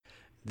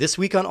This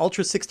week on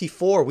Ultra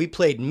 64, we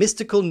played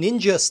Mystical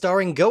Ninja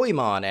starring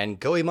Goemon and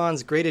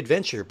Goemon's Great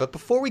Adventure. But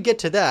before we get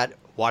to that,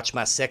 watch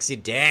my sexy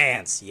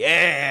dance.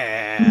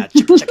 Yeah!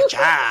 Chicka chicka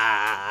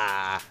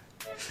cha!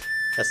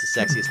 That's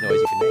the sexiest noise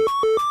you can make.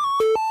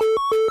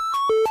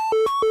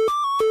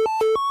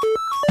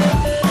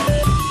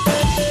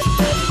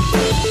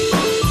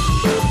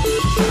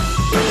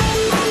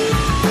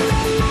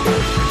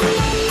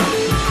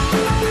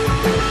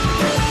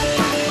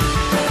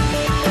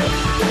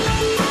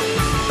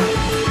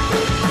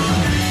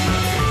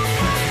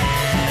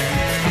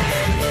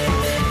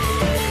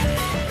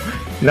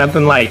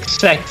 Nothing like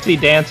sexy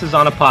dances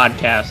on a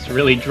podcast to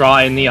really draw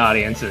in the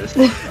audiences.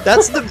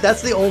 That's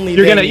the only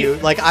venue.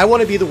 Like, I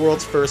want to be the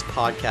world's first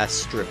podcast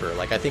stripper.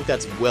 Like, I think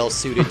that's well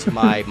suited to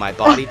my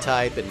body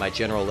type and my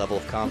general level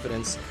of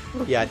confidence.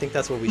 Yeah, I think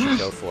that's what we should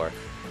go for.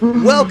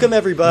 Welcome,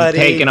 everybody.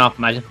 Taking off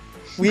my...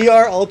 We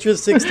are Ultra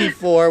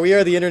 64. We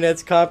are the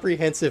internet's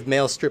comprehensive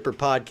male stripper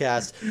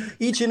podcast.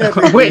 Each and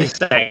every week. Wait a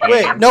second.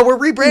 Wait, no, we're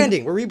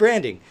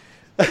rebranding.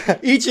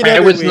 Each and every I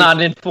was week, not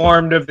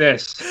informed of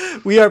this.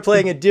 we are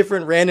playing a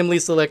different randomly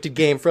selected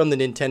game from the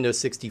Nintendo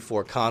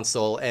 64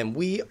 console, and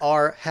we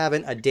are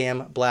having a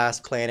damn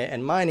blast playing it.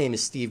 And my name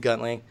is Steve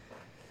Guntley.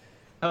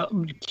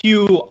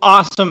 Cue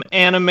awesome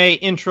anime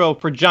intro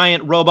for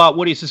giant robot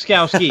Woody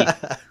Siskowski.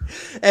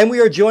 And we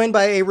are joined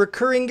by a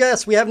recurring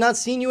guest. We have not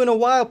seen you in a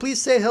while.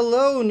 Please say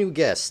hello, new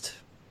guest.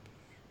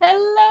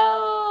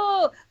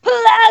 Hello,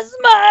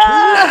 Plasma!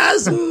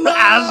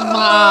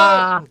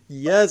 Plasma!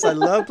 Yes, I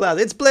love Plasma.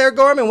 It's Blair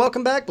Gorman.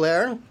 Welcome back,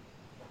 Blair.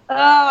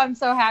 Oh, I'm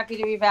so happy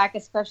to be back,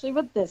 especially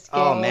with this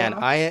game. Oh, man,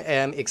 I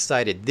am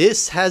excited.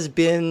 This has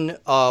been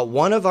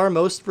one of our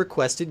most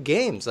requested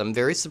games. I'm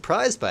very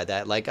surprised by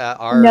that. Like,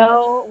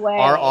 no way.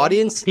 Our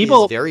audience is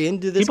very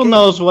into this People game.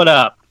 knows what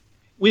up.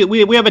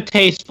 We have a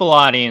tasteful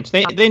audience.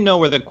 They know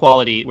where the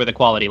quality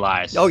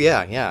lies. Oh,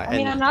 yeah. I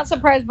mean, I'm not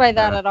surprised by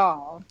that at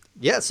all.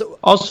 Yeah, so...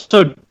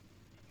 Also,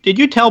 did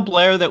you tell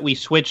Blair that we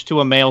switched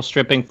to a male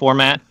stripping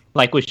format?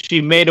 Like, was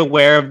she made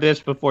aware of this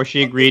before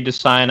she agreed to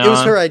sign on? It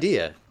was her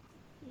idea.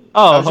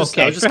 Oh, I was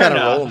okay. just kind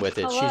of rolling with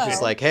it. She's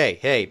just like,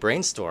 hey,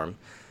 brainstorm.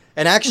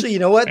 And actually, you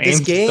know what? This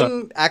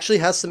game actually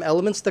has some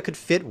elements that could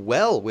fit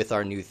well with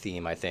our new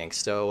theme, I think.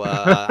 So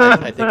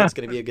I think it's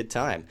going to be a good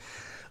time.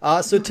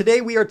 So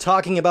today we are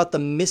talking about the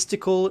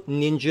Mystical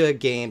Ninja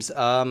games.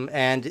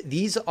 And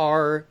these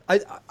are...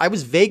 I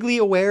was vaguely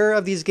aware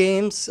of these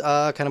games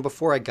kind of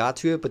before I got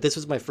to it, but this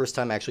was my first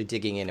time actually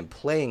digging in and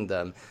playing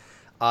them.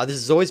 This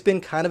has always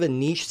been kind of a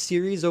niche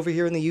series over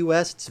here in the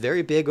U.S. It's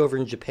very big over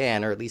in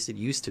Japan, or at least it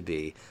used to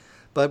be.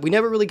 But we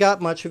never really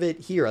got much of it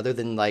here, other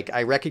than, like,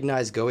 I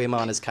recognize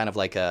Goemon as kind of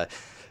like a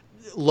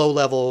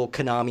low-level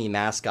Konami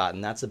mascot,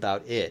 and that's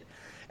about it.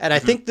 And I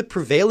think the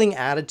prevailing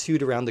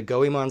attitude around the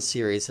Goemon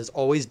series has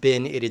always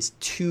been it is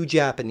too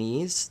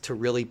Japanese to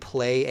really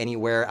play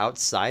anywhere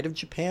outside of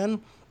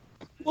Japan.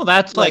 Well,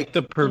 that's like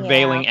the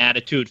prevailing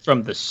attitude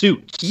from the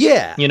suits.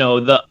 Yeah. You know,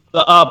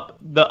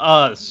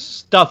 the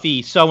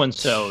stuffy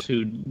so-and-sos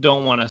who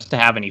don't want us to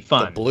have any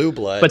fun. The blue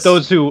bloods. But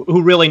those who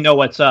really know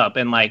what's up,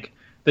 and like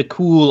the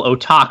cool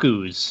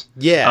otakus.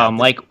 Yeah.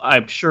 Like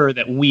I'm sure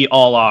that we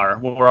all are.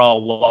 We're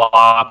all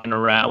walking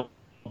around,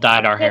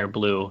 dyed our hair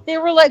blue. They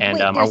were like, and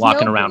wait, are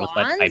walking around with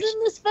lead blondes pipes. in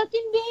this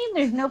fucking game?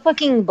 There's no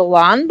fucking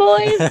blonde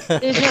boys?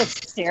 There's no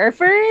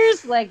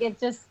surfers? Like, it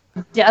just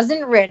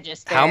doesn't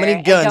register. How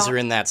many guns are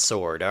in that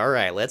sword? All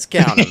right, let's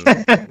count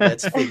them.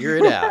 Let's figure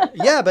it out.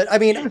 Yeah, but I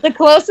mean... The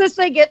closest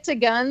they get to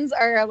guns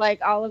are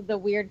like all of the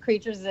weird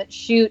creatures that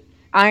shoot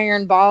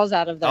iron balls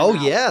out of their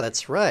mouth. Yeah,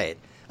 that's right.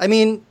 I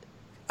mean,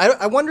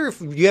 I wonder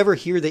if you ever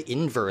hear the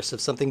inverse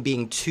of something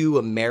being too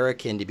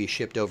American to be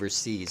shipped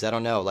overseas. I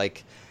don't know,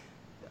 like...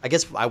 I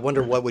guess I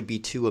wonder what would be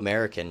too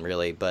American,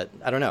 really, but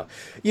I don't know.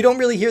 You don't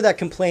really hear that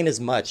complaint as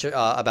much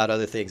about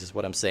other things, is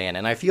what I'm saying.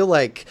 And I feel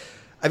like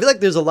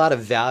there's a lot of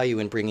value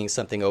in bringing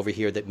something over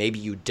here that maybe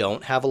you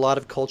don't have a lot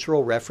of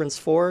cultural reference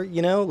for,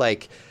 you know?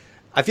 Like,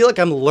 I feel like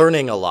I'm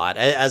learning a lot.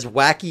 As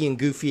wacky and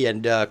goofy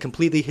and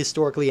completely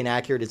historically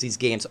inaccurate as these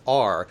games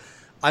are,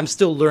 I'm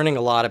still learning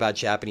a lot about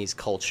Japanese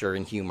culture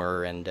and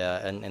humor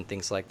and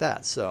things like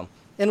that. So,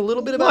 and a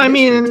little bit about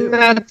history, too.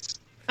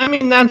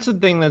 That's the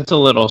thing that's a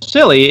little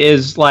silly,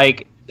 is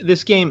like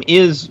this game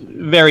is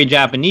very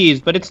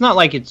Japanese, but it's not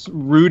like it's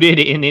rooted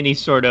in any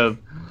sort of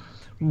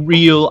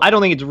real... I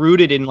don't think it's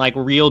rooted in like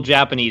real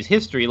Japanese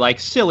history. Like,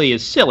 silly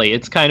is silly.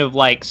 It's kind of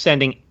like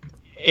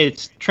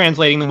it's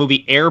translating the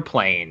movie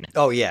Airplane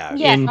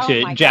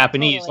into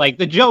Japanese. Totally. Like,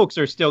 the jokes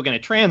are still going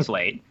to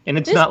translate, and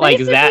it's not like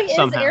that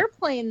somehow. This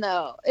Airplane,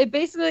 though. It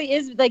basically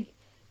is like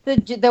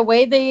the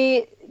way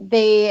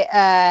they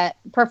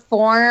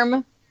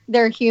perform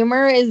their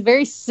humor is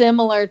very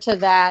similar to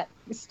that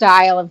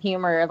style of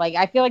humor. Like,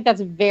 I feel like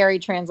that's very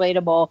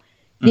translatable.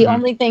 The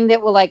only thing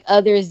that will like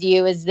others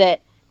you is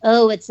that,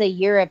 oh, it's a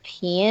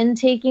European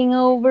taking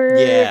over.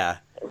 Yeah.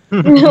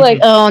 Like,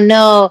 oh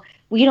no,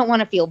 we don't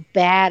want to feel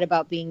bad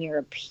about being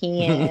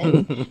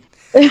European.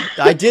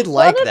 I did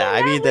like that.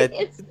 I mean, that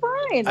it's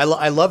fine. fine.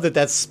 I love that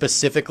that's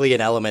specifically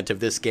an element of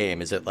this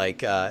game. Is it like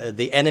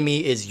the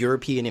enemy is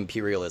European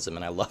imperialism,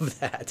 and I love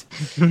that.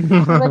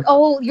 Like,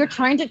 oh, you're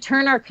trying to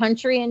turn our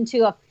country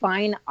into a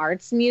fine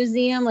arts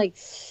museum. Like,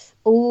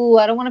 oh,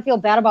 I don't want to feel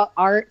bad about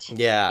art.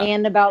 Yeah.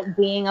 And about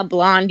being a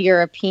blonde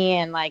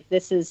European. Like,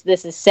 this is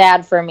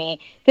sad for me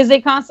because they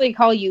constantly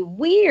call you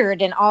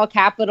weird in all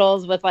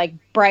capitals with like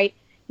bright,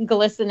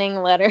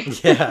 glistening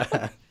letters.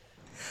 Yeah.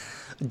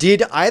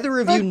 Did either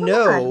of you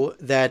know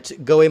that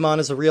Goemon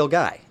is a real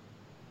guy?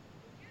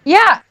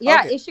 Yeah.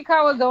 Okay.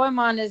 Ishikawa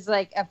Goemon is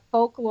like a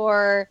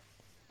folklore.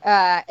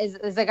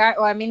 Is a guy.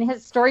 Well, I mean,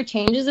 his story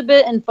changes a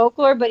bit in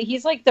folklore, but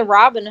he's like the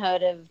Robin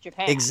Hood of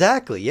Japan.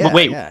 Exactly. Yeah.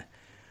 Wait. Yeah.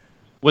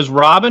 Was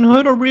Robin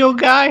Hood a real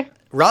guy?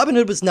 Robin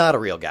Hood was not a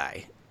real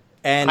guy.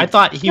 And I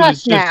thought he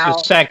was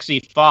just a sexy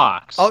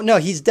fox. Oh no,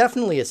 he's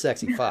definitely a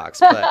sexy fox,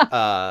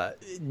 but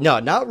no,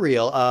 not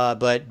real.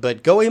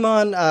 But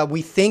Goemon,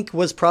 we think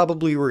was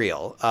probably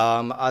real.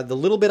 The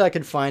little bit I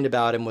could find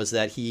about him was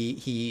that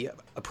he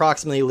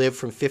approximately lived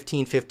from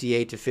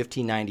 1558 to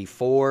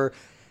 1594.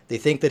 They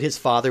think that his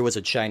father was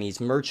a Chinese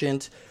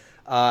merchant,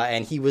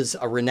 and he was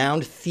a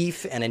renowned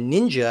thief and a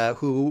ninja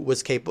who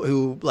was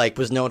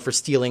was known for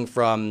stealing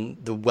from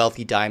the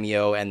wealthy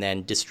daimyo and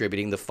then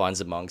distributing the funds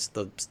amongst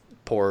the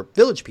poor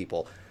village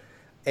people.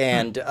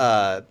 And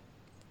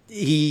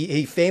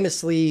he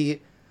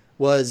famously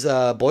was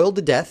boiled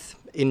to death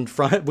in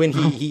front when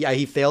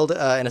he failed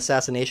an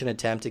assassination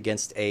attempt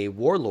against a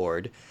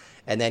warlord,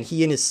 and then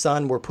he and his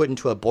son were put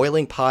into a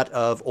boiling pot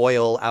of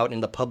oil out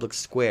in the public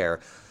square.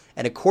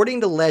 And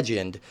according to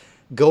legend,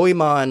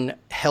 Goemon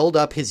held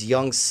up his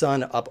young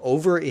son up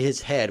over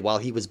his head while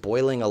he was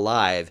boiling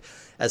alive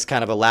as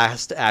kind of a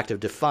last act of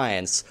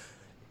defiance.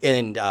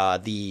 And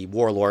the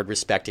warlord,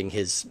 respecting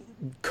his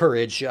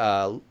courage,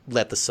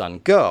 let the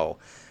son go.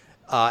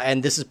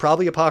 And this is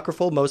probably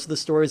apocryphal. Most of the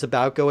stories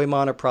about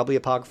Goemon are probably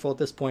apocryphal at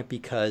this point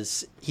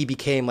because he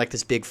became like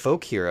this big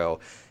folk hero.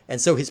 And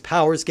so his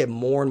powers get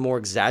more and more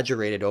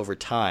exaggerated over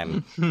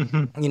time.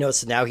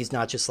 So now he's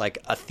not just like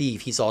a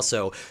thief. He's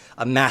also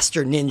a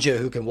master ninja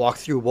who can walk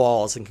through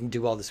walls and can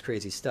do all this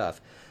crazy stuff.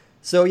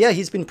 So yeah,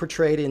 he's been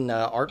portrayed in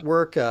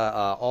artwork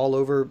all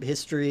over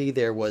history.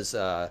 There's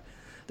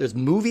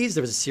movies.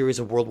 There was a series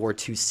of World War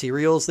II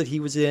serials that he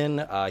was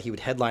in. He would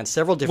headline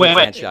several different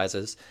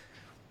franchises.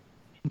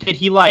 Did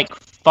he like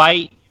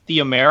fight the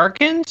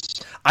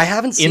Americans? I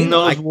haven't seen in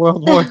those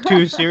World War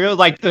II serials,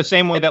 like the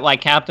same way that like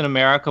Captain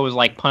America was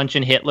like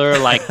punching Hitler,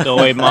 like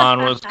Goemon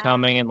was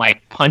coming and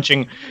like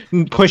pushing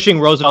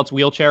Roosevelt's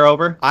wheelchair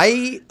over.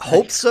 I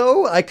hope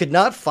so. I could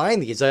not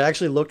find these. I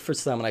actually looked for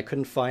some and I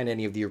couldn't find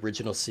any of the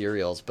original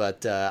serials,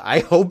 but I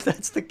hope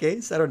that's the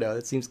case. I don't know.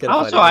 It seems kind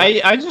of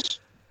funny. I just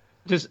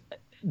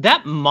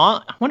that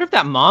I wonder if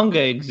that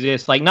manga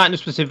exists, like not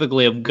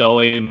specifically of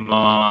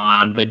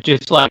Goemon, but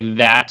just like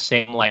that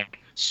same like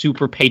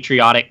super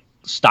patriotic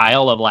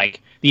style of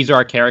like these are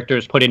our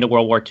characters put into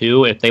World War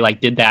II. If they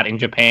like did that in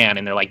Japan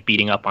and they're like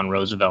beating up on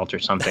Roosevelt or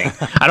something,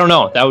 I don't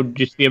know. That would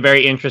just be a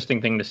very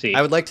interesting thing to see.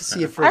 I would like to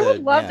see it I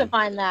would love to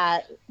find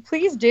that.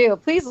 Please do.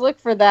 Please look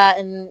for that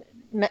and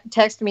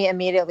text me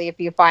immediately if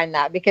you find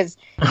that, because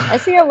I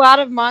see a lot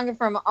of manga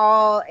from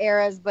all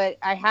eras, but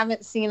I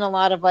haven't seen a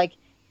lot of like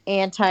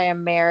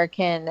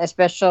anti-American,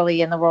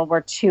 especially in the World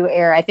War II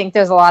era. I think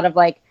there's a lot of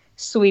like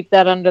sweep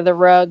that under the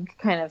rug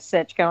kind of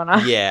sitch going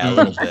on. Yeah,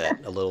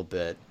 a little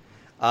bit.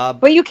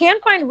 But you can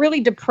find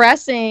really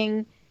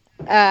depressing,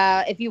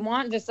 if you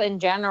want, just in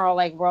general,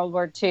 like World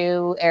War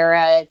II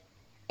era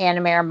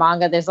anime or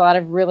manga. There's a lot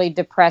of really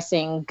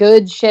depressing,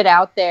 good shit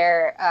out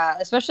there,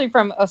 especially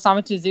from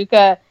Osamu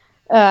Tezuka,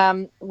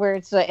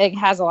 where it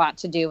has a lot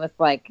to do with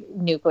like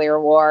nuclear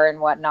war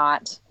and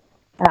whatnot.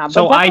 But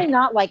definitely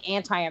not like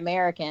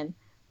anti-American.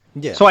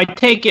 Yeah. So I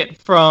take it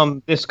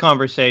from this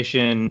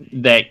conversation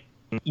that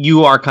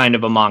you are kind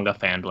of a manga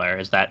fan, Blair.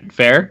 Is that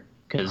fair?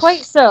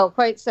 Quite so,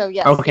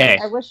 yes. Okay.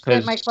 I wish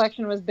that my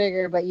collection was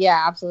bigger, but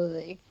yeah,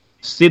 absolutely.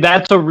 See,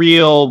 that's a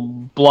real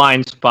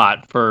blind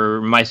spot for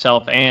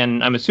myself,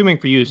 and I'm assuming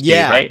for you,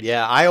 Steve, right?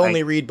 Yeah, I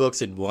only read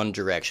books in one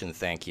direction,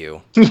 thank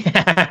you.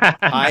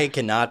 I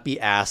cannot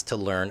be asked to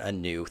learn a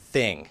new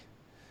thing.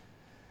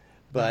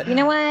 But you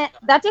know what?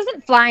 That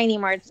doesn't fly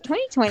anymore. It's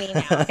 2020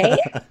 now, okay?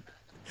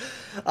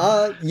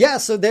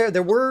 So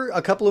there were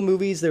a couple of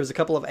movies, there was a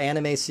couple of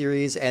anime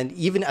series, and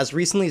even as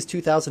recently as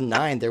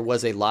 2009 there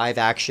was a live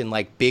action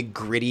like big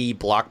gritty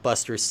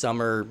blockbuster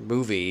summer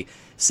movie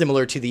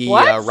similar to the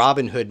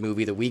Robin Hood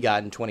movie that we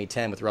got in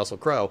 2010 with Russell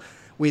Crowe.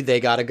 They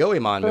got a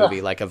Goemon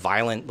movie, like a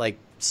violent like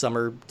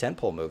summer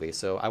tentpole movie,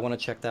 so I want to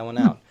check that one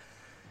out.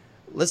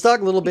 Let's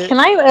talk a little bit. Can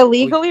I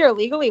illegally or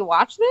legally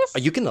watch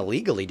this? You can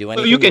illegally do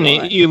anything. You can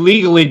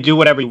illegally do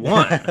whatever you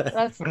want.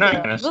 That's We're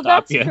not going to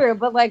stop you. That's true,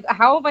 but like,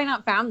 how have I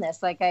not found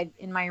this? Like,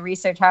 in my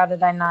research, how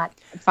did I not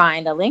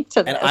find a link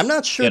to this? And I'm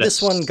not sure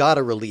this one got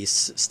a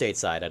release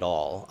stateside at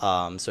all.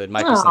 So it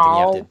might be something you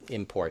have to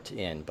import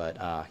in. But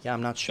yeah,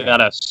 I'm not sure. You got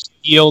to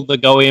steal the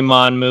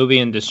Goemon movie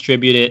and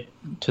distribute it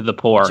to the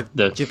poor.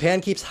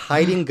 Japan keeps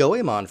hiding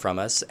Goemon from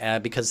us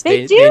because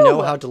They they do.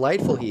 know how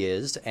delightful he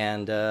is,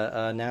 and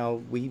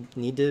now we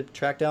need to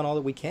track down all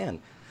that we can.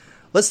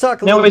 Let's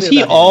talk a little bit about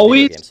him in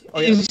video games. Oh,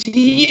 yeah. Is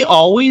he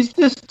always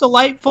this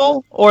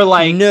delightful, or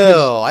like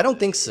No, I don't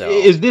think so.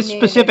 Is this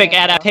specific No.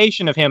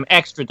 adaptation of him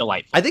extra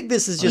delightful? I think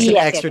this is just an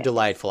Yes, extra yes.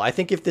 delightful. I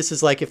think if this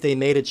is like if they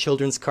made a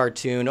children's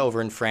cartoon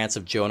over in France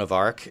of Joan of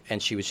Arc,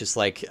 and she was just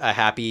like a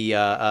happy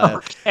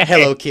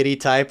Hello Kitty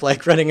type,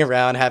 like running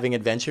around having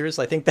adventures,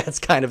 I think that's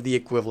kind of the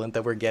equivalent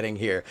that we're getting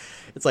here.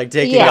 It's like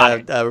taking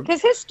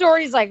Because his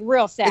story's like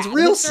real sad. It's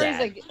real his story's,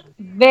 sad. like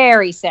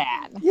very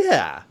sad.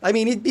 yeah. I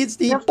mean,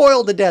 he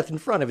boiled to death in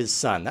front of his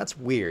son. That's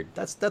weird.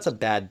 That's a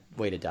bad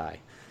way to die.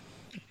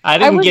 I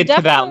didn't was get to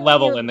that definitely-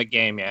 level in the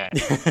game yet.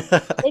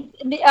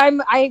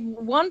 I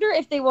wonder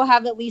if they will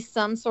have at least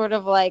some sort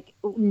of like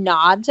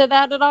nod to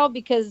that at all,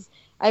 because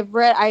I've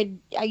read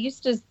I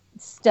used to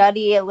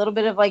study a little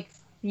bit of like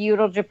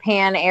feudal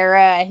Japan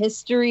era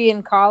history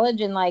in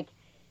college, and like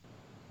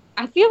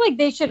I feel like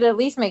they should at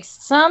least make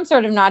some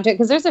sort of nod to it,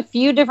 because there's a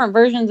few different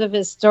versions of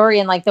his story,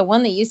 and like the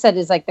one that you said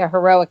is like the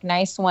heroic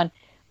nice one,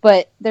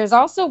 but there's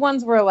also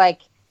ones where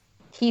like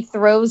he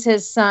throws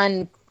his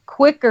son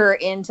quicker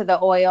into the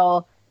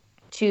oil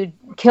to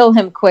kill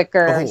him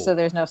quicker, Oh. so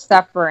there's no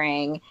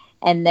suffering,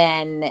 and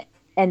then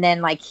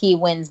like he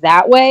wins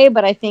that way.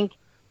 But I think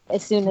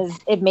as soon as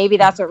maybe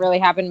that's what really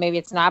happened, maybe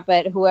it's not,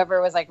 but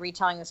whoever was like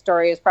retelling the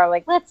story was probably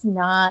like, let's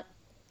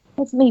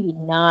maybe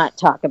not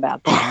talk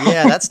about that.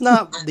 Yeah, that's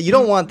not. You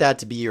don't want that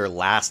to be your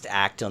last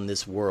act on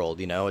this world.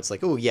 You know, it's like,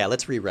 oh yeah,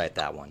 let's rewrite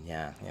that one.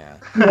 Yeah.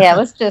 Yeah,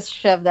 let's just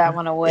shove that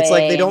one away. It's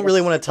like they don't and really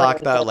just want to talk let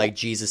it about go. like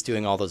Jesus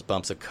doing all those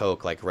bumps of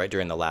coke like right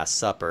during the Last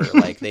Supper.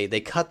 Like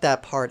they cut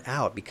that part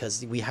out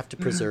because we have to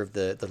preserve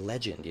the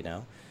legend. You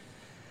know.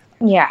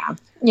 Yeah.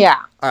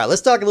 All right,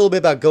 let's talk a little bit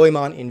about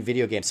Goemon in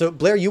video games. So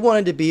Blair, you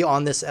wanted to be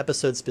on this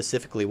episode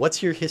specifically.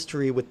 What's your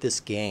history with this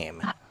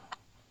game?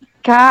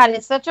 God,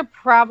 it's such a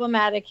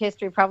problematic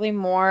history, probably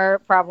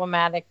more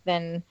problematic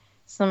than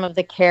some of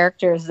the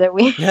characters that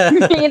we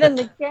made in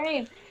the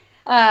game.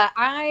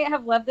 I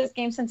have loved this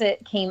game since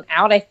it came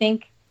out.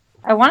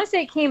 I want to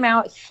say it came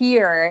out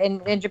here.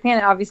 In Japan,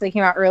 it obviously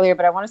came out earlier,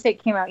 but I want to say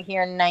it came out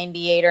here in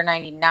 98 or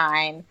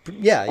 99.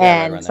 Yeah.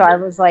 And right so around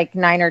I was like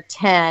 9 or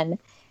 10.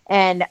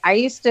 And I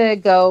used to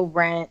go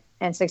rent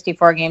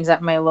N64 games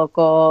at my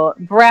local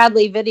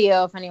Bradley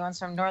Video, if anyone's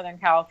from Northern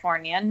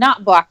California.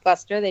 Not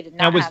Blockbuster. They did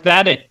not Now, was have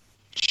that a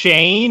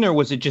chain, or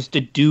was it just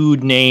a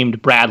dude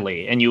named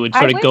Bradley, and you would I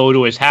sort of wish- go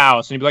to his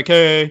house and you'd be like,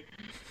 hey,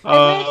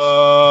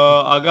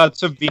 I got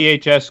some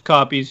VHS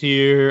copies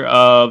here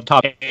of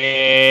Top,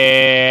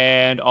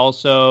 and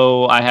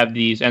also I have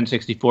these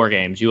N64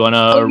 games. You want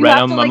to you rent have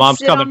them? to, My like, mom's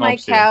sit coming on my home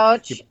soon.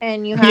 couch,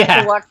 and you have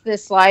Yeah. to watch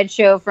this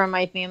slideshow from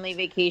my family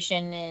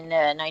vacation in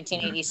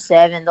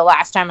 1987. The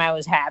last time I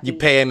was happy. You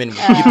pay him in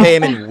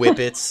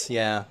whippets.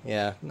 Yeah.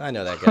 I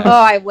know that guy. Oh,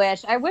 I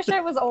wish I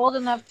was old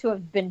enough to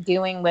have been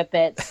doing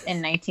whippets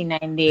in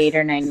 1998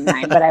 or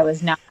 99, but I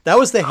was not. That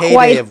was the heyday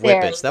Quite of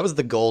there. whippets. That was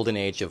the golden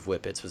age of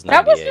whippets. Was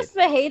That 98. was just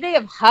the heyday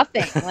of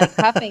huffing, like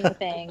huffing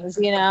things,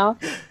 you know?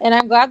 And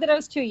I'm glad that I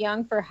was too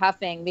young for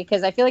huffing,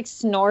 because I feel like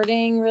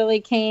snorting really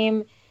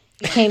came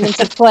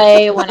into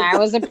play when I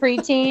was a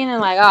preteen, and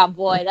like, oh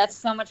boy, that's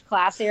so much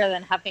classier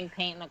than huffing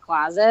paint in a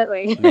closet.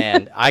 Like,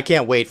 Man, I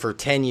can't wait for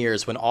 10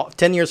 years when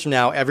 10 years from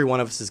now, every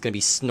one of us is going to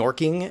be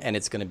snorking, and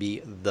it's going to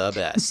be the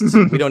best.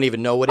 We don't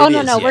even know what oh it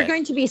no, is no, yet. we're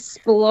going to be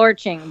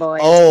splorching,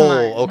 boys. Come Oh,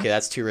 on. okay,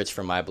 that's too rich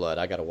for my blood.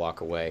 I got to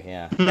walk away.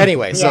 Yeah.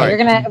 Anyway, Yeah,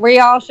 sorry. we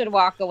all should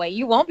walk away.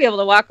 You won't be able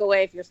to walk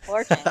away if you're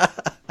splorching.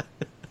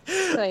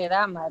 I'll tell you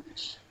that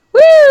much.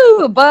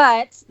 Woo!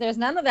 But there's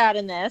none of that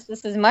in this.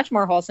 This is much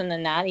more wholesome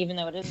than that, even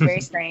though it is very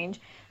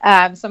strange.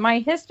 So my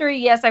history,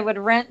 yes, I would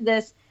rent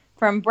this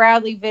from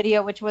Bradley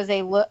Video, which was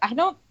it was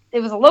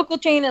a local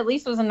chain, at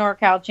least it was a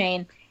NorCal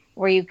chain,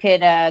 where you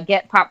could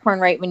get popcorn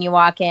right when you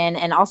walk in,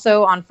 and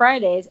also on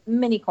Fridays,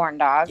 mini corn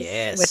dogs,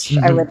 Yes. which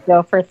I would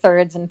go for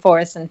thirds and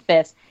fourths and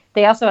fifths.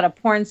 They also had a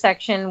porn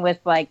section with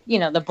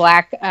the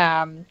black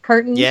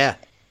curtains. Yeah.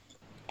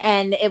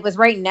 And it was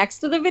right next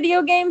to the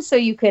video game, so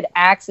you could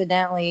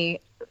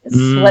accidentally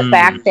slip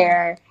back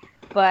there.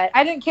 But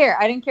I didn't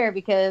care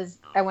because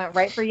I went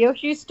right for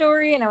Yoshi's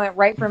Story and I went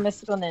right for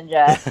Mystical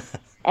Ninja.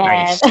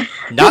 And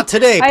Not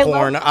today, I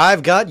porn.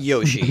 I've got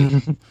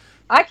Yoshi.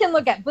 I can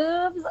look at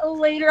boobs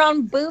later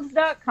on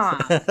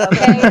boobs.com.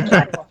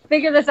 Okay? We'll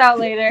figure this out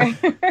later.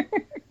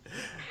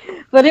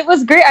 But it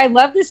was great. I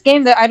love this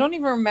game. That I don't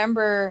even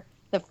remember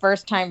the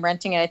first time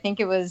renting it. I think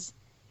it was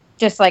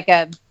just like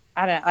I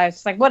was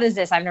just like, what is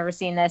this? I've never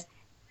seen this.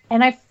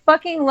 And I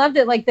fucking loved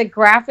it. Like, the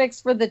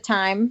graphics for the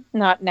time,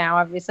 not now,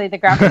 obviously, the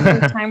graphics for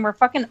the time were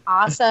fucking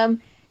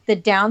awesome. The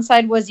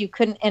downside was you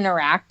couldn't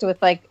interact with,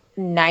 like,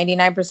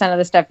 99% of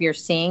the stuff you're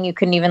seeing. You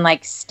couldn't even,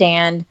 like,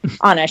 stand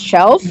on a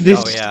shelf.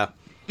 Oh, yeah.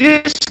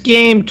 This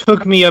game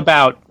took me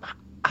about...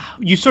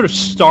 You sort of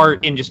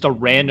start in just a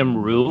random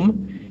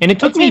room, and it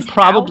took It's me his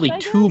probably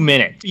house, I 2 guess?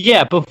 minutes.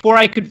 Yeah, before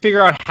I could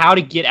figure out how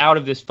to get out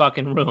of this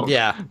fucking room.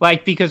 Yeah.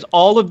 Like, because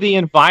all of the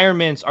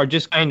environments are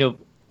just kind of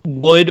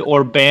wood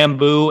or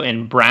bamboo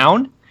and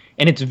brown,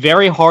 and it's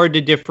very hard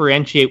to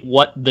differentiate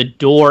what the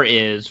door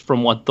is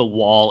from what the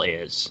wall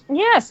is.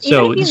 Yes.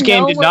 So this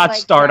game did not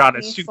start on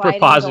a super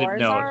positive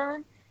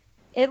note.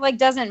 It like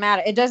doesn't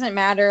matter. It doesn't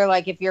matter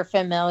like if you're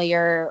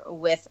familiar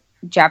with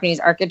Japanese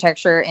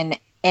architecture in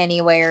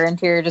any way or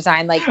interior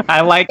design. Like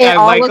I like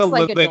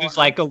there's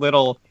like a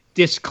little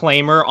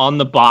disclaimer on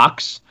the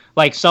box.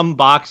 Like some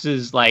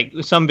boxes, like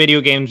some video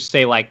games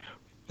say like,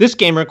 this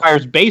game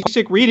requires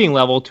basic reading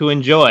level to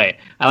enjoy.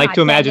 I like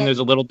to imagine there's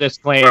a little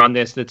disclaimer on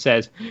this that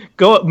says,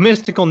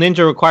 Mystical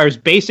Ninja requires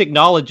basic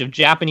knowledge of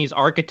Japanese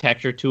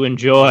architecture to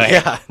enjoy.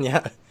 Yeah.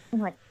 I'm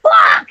like,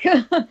 fuck!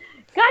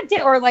 God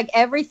damn, or like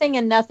everything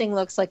and nothing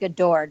looks like a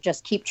door.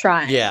 Just keep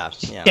trying. Yeah.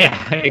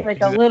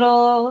 Like a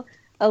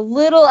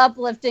little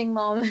uplifting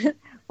moment.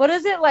 What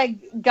is it like?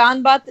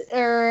 Ganbate,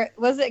 or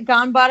was it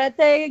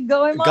Ganbarete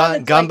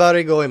Goemon?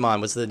 Ganbare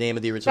Goemon was the name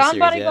of the original series.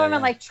 Ganbare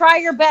Goemon, like try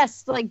your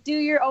best. Like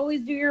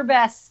always do your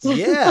best.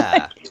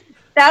 Yeah.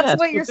 That's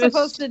what you're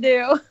supposed to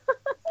do.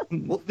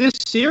 This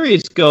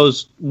series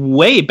goes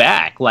way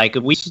back. Like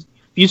if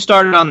you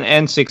started on the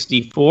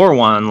N64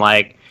 one,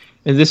 like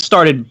this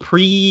started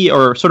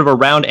or sort of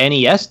around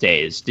NES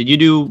days. Did you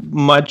do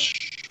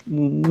much?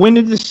 When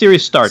did this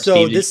series start, So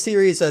Steve? this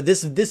series,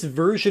 this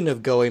version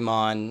of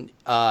Goemon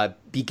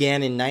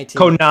began in the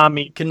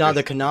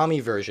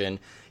Konami version.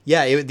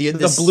 Yeah,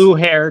 the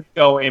blue-haired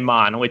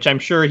Goemon, which I'm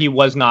sure he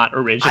was not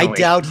originally. I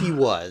doubt he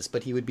was,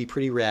 but he would be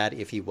pretty rad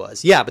if he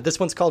was. Yeah, but this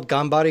one's called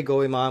Ganbare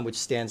Goemon,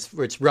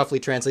 which roughly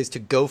translates to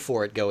 "Go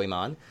for it,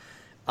 Goemon."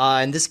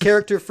 And this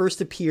character first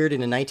appeared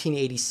in a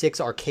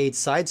 1986 arcade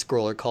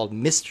side-scroller called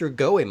Mr.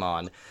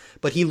 Goemon.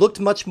 But he looked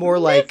much more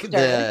like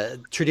the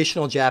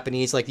traditional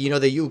Japanese, like, the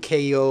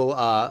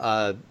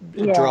ukiyo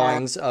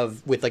drawings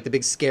with like the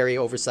big scary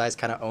oversized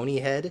kind of Oni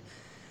head.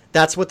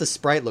 That's what the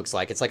sprite looks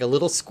like. It's like a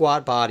little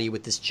squat body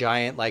with this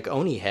giant like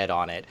Oni head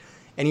on it.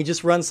 And you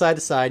just run side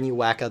to side and you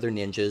whack other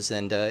ninjas,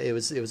 and it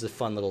was a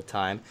fun little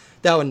time.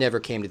 That one never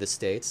came to the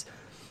States.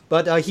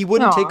 But he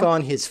wouldn't take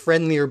on his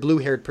friendlier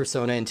blue-haired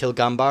persona until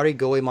Ganbare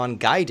Goemon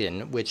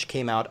Gaiden, which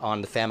came out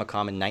on the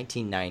Famicom in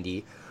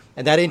 1990.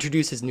 And that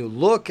introduced his new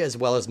look, as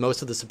well as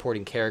most of the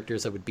supporting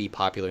characters that would be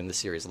popular in the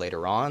series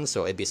later on.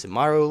 So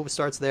Ebisumaru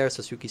starts there,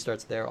 Sasuke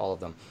starts there, all of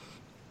them.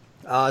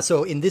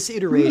 So in this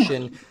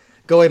iteration,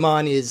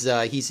 Goemon is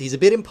he's a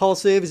bit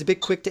impulsive, he's a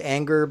bit quick to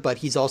anger, but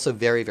he's also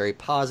very, very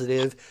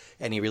positive,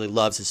 and he really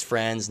loves his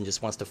friends and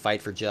just wants to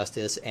fight for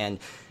justice. And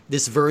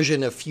this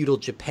version of feudal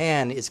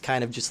Japan is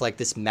kind of just like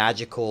this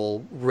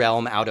magical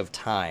realm out of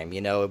time,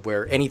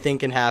 where anything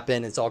can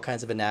happen. It's all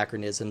kinds of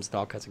anachronisms and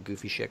all kinds of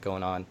goofy shit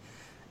going on.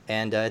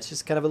 And it's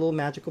just kind of a little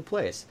magical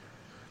place.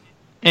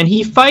 And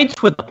he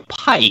fights with a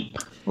pipe.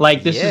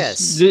 Like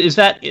this is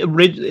that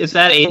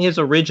in his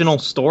original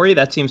story?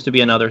 That seems to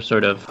be another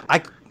sort of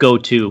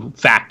go-to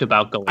fact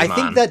about Goemon. I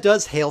think that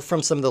does hail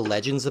from some of the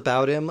legends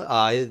about him.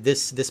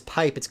 This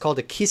pipe, it's called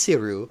a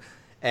kiseru,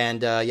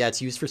 and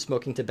it's used for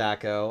smoking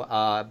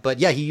tobacco. But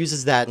yeah, he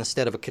uses that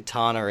instead of a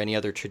katana or any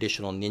other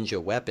traditional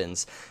ninja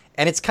weapons,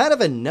 and it's kind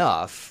of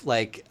enough.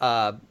 Like,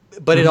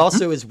 but it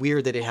also is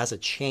weird that it has a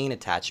chain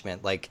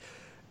attachment, like.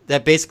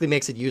 That basically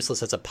makes it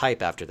useless as a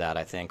pipe after that,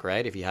 I think,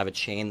 right? If you have a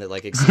chain that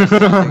like extends,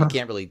 you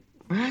can't really.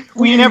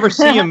 Well, you never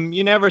see him.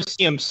 You never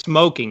see him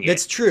smoking it.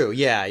 That's true.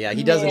 Yeah.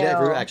 He doesn't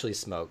ever actually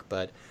smoke,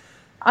 but.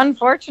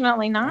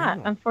 Unfortunately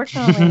not.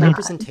 Unfortunately not.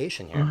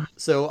 Representation here.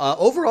 So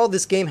overall,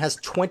 this game has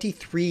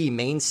 23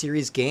 main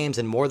series games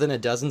and more than a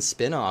dozen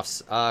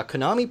spin-offs.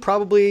 Konami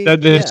probably.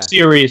 The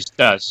series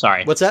does.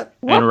 Sorry. What's that?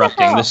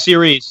 Interrupting. The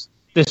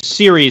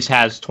series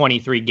has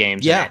 23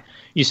 games. Yeah. In it.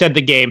 You said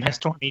the game has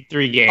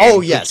 23 games.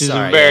 Oh, yes. Which is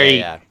a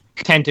very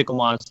tentacle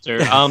monster.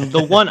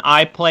 The one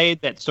I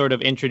played that sort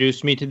of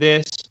introduced me to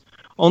this,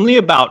 only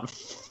about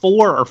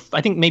 4 or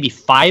I think maybe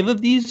 5 of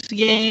these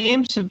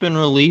games have been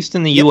released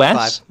in the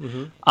US. 5.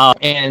 Mm-hmm.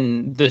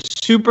 And the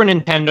Super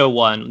Nintendo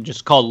one,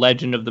 just called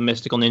Legend of the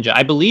Mystical Ninja,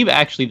 I believe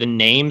actually the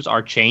names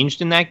are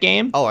changed in that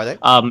game. Oh, are they?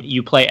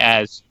 You play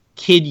as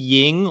Kid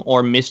Ying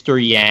or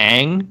Mr.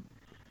 Yang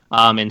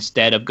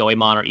instead of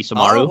Goemon or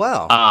Isamaru. Oh,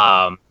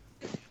 wow.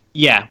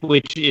 Yeah,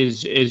 which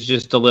is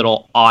just a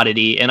little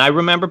oddity. And I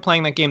remember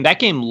playing that game. That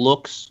game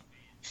looks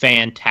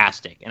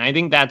fantastic. And I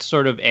think that's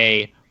sort of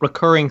a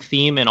recurring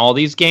theme in all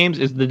these games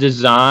is the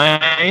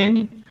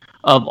design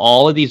of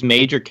all of these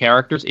major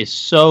characters is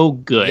so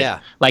good.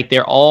 Yeah. Like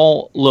they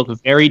all look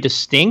very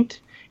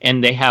distinct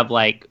and they have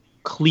like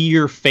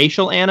clear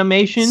facial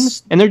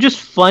animations and they're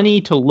just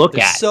funny to look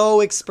at.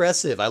 So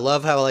expressive. I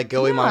love how like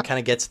Goemon kind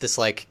of gets this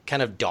like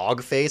kind of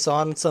dog face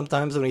on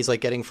sometimes when he's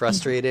like getting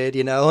frustrated,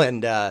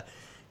 and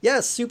yeah,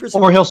 super.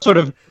 Or he'll sort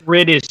of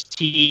grit his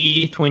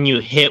teeth when you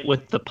hit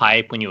with the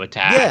pipe when you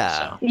attack.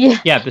 Yeah. So,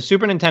 yeah, the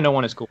Super Nintendo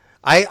one is cool.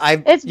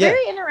 It's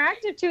very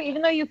interactive too,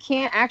 even though you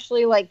can't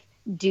actually like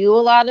do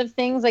a lot of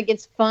things. Like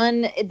it's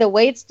fun. The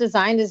way it's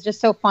designed is just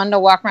so fun to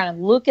walk around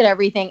and look at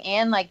everything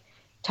and like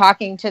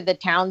talking to the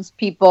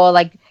townspeople.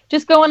 Like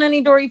just go in any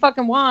door you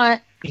fucking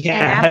want and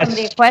ask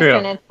them the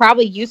question. True. It's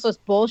probably useless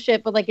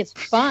bullshit, but like it's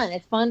fun.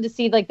 It's fun to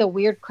see like the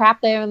weird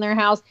crap they have in their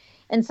house.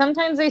 And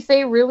sometimes they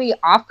say really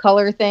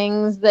off-color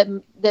things that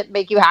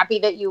make you happy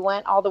that you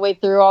went all the way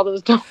through all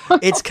those doors.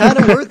 It's kind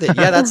of worth it.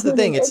 Yeah, that's the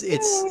thing. It's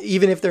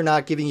even if they're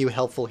not giving you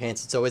helpful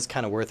hints, it's always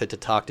kind of worth it to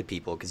talk to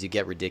people because you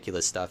get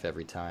ridiculous stuff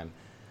every time.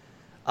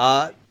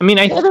 I mean,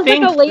 I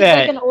think like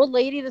an old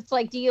lady that's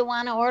like, "Do you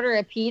want to order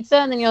a pizza?"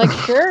 And then you're like,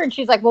 "Sure." And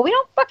she's like, "Well, we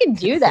don't fucking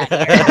do that here."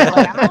 Like,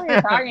 I don't know what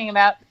you're talking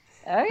about.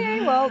 Okay,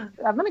 well,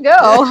 I'm gonna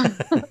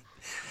go.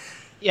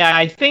 Yeah,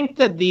 I think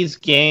that these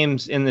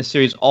games in the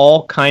series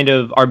all kind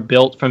of are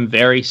built from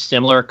very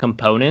similar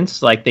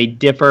components. Like they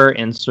differ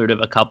in sort of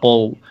a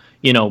couple,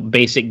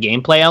 basic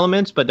gameplay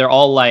elements, but they're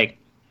all like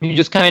you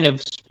just kind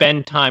of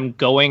spend time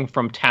going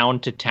from town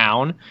to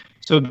town.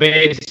 So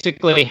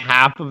basically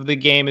half of the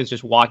game is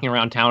just walking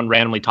around town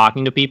randomly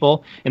talking to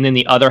people, and then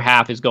the other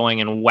half is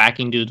going and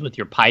whacking dudes with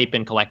your pipe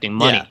and collecting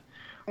money.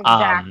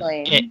 Yeah,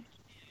 exactly.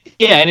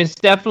 And it's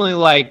definitely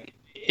like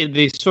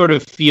they sort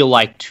of feel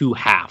like two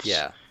halves.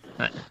 Yeah.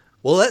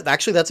 Well,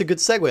 actually, that's a good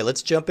segue.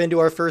 Let's jump into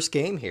our first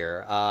game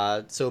here.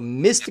 So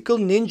Mystical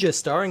Ninja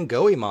starring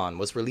Goemon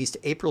was released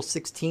April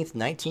 16th,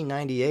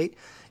 1998. It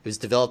was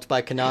developed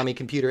by Konami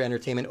Computer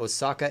Entertainment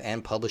Osaka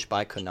and published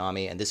by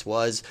Konami, and this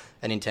was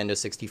a Nintendo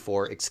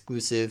 64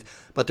 exclusive.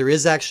 But there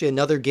is actually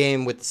another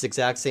game with this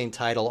exact same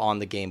title on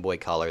the Game Boy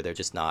Color. They're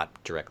just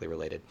not directly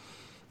related.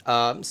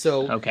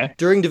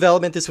 During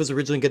development, this was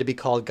originally going to be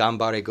called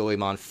Ganbare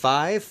Goemon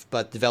 5,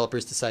 but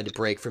developers decided to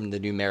break from the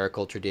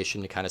numerical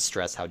tradition to kind of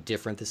stress how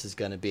different this is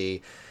going to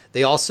be.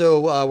 They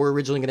also were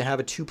originally going to have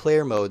a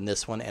 2-player mode in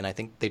this one, and I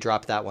think they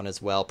dropped that one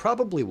as well,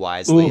 probably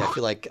wisely. Oof. I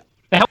feel like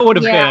that would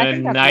have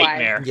been a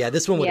nightmare. Wise. Yeah,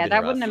 this one would have been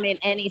rough. Wouldn't have made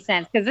any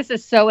sense because this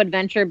is so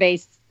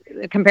adventure-based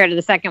compared to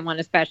the second one,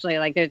 especially.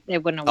 Like, it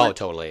wouldn't have worked. Oh,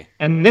 totally.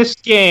 And this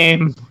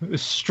game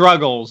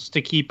struggles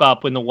to keep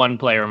up in the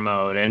 1-player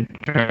mode in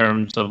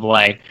terms of,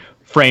 like,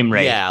 frame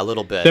rate. Yeah, a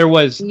little bit. There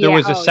was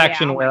a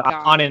section where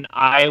on an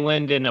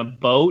island in a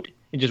boat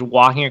and just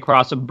walking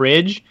across a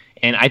bridge,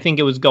 and I think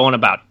it was going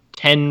about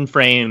 10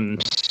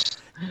 frames.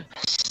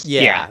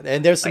 Yeah,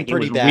 and there's some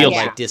pretty bad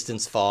like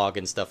distance fog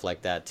and stuff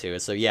like that too.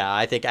 So yeah,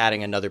 I think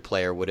adding another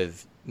player would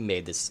have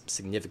made this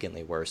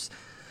significantly worse.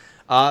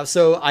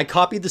 So I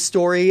copied the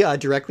story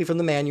directly from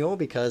the manual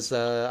because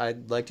I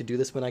like to do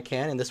this when I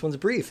can, and this one's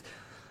brief.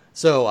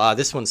 So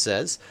this one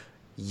says,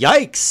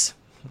 "Yikes!"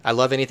 I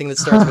love anything that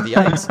starts with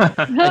yikes.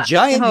 A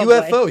giant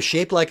UFO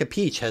shaped like a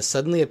peach has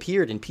suddenly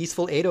appeared in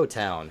peaceful Edo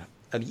Town.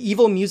 An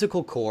evil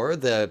musical corps,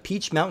 the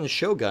Peach Mountain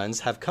Shoguns,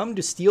 have come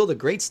to steal the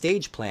great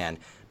stage plan,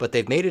 but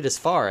they've made it as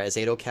far as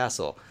Edo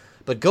Castle.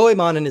 But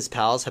Goemon and his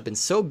pals have been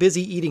so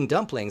busy eating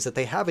dumplings that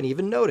they haven't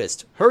even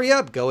noticed. Hurry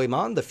up,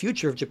 Goemon, the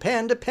future of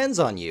Japan depends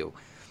on you.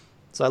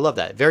 So I love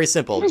that. Very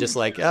simple. Just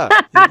like,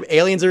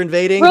 aliens are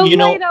invading,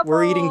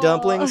 we're eating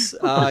dumplings.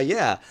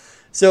 Yeah.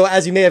 So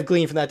as you may have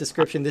gleaned from that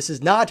description, this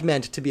is not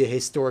meant to be a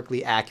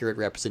historically accurate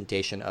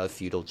representation of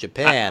feudal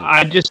Japan.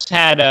 I just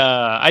had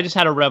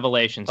a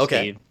revelation, Steve.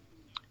 Okay.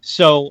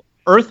 So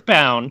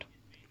Earthbound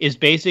is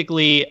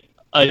basically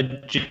a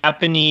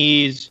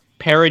Japanese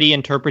parody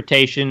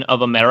interpretation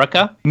of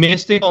America.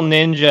 Mystical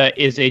Ninja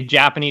is a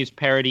Japanese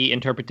parody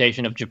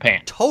interpretation of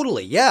Japan.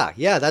 Totally. Yeah.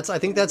 I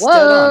think that's dead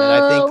on.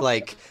 And I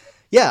think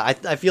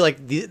I feel like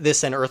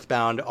this and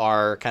Earthbound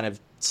are kind of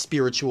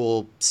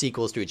spiritual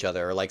sequels to each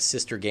other, or like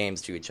sister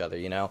games to each other,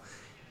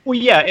 Well,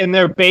 yeah, and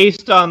they're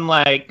based on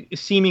like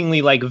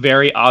seemingly like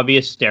very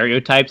obvious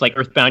stereotypes. Like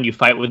Earthbound, you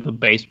fight with a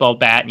baseball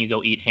bat and you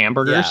go eat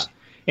hamburgers. Yeah.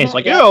 And it's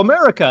like,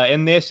 America.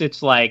 And this,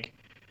 it's like,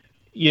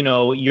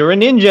 you're a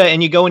ninja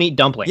and you go and eat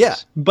dumplings. Yeah.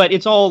 But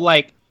it's all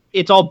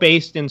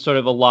based in sort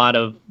of a lot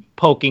of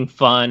poking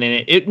fun,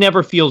 and it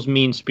never feels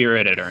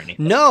mean-spirited or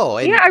anything. No.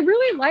 Yeah, I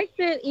really liked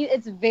it.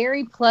 It's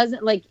very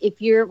pleasant. Like,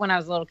 when I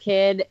was a little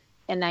kid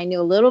and I knew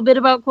a little bit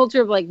about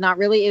culture, but like not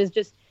really, it was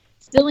just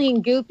silly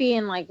and goofy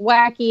and like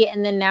wacky.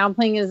 And then now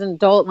playing as an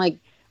adult,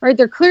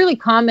 they're clearly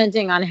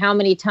commenting on how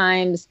many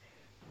times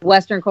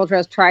Western culture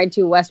has tried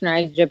to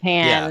Westernize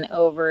Japan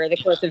over the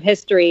course of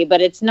history, but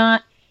it's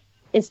not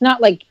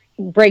like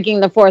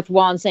breaking the fourth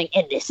wall and saying,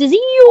 and this is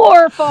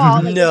your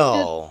fault. Like,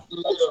 no.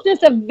 It's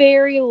just a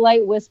very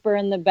light whisper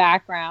in the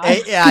background.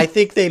 I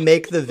think they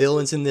make the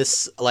villains in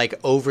this like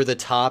over the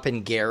top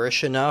and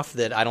garish enough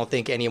that I don't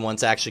think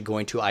anyone's actually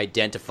going to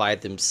identify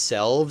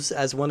themselves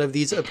as one of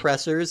these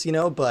oppressors,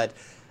 but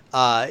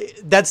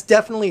that's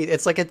definitely,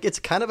 it's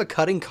kind of a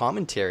cutting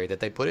commentary that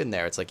they put in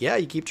there. It's like, yeah,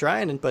 you keep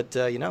trying, but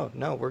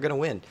no, we're gonna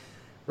win.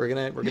 We're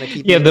gonna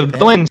keep. Yeah, the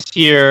villains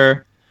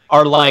here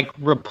are like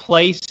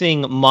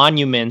replacing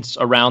monuments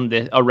around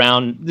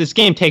this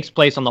game takes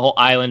place on the whole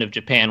island of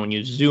Japan. When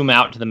you zoom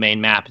out to the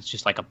main map, it's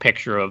just like a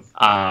picture of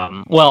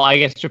I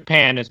guess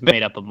Japan is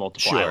made up of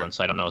multiple islands,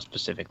 so I don't know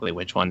specifically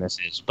which one this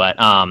is, but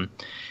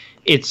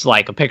it's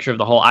like a picture of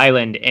the whole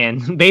island,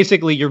 and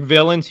basically your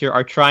villains here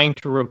are trying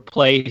to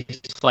replace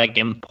like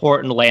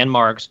important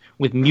landmarks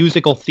with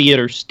musical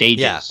theater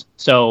stages. Yeah.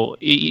 So,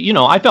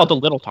 I felt a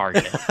little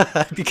targeted.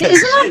 Isn't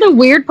that the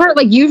weird part?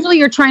 Like, usually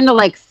you're trying to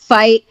like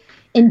fight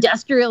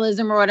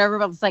industrialism or whatever,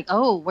 but it's like,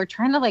 oh, we're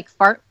trying to like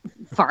fart.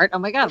 Oh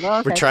my god, well,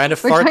 okay. We're trying to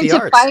We're fart trying the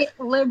to arts. fight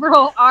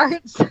liberal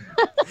arts.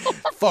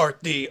 Fart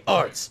the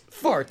arts.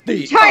 Fart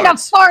the Trying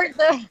arts. to fart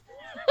the.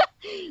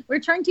 We're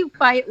trying to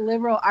fight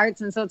liberal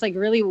arts, and so it's like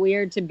really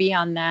weird to be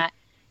on that.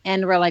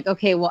 And we're like,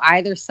 okay, well,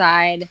 either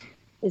side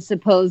is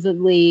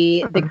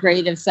supposedly the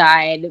creative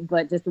side,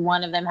 but just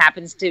one of them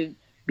happens to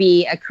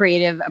be a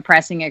creative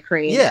oppressing a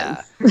creative.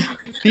 Yeah.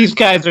 These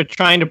guys are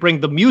trying to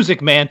bring the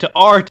Music Man to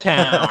our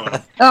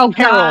town. Oh Harold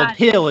god.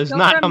 Hill is Don't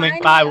not coming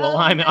remind by me while of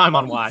I'm that.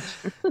 on watch.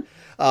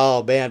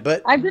 Oh man,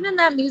 but I've been in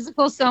that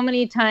musical so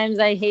many times.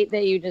 I hate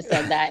that you just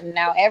said that, and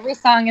now every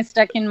song is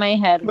stuck in my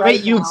head. Wait,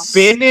 Right you've now.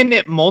 been in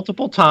it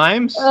multiple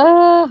times?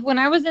 When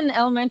I was in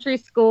elementary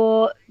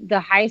school,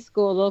 the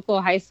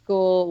local high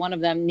school, one of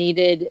them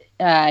needed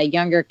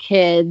younger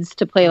kids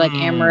to play like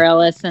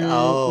Amaryllis and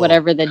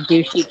whatever the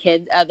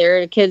douchey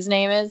other kid's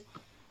name is.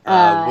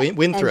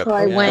 Winthrop. And so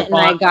I went and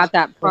I got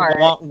that part.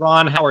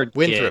 Ron Howard.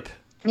 Winthrop. Kid.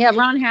 Yeah,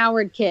 Ron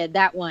Howard kid,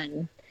 that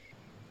one.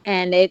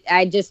 And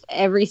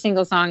every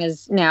single song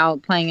is now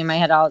playing in my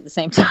head all at the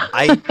same time.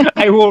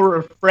 I will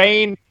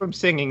refrain from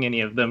singing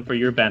any of them for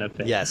your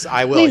benefit. Yes,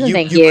 I will. Please and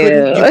thank you.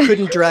 You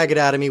couldn't drag it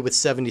out of me with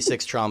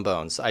 76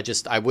 trombones.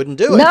 I wouldn't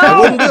do it. No! I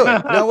wouldn't do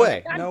it. No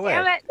way. God No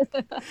damn way.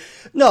 it.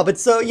 No, but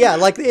so yeah,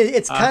 like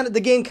it's kind of the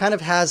game kind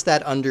of has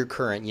that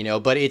undercurrent,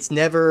 but it's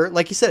never,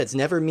 like you said, it's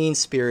never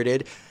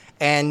mean-spirited.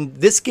 And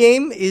this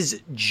game is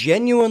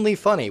genuinely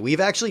funny. We've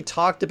actually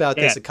talked about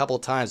this a couple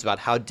of times about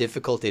how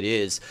difficult it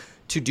is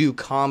to do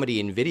comedy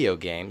in video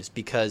games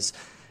because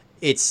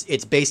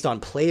it's based on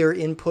player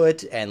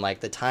input and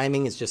like the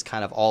timing is just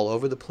kind of all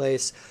over the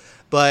place.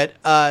 But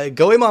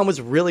Goemon was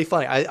really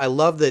funny. I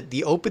love that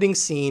the opening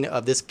scene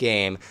of this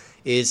game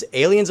is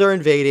aliens are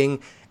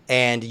invading,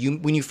 and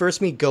when you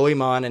first meet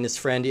Goemon and his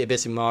friend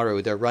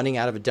Ibisimaru, they're running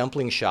out of a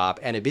dumpling shop,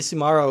 and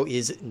Ibisimaru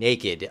is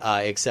naked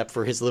except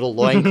for his little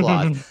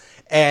loincloth.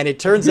 And it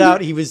turns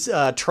out he was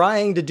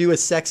trying to do a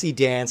sexy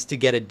dance to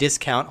get a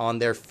discount on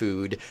their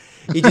food.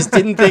 He just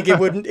didn't think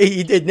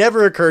it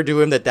never occurred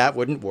to him that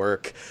wouldn't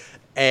work.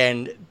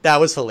 And that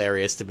was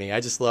hilarious to me. I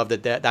just love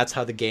that's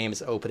how the game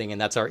is opening,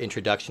 and that's our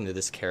introduction to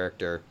this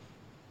character.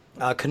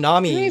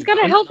 Konami. He's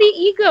got a healthy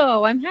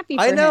ego. I'm happy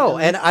for I know,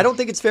 him. and I don't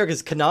think it's fair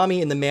because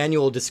Konami in the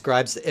manual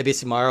describes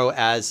Ibisimaru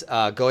as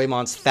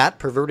Goemon's fat,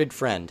 perverted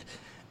friend.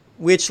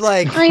 Which,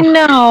 like... I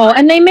know,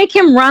 and they make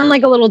him run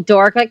like a little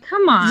dork. Like,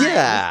 come on. Yeah,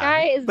 This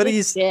guy is but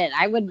legit.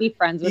 I would be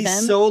friends with him.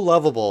 He's so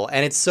lovable,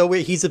 and it's so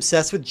weird. He's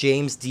obsessed with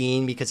James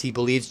Dean because he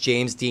believes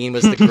James Dean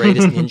was the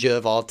greatest ninja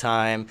of all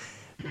time.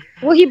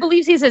 Well, he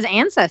believes he's his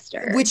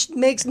ancestor. Which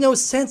makes no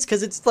sense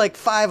because it's like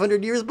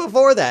 500 years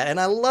before that, and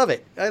I love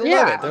it. I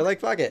love it. They're like,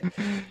 fuck it.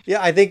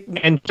 Yeah, I think...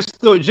 And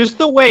just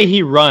the way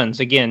he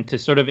runs, again, to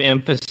sort of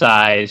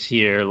emphasize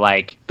here,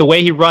 like, the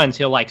way he runs,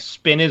 he'll, like,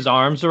 spin his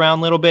arms around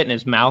a little bit and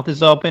his mouth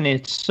is open.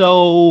 It's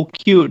so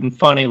cute and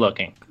funny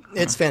looking.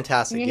 It's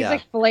fantastic, He's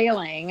like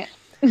flailing.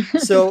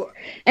 So...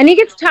 And he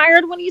gets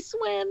tired when he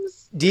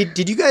swims.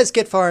 Did you guys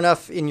get far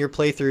enough in your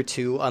playthrough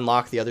to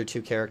unlock the other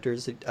two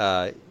characters,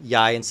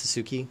 Yai and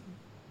Sasuke?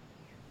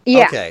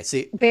 Yeah. Okay.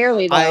 See,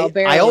 barely though.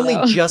 I only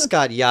just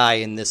got Yai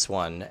in this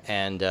one,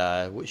 and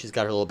she's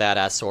got her little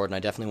badass sword, and I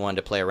definitely wanted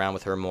to play around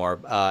with her more.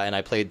 And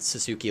I played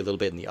Sasuke a little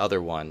bit in the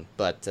other one,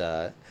 but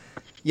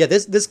yeah,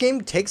 this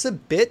game takes a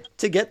bit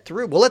to get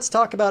through. Well, let's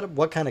talk about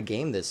what kind of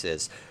game this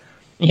is.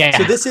 Yeah.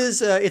 So this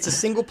is it's a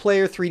single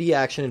player 3D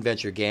action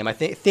adventure game. I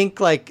think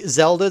like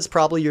Zelda's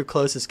probably your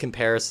closest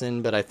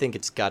comparison, but I think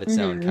it's got its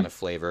own kind of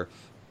flavor.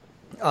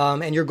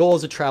 And your goal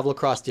is to travel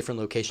across different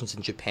locations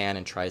in Japan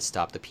and try to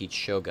stop the Peach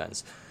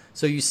Shoguns.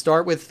 So you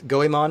start with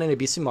Goemon and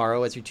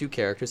Ibisimaru as your two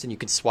characters, and you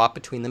can swap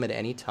between them at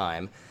any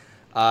time.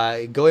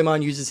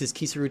 Goemon uses his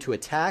Kisuru to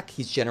attack.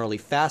 He's generally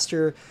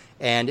faster,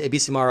 and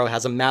Ibisimaru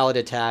has a mallet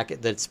attack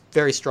that's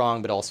very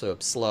strong but also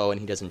slow,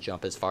 and he doesn't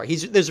jump as far.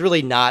 There's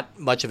really not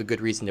much of a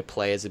good reason to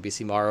play as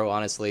Ibisimaru,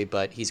 honestly,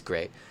 but he's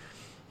great.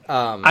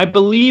 I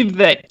believe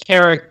that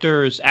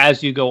characters,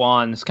 as you go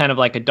on, it's kind of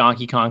like a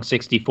Donkey Kong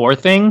 64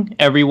 thing.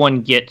 Everyone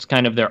gets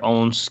kind of their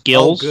own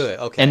skills. Oh, good.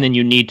 Okay. And then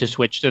you need to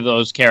switch to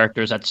those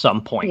characters at some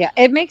point. Yeah,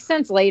 it makes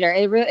sense later.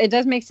 It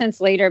does make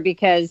sense later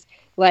because,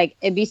 like,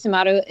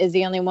 Ibisimaru is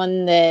the only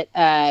one that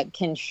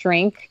can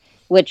shrink,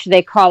 which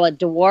they call a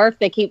dwarf.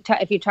 They keep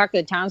if you talk to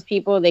the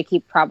townspeople, they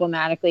keep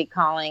problematically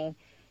calling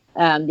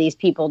these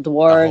people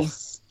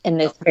dwarves in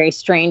this very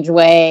strange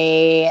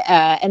way.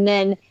 And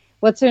then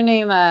what's her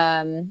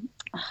name?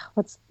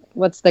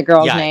 What's the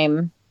girl's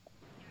name?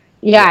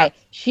 Yeah,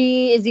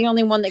 she is the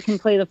only one that can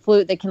play the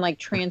flute. That can like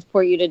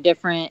transport you to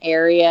different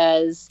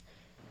areas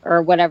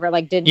or whatever.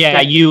 Like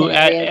you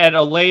at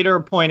a later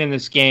point in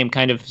this game,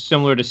 kind of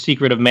similar to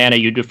Secret of Mana,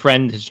 you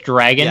befriend this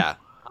dragon.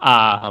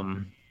 Yeah.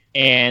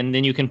 And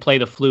then you can play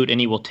the flute,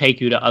 and he will take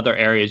you to other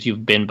areas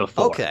you've been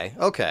before.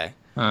 Okay.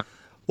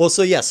 Well,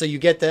 so yeah, so you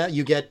get that.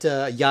 You get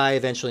Yai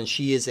eventually, and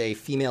she is a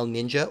female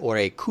ninja, or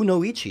a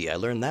kunoichi. I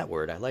learned that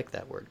word. I like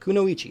that word.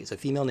 Kunoichi is a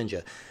female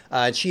ninja.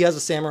 And she has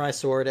a samurai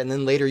sword, and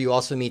then later you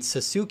also meet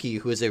Sasuke,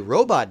 who is a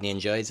robot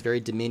ninja. He's very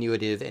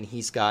diminutive, and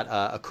he's got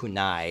a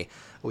kunai,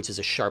 which is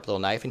a sharp little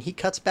knife, and he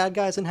cuts bad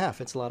guys in half.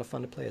 It's a lot of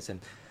fun to play as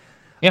him.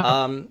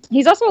 Yeah.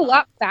 He's also a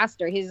lot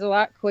faster. He's a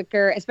lot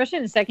quicker, especially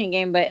in the second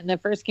game. But in the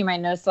first game, I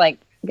noticed, like,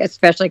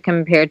 especially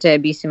compared to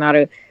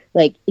Bisumaru,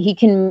 like, he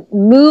can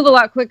move a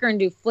lot quicker and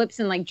do flips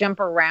and, like, jump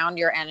around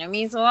your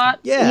enemies a lot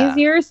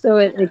easier. So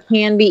it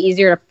can be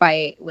easier to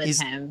fight with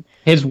him.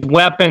 His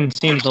weapon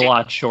seems a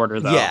lot shorter,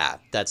 though. Yeah,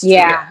 that's true.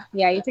 Yeah,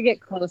 you have to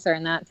get closer,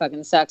 and that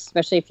fucking sucks,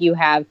 especially if you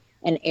have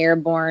an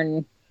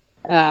airborne,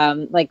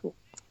 like,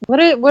 what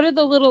are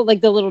the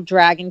little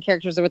dragon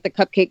characters with the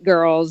cupcake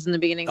girls in the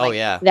beginning? Oh, like,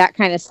 yeah. That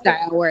kind of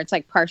style where it's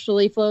like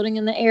partially floating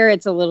in the air.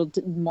 It's a little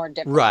more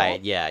difficult.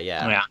 Right.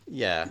 Yeah.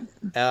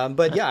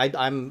 But yeah,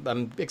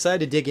 I'm excited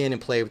to dig in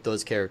and play with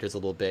those characters a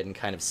little bit and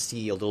kind of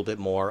see a little bit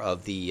more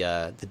of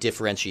the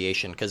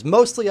differentiation, because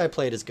mostly I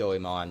played as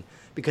Goemon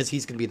because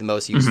he's going to be the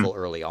most useful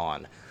early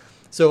on.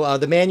 So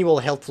the manual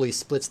helpfully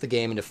splits the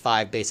game into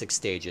 5 basic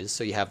stages.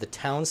 So you have the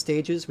town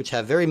stages, which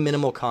have very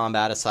minimal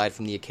combat aside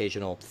from the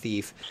occasional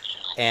thief.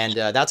 And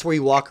that's where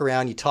you walk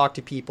around, you talk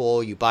to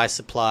people, you buy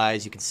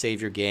supplies, you can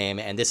save your game,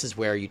 and this is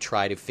where you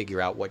try to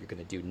figure out what you're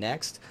going to do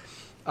next.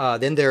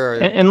 Then there are...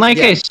 And like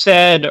I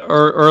said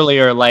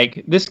earlier,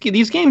 like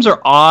these games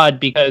are odd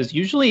because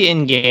usually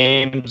in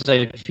games,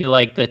 I feel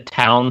like the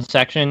town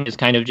section is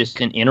kind of just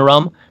an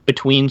interim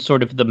between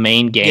sort of the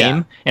main game.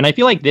 Yeah. And I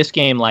feel like this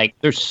game, like,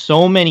 there's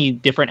so many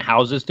different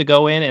houses to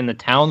go in, and the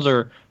towns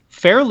are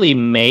fairly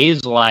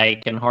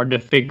maze-like and hard to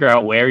figure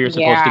out where you're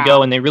supposed to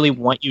go, and they really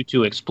want you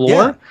to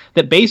explore.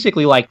 That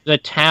basically, like, the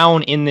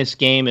town in this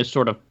game is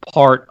sort of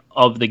part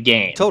of the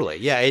game. Totally,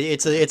 yeah.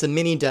 It's a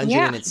mini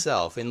dungeon in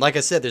itself, and like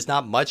I said, there's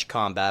not much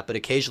combat, but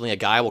occasionally a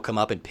guy will come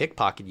up and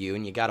pickpocket you,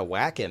 and you got to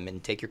whack him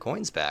and take your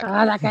coins back.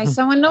 Oh, that guy's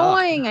so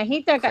annoying. I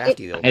hate that guy. It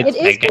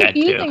is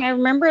confusing. I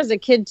remember as a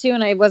kid too,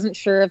 and I wasn't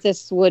sure if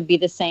this would be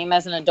the same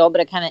as an adult,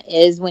 but it kind of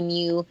is. When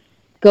you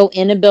go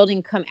in a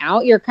building, come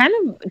out, you're kind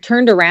of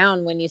turned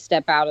around when you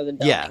step out of the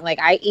building. Yeah. Like,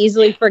 I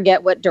easily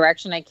forget what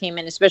direction I came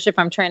in, especially if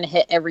I'm trying to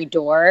hit every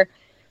door.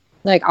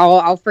 Like,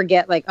 I'll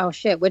forget, like, oh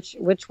shit, which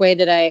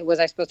way was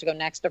I supposed to go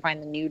next to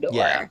find the new door?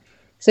 Yeah.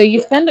 So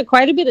you spend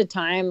quite a bit of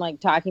time, like,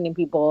 talking to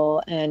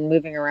people and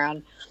moving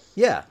around.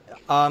 Yeah.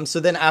 So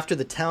then after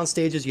the town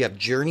stages, you have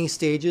journey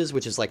stages,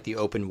 which is like the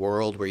open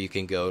world where you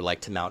can go,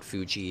 like, to Mount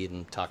Fuji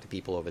and talk to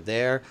people over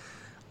there.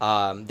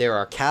 There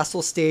are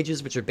castle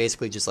stages, which are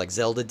basically just like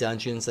Zelda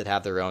dungeons that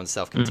have their own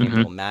self-contained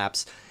little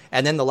maps.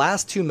 And then the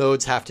last 2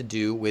 modes have to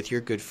do with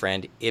your good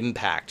friend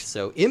Impact.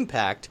 So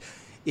Impact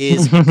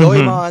is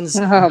Goemon's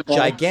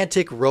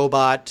gigantic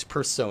robot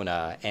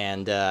persona,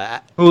 and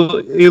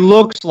it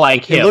looks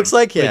like him. It looks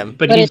like him,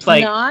 but he's it's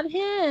like not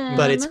him.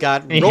 But it's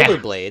got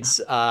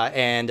rollerblades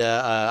and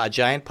a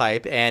giant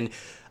pipe, and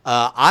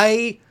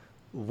I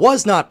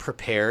was not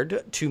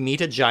prepared to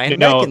meet a giant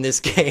mech in this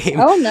game.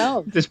 Oh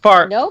no! This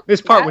part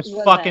was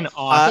fucking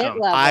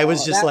awesome. I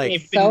was just like,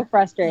 so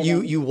frustrating.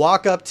 You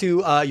walk up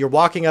to you're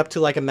walking up to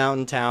like a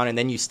mountain town, and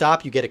then you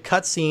stop. You get a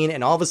cutscene,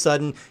 and all of a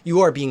sudden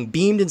you are being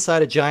beamed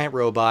inside a giant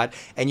robot,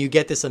 and you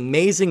get this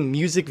amazing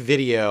music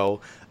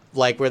video.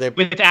 Like where they're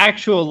with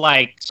actual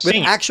singing.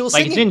 Singing.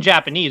 It's in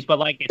Japanese, but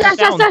like it sounds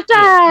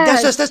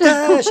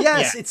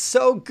yes, it's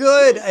so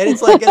good, and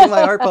it's like getting my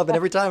heart pumping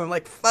every time. I'm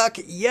like, fuck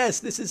yes,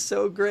 this is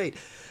so great.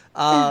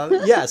 So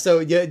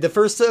the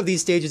first of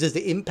these stages is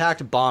the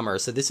Impact Bomber.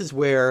 So this is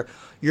where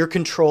you're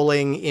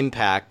controlling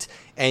Impact,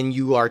 and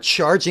you are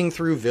charging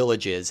through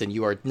villages, and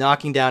you are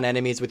knocking down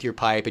enemies with your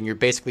pipe, and you're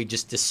basically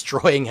just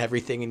destroying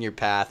everything in your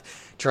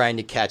path, trying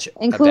to catch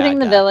including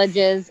the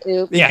villages.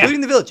 Oops. Yeah,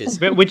 including the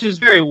villages, which is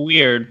very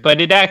weird. But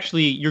it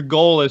actually, your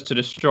goal is to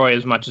destroy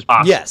as much as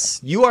possible. Yes,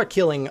 you are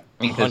killing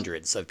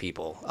hundreds of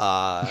people.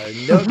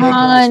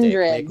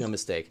 Make no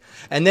mistake.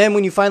 And then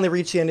when you finally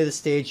reach the end of the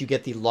stage, you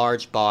get the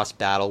large boss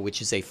battle,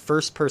 which is a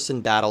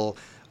first-person battle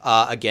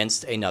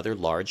against another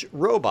large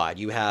robot.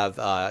 You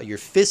have your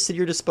fists at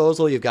your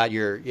disposal. You've got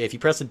if you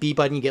press the B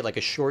button, you get like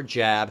a short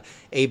jab.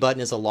 A button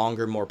is a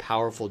longer, more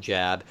powerful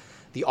jab.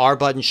 The R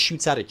button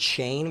shoots out a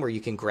chain where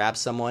you can grab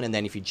someone, and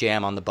then if you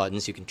jam on the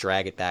buttons, you can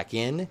drag it back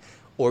in.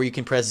 Or you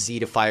can press Z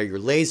to fire your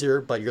laser,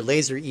 but your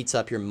laser eats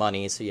up your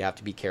money, so you have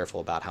to be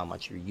careful about how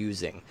much you're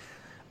using.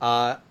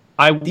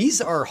 These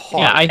are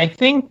hard. Yeah, I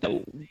think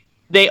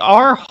they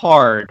are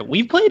hard.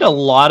 We've played a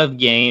lot of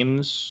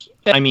games.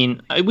 I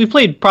mean, we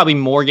played probably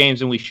more games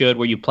than we should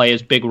where you play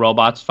as big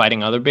robots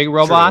fighting other big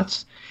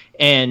robots. True.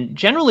 And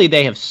generally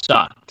they have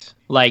sucked.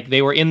 Like,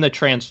 they were in the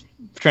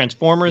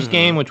Transformers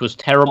game, which was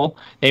terrible.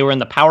 They were in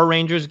the Power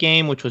Rangers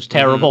game, which was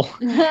terrible.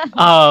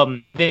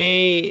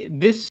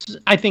 This,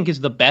 I think, is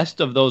the best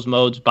of those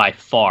modes by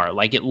far.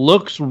 Like, it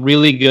looks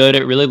really good.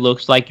 It really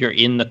looks like you're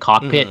in the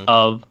cockpit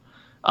of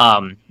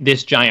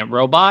this giant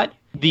robot.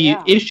 The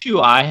issue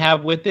I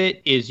have with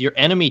it is your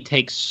enemy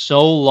takes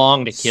so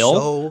long to kill.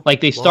 So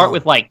like they start long.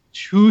 with like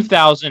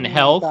 2,000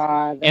 health,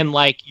 God. and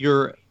like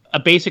a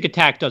basic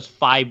attack does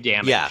 5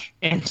 damage. Yeah.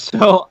 And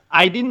so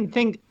I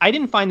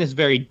didn't find this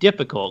very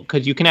difficult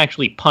because you can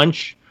actually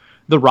punch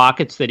the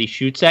rockets that he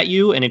shoots at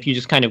you, and if you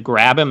just kind of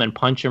grab him and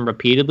punch him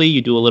repeatedly,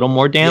 you do a little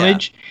more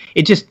damage.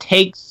 It just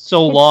takes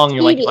so long.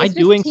 You're like, am I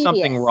doing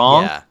something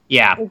wrong?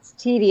 Yeah. It's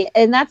tedious.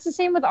 And that's the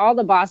same with all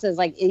the bosses,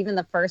 like even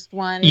the first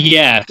one.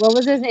 Yes. What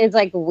was his? It's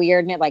like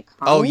weird, like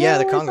Congo. Oh, yeah,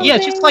 the Congo. Yeah,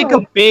 it's just like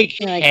a big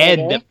Like, head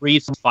okay. that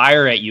breathes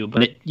fire at you,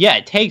 but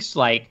it takes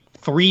like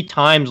 3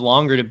 times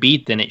longer to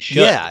beat than it should.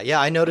 Yeah,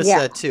 I noticed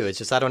that too. It's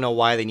just I don't know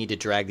why they need to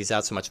drag these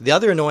out so much. The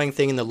other annoying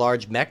thing in the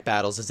large mech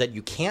battles is that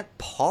you can't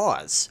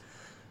pause.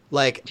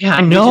 Like, Yeah,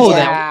 I know which is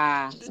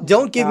that. like,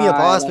 don't give me a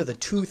boss God. with a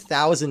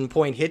 2,000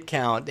 point hit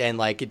count and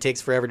like it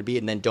takes forever to beat,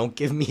 and then don't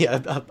give me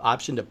a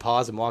option to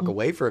pause and walk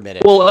away for a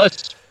minute. Well,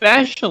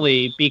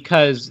 especially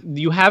because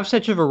you have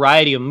such a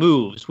variety of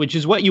moves, which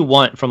is what you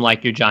want from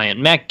like your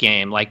giant mech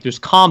game. Like there's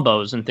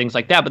combos and things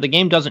like that, but the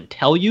game doesn't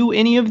tell you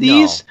any of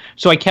these. No.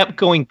 So I kept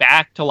going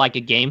back to like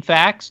a game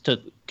facts to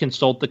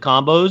consult the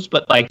combos,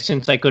 but like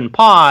since I couldn't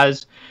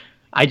pause,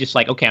 I just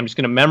like, okay, I'm just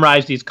going to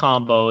memorize these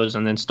combos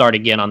and then start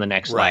again on the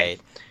next Right.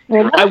 life.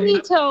 Well, let me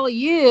tell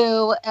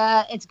you,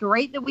 it's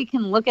great that we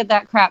can look at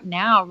that crap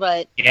now,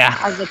 but Yeah.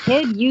 as a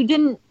kid, you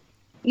didn't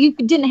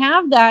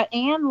have that,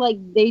 and like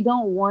they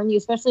don't warn you,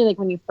 especially like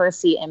when you first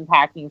see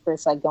Impact and you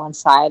first like go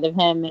inside of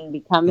him and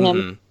become him.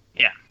 Mhm.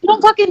 Yeah. You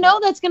don't fucking know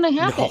that's gonna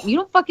happen. No. You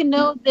don't fucking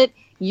know that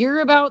you're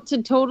about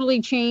to totally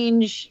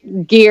change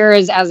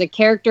gears as a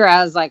character,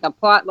 as like a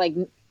plot. Like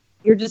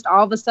you're just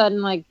all of a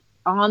sudden like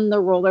on the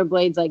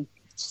rollerblades, like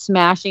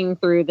smashing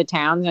through the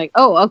town. You're like,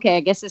 oh, okay, I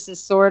guess this is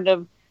sort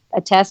of a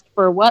test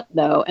for what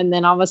though? And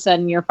then all of a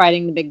sudden you're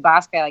fighting the big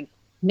boss guy. Like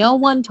no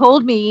one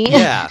told me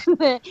Yeah.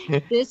 that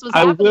this was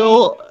happening.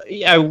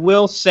 I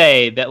will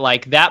say that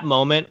like that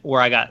moment where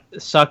I got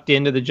sucked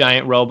into the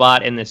giant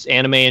robot and this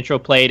anime intro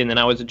played and then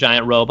I was a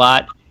giant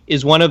robot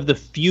is one of the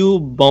few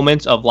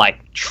moments of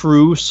like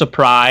true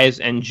surprise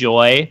and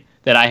joy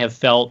that I have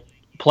felt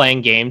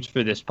playing games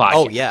for this podcast.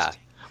 Oh yeah.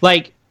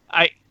 Like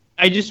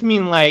I just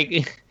mean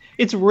like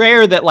it's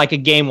rare that like a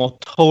game will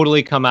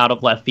totally come out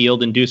of left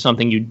field and do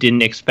something you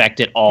didn't expect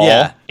at all.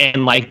 Yeah.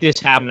 And like this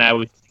happened, I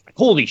was like,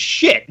 holy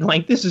shit!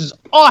 Like this is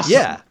awesome.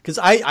 Yeah, because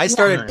I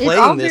started It's all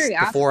playing this very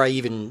awesome. before I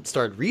even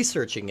started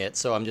researching it,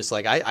 so I'm just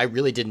like, I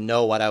really didn't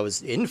know what I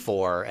was in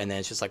for, and then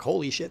it's just like,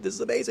 holy shit, this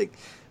is amazing.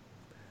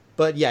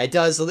 But yeah, it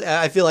does.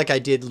 I feel like I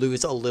did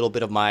lose a little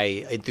bit of my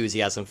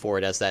enthusiasm for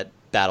it as that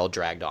battle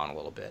dragged on a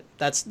little bit.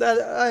 It's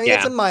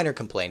a minor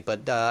complaint, but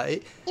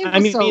It was I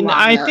mean, so long,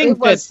 I though. think it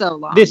was that so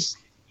long.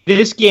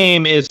 this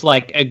game is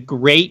like a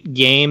great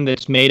game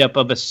that's made up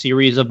of a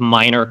series of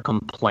minor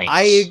complaints.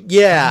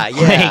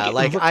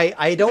 Like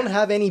I don't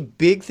have any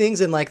big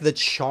things, and like the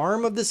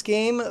charm of this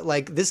game,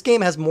 like this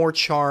game has more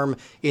charm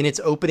in its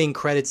opening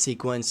credit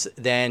sequence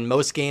than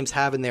most games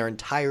have in their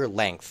entire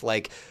length.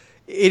 Like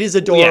it is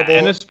adorable, Yeah,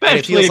 and it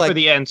especially feels for like,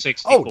 the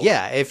N64. oh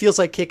yeah, it feels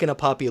like kicking a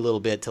puppy a little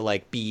bit to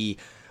like be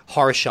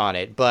harsh on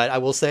it, but I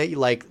will say,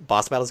 like,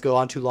 boss battles go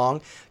on too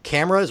long.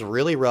 Camera is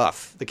really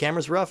rough. The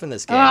camera's rough in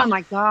this game. Oh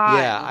my god!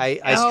 Yeah,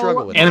 I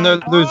struggle with And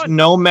that. there's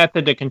no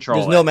method to control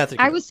There's it. no method.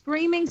 I was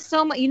screaming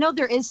so much. You know,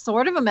 there is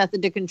sort of a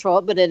method to control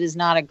it, but it is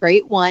not a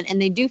great one. And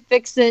they do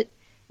fix it,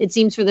 it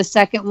seems, for the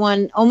second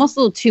one, almost a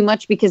little too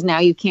much because now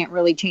you can't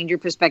really change your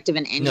perspective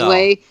in any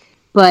way.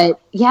 But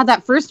yeah,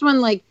 that first one,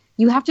 like,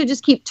 you have to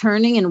just keep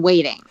turning and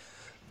waiting.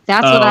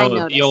 That's what I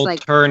noticed. The old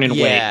like, turn and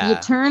Yeah. you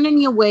turn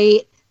and you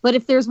wait. But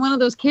if there's one of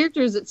those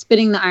characters that's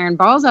spitting the iron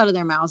balls out of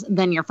their mouths,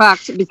 then you're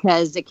fucked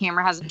because the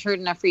camera hasn't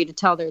turned enough for you to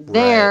tell they're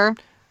there. Right.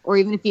 Or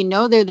even if you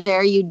know they're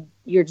there,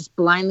 you're just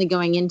blindly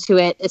going into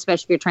it,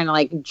 especially if you're trying to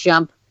like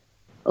jump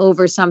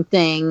over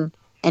something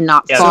and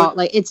not fall.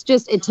 Like it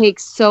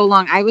takes so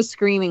long. I was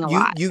screaming a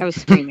lot. I was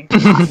screaming a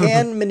lot. You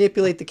can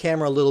manipulate the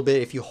camera a little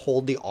bit if you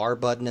hold the R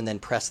button and then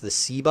press the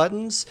C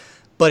buttons,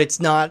 but it's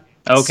not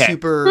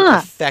super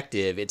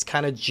effective. It's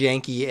kind of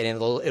janky, and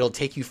it'll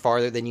take you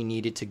farther than you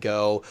need it to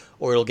go,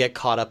 or it'll get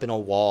caught up in a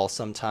wall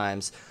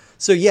sometimes.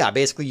 So yeah,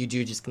 basically you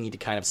do just need to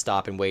kind of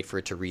stop and wait for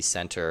it to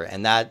recenter,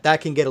 and that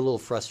can get a little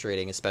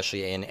frustrating,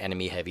 especially in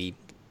enemy-heavy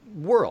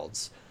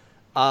worlds.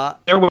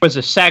 There was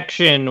a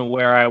section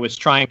where I was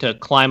trying to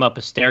climb up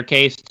a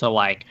staircase to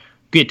like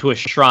get to a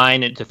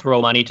shrine and to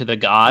throw money to the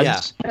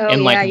gods. Yeah.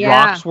 And like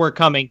rocks were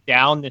coming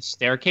down this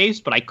staircase,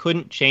 but I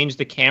couldn't change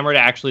the camera to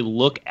actually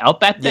look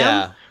up at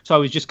them. Yeah. So I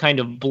was just kind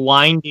of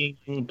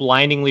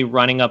blindingly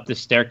running up the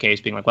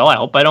staircase, being like, well, I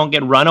hope I don't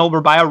get run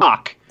over by a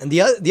rock. And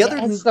the other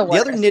it's the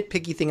other worst.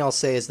 nitpicky thing I'll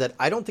say is that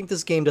I don't think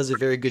this game does a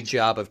very good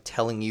job of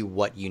telling you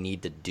what you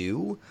need to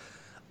do.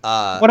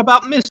 What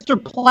about Mr.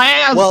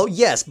 Plaz? Well,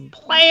 yes. But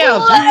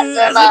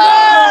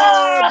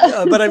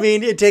I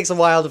mean, it takes a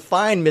while to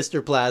find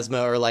Mr.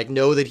 Plasma or like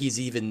know that he's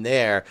even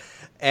there.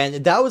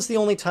 And that was the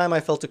only time I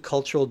felt a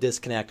cultural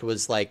disconnect,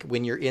 was like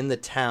when you're in the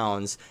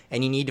towns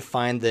and you need to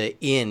find the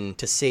inn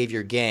to save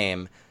your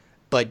game,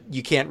 but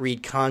you can't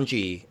read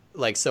kanji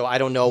Like, so I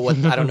don't know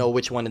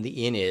which one in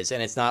the inn is,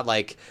 and it's not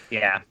like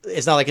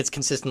it's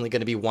consistently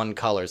going to be one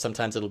color.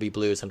 Sometimes it'll be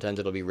blue, sometimes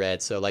it'll be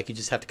red. So like you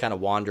just have to kind of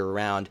wander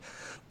around.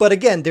 But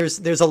again, there's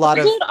a lot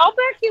of. Dude, I'll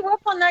back you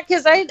up on that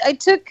because I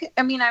took.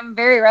 I mean, I'm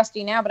very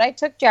rusty now, but I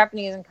took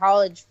Japanese in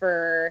college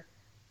for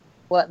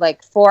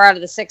like 4 out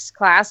of the 6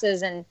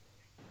 classes, and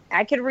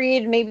I could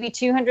read maybe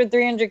 200,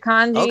 300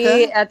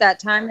 kanji at that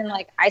time, and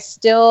like I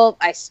still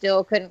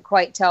couldn't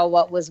quite tell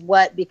what was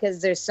what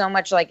because there's so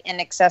much like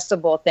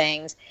inaccessible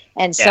things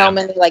and so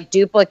many like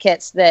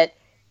duplicates that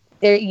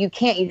you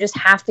just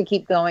have to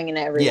keep going in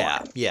every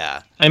one.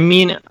 Yeah. I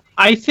mean,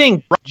 I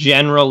think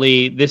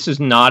generally this is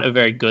not a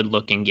very good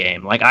looking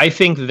game. Like I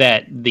think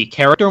that the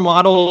character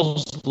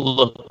models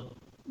look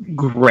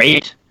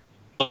great.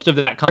 Most of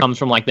that comes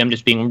from like them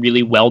just being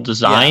really well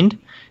designed.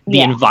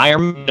 The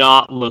environment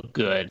not look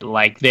good.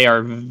 Like they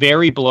are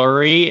very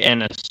blurry,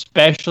 and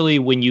especially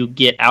when you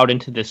get out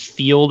into this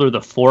field or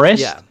the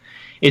forest,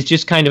 it's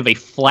just kind of a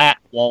flat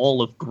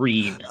wall of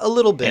green. A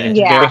little bit. And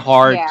it's very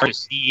hard to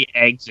see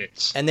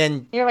exits. And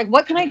then you're like,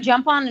 what can I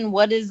jump on, and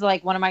what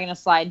am I going to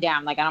slide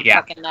down? Like I don't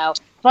fucking know.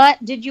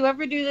 But did you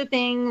ever do the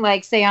thing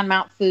like say on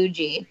Mount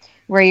Fuji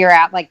where you're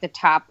at like the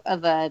top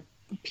of a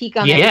peak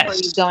on there before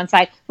you go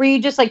inside, where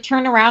you just like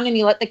turn around and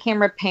you let the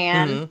camera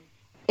pan? Mm-hmm.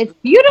 It's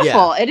beautiful.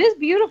 Yeah. It is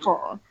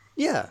beautiful.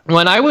 Yeah.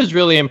 When I was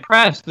really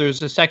impressed, there's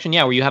a section,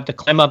 where you have to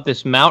climb up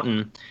this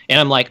mountain,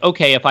 and I'm like,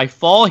 okay, if I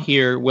fall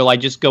here, will I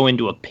just go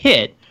into a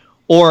pit?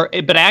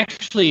 But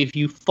actually, if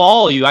you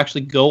fall, you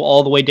actually go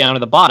all the way down to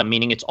the bottom,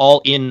 meaning it's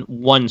all in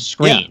one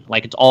screen,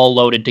 like it's all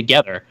loaded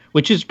together,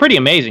 which is pretty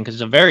amazing because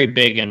it's a very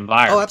big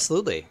environment. Oh,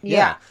 absolutely.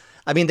 Yeah.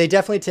 I mean, they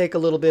definitely take a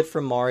little bit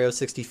from Mario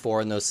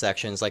 64 in those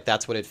sections. Like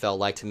that's what it felt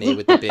like to me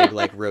with the big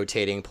like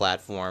rotating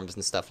platforms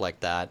and stuff like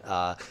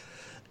that.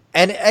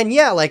 And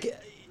yeah, like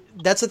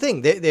that's the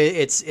thing.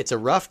 It's a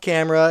rough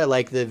camera.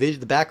 Like the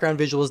background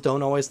visuals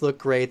don't always look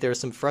great. There are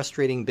some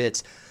frustrating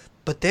bits,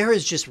 but there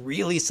is just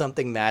really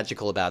something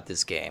magical about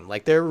this game.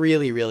 Like there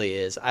really, really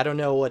is. I don't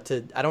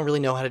really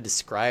know how to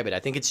describe it. I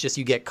think it's just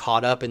you get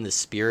caught up in the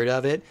spirit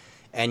of it,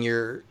 and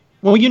you're.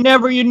 Well, you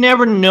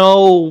never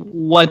know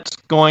what's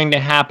going to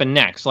happen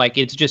next. Like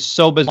it's just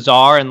so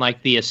bizarre, and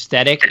like the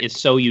aesthetic is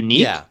so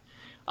unique. Yeah.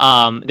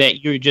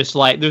 That you're just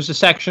like, there's a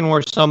section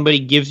where somebody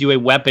gives you a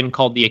weapon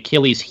called the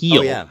Achilles heel.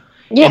 Oh, yeah.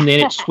 And then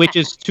it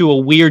switches to a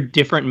weird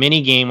different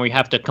mini game where you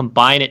have to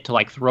combine it to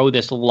like throw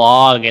this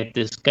log at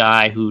this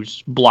guy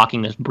who's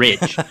blocking this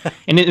bridge.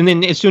 and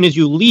then as soon as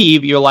you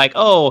leave, you're like,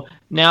 oh,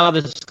 now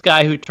this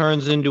guy who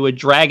turns into a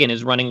dragon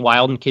is running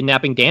wild and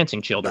kidnapping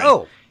dancing children.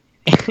 Oh.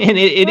 And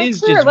it is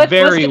just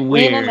very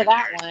weird. Into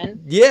that one.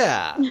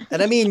 Yeah.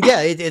 And I mean,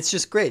 it's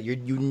just great. You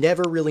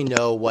never really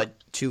know what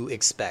to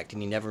expect,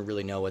 and you never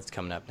really know what's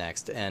coming up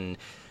next. And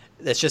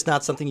that's just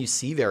not something you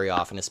see very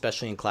often,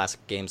 especially in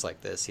classic games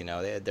like this. You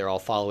know, they're all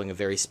following a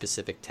very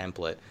specific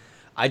template.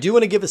 I do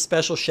want to give a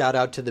special shout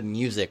out to the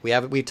music.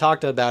 We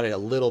talked about it a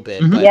little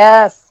bit. Mm-hmm. But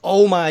yes.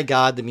 Oh my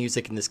God, the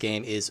music in this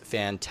game is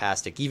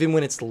fantastic. Even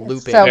when it's looping,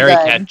 it's so very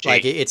catchy.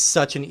 Like it's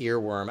such an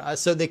earworm.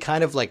 So they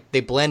kind of like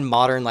they blend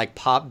modern like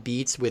pop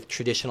beats with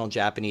traditional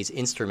Japanese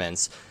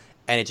instruments,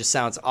 and it just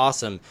sounds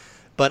awesome.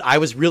 But I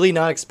was really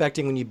not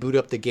expecting when you boot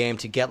up the game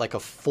to get like a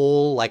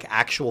full, like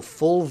actual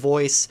full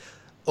voice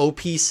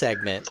OP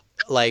segment,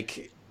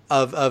 like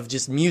of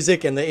just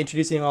music and the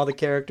introducing all the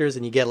characters,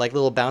 and you get like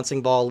little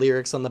bouncing ball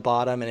lyrics on the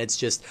bottom, and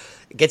it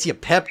gets you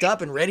pepped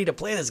up and ready to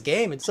play this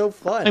game. It's so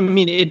fun. I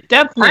mean, it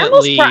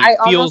definitely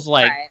feels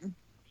like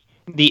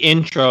the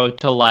intro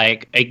to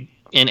like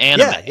an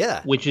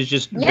anime, which is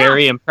just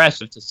very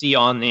impressive to see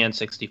on the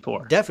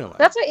N64. Definitely.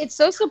 That's why it's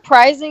so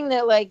surprising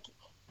that like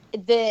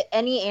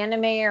any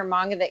anime or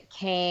manga that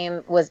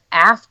came was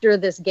after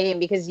this game,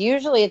 because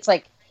usually it's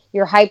like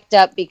you're hyped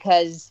up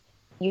because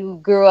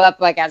you grew up,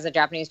 like as a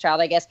Japanese child,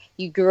 I guess,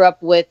 you grew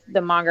up with the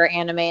manga or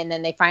anime, and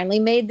then they finally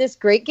made this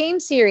great game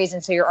series,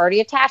 and so you're already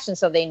attached, and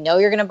so they know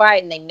you're going to buy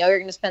it, and they know you're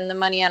going to spend the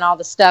money on all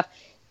the stuff.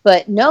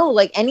 But no,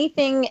 like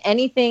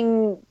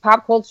anything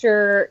pop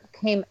culture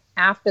came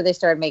after they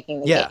started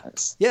making the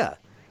games. Yeah.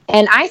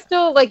 And I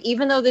still, like,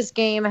 even though this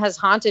game has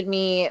haunted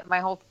me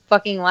my whole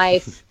fucking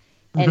life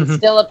and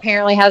still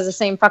apparently has the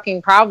same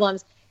fucking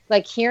problems,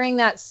 like hearing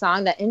that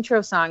song, that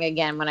intro song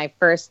again, when I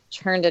first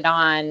turned it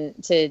on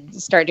to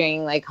start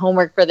doing like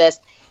homework for this,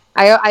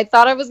 I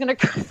thought I was going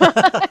to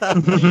cry.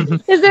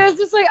 Because there was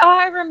just like, oh,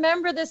 I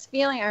remember this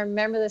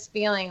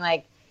feeling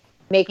like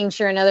making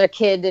sure another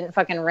kid didn't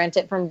fucking rent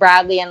it from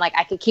Bradley, and like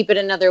I could keep it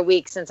another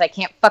week since I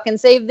can't fucking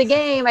save the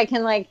game. I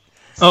can like.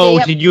 Oh,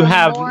 did you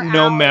have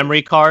no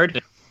memory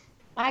card?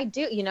 I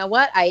do. You know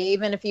what? I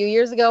even a few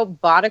years ago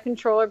bought a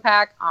controller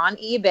pack on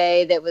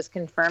eBay that was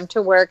confirmed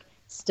to work.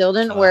 Still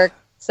didn't work.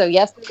 So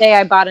yesterday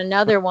I bought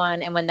another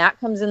one, and when that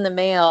comes in the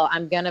mail,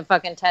 I'm gonna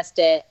fucking test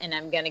it, and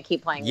I'm gonna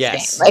keep playing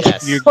this game.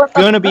 Yes. You're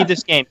gonna beat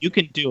this game. You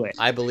can do it.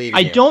 I believe.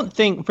 I don't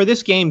think for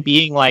this game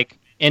being like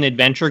an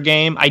adventure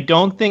game, I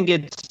don't think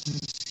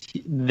it's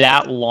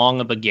that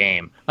long of a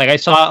game. Like I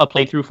saw a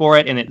playthrough for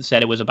it, and it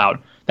said it was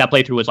about that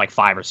playthrough was like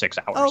 5 or 6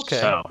 hours. Okay.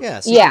 So. Yeah.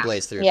 So you can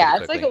blaze through. Yeah,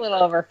 pretty it's like quickly. a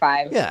little over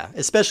 5. Yeah,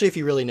 especially if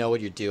you really know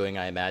what you're doing.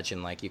 I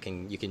imagine like you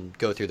can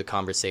go through the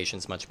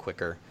conversations much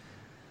quicker.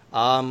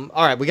 All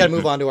right, we got to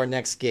move on to our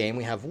next game.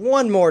 We have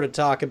one more to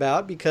talk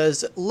about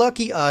because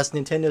lucky us,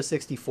 Nintendo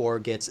 64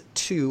 gets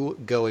 2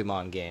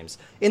 Goemon games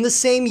in the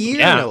same year,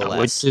 no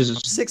less, which is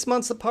 6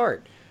 months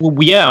apart. Well,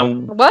 yeah.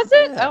 Was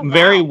it? Yeah. Oh, wow.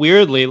 Very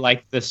weirdly,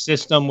 like the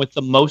system with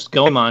the most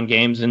Goemon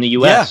games in the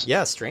U.S.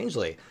 Yeah,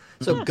 strangely.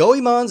 So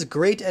Goemon's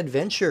Great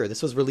Adventure.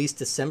 This was released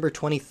December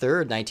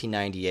 23rd,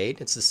 1998.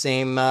 It's the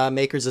same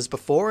makers as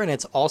before, and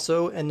it's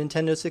also a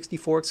Nintendo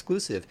 64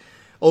 exclusive.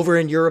 Over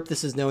in Europe,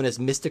 this is known as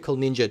Mystical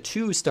Ninja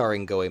 2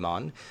 starring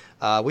Goemon,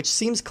 which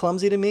seems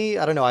clumsy to me.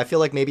 I don't know. I feel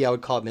like maybe I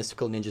would call it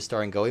Mystical Ninja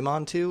starring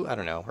Goemon 2. I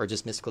don't know. Or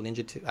just Mystical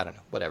Ninja 2. I don't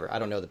know. Whatever. I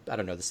don't know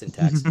the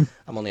syntax.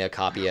 I'm only a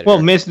copy editor. Well,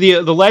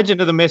 the Legend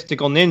of the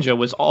Mystical Ninja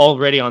was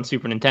already on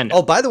Super Nintendo.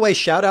 Oh, by the way,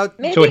 shout out.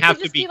 Maybe So it it'd have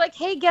could to just be- be like,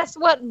 hey, guess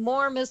what?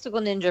 More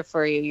Mystical Ninja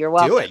for you. You're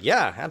welcome. Do it.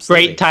 Yeah,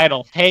 absolutely. Great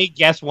title. Hey,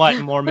 guess what?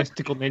 More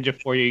Mystical Ninja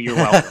for you. You're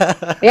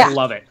welcome. Yeah. I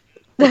love it.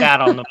 Put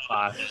that on the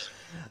box.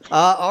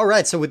 All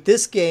right. So with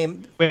this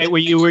game, Wait,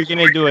 you were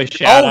going to do a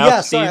shout out?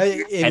 yeah, Steve? sorry.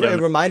 I It don't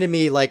know. reminded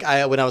me, like,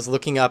 when I was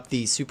looking up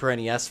the Super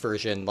NES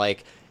version,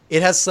 like,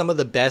 it has some of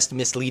the best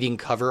misleading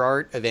cover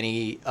art of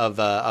any of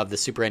the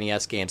Super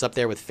NES games, up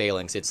there with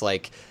Phalanx. It's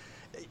like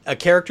a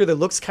character that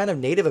looks kind of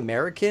Native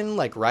American,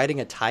 like riding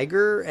a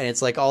tiger, and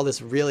it's like all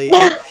this really.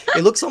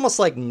 It looks almost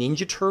like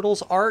Ninja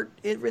Turtles art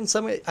in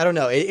some way. I don't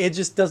know. It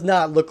just does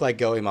not look like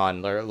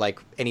Goemon or like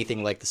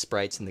anything like the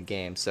sprites in the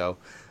game. So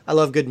I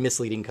love good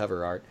misleading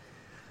cover art.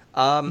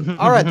 All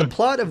right, the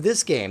plot of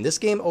this game. This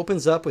game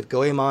opens up with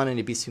Goemon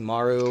and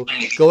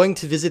Ibisumaru going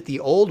to visit the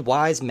Old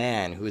Wise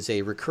Man, who is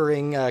a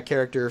recurring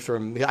character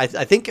from... I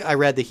think I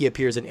read that he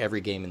appears in every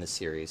game in the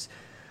series.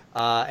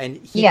 And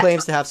he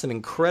claims to have some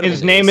incredible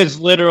His name news. is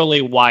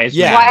literally Wise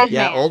Yeah. Man. Wise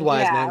man. Old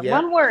Wise Man, yeah.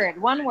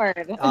 One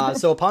word.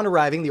 So upon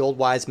arriving, the Old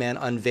Wise Man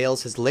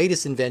unveils his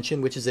latest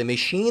invention, which is a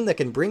machine that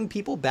can bring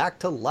people back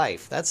to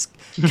life. That's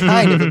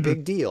kind of a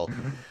big deal.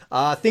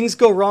 Things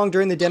go wrong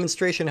during the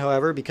demonstration,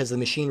 however, because the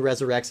machine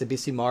resurrects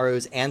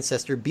Ibisumaru's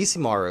ancestor,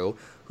 Bisumaru,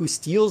 who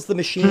steals the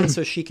machine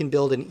so she can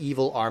build an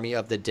evil army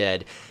of the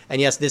dead. And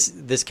yes,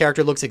 this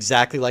character looks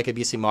exactly like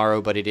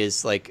Ibisumaru, but it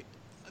is like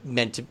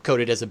meant to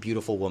coded as a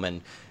beautiful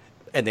woman.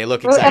 And they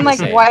look exactly and like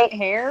the same. white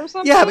hair or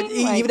something. Yeah, but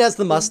like, even has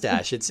the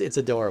mustache. It's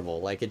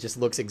adorable. Like, it just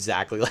looks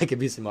exactly like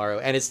Ibisumaru.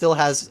 And it still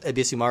has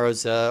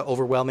Ibisumaru's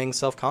overwhelming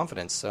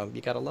self-confidence, so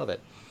you gotta love it.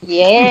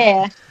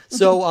 Yeah.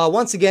 So,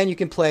 once again, you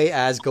can play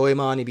as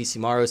Goemon,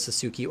 Ibisumaru,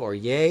 Sasuke, or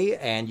Yae,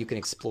 and you can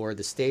explore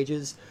the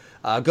stages.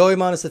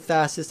 Goemon is the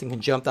fastest and can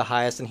jump the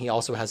highest, and he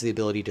also has the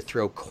ability to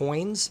throw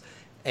coins.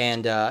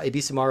 And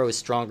Ibisumaru is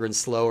stronger and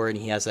slower, and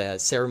he has a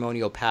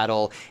ceremonial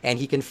paddle, and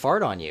he can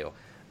fart on you.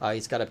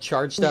 He's got a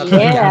charged up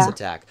gas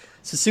attack.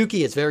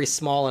 Sasuke is very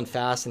small and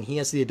fast, and he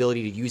has the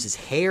ability to use his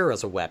hair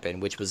as a weapon,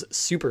 which was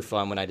super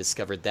fun when I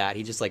discovered that.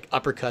 He just like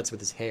uppercuts with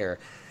his hair.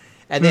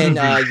 And then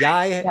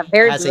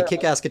Yae has a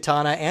kick-ass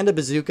katana and a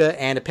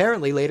bazooka, and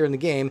apparently later in the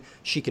game,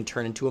 she can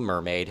turn into a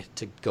mermaid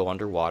to go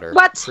underwater.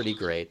 What? Pretty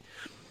great.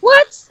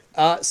 What?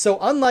 So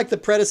unlike the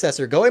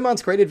predecessor,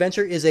 Goemon's Great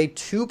Adventure is a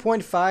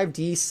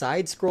 2.5D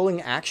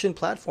side-scrolling action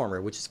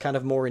platformer, which is kind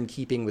of more in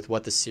keeping with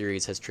what the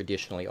series has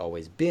traditionally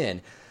always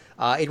been.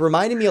 It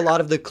reminded me a lot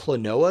of the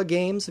Klonoa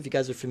games, if you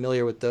guys are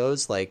familiar with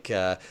those. Like,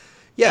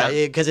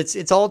 because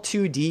it's all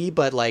 2D,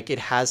 but like it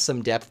has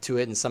some depth to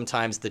it, and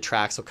sometimes the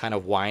tracks will kind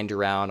of wind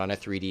around on a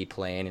 3D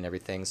plane and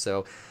everything.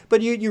 So,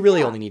 but you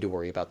really only need to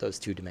worry about those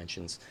 2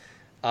 dimensions.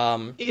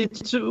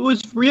 It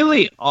was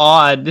really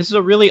odd. This is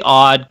a really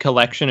odd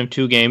collection of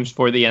 2 games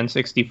for the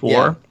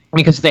N64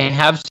 because they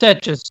have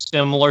such a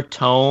similar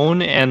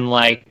tone, and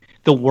like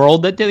the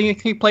world that they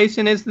take place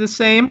in is the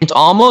same. It's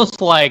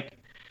almost like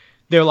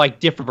they're like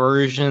different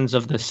versions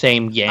of the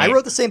same game. I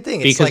wrote the same thing.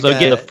 It's because like they'll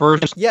get the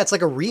first. Yeah, it's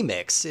like a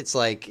remix. It's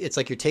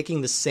like you're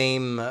taking the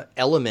same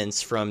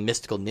elements from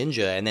Mystical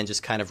Ninja and then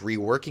just kind of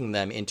reworking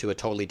them into a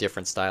totally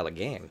different style of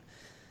game.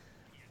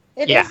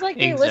 It is like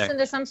they listened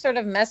to some sort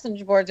of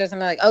message boards or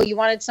something like, oh, you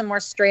wanted some more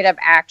straight up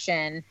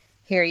action.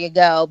 Here you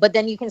go. But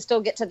then you can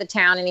still get to the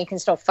town and you can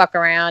still fuck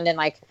around and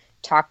like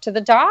talk to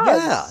the dogs.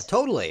 Yeah,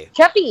 totally.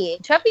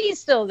 Chuppy's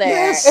still there.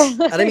 Yes.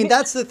 And I mean,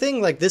 that's the thing.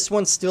 Like, this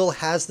one still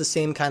has the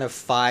same kind of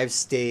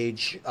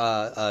 5-stage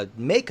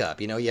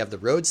makeup. You know, you have the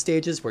road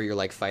stages where you're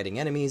like fighting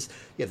enemies.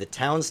 You have the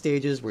town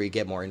stages where you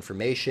get more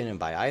information and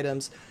buy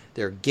items.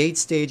 There are gate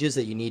stages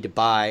that you need to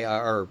buy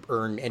or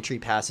earn entry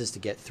passes to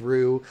get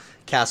through.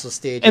 Castle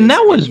stages. And that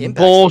was impact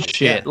bullshit.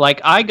 stages. Yeah.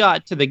 Like, I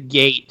got to the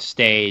gate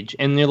stage,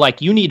 and they're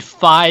like, you need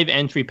 5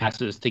 entry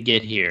passes to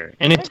get here.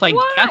 And it's like,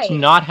 Why? that's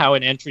not how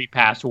an entry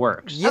pass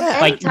works. Yeah.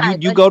 Like,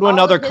 you go to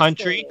another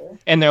country,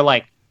 and they're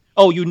like,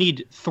 oh, you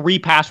need 3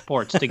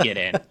 passports to get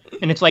in.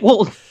 And it's like,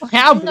 well,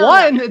 have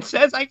one that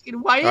says I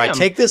am. All right,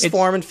 take this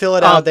form and fill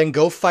it out, then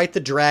go fight the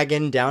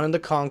dragon down in the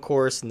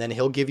concourse, and then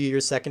he'll give you your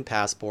second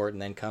passport,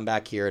 and then come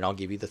back here, and I'll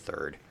give you the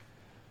third.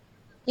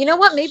 You know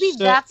what? Maybe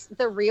So- that's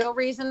the real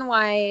reason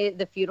why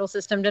the feudal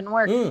system didn't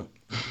work.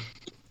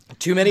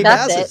 Too many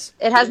That's passes.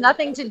 it. It has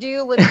nothing to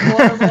do with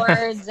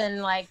warlords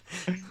and like,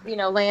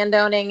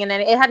 landowning, and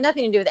it had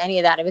nothing to do with any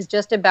of that. It was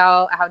just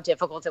about how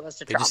difficult it was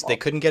to travel. They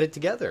couldn't get it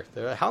together.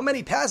 How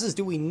many passes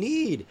do we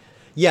need?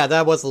 Yeah,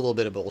 that was a little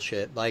bit of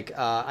bullshit. Like,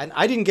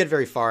 I didn't get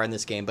very far in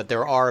this game, but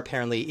there are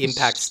apparently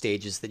impact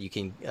stages that you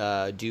can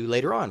do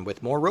later on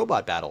with more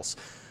robot battles.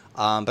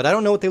 But I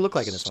don't know what they look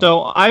like in this one.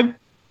 So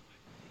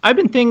I've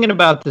been thinking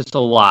about this a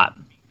lot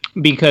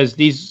because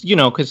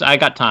because I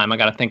got time, I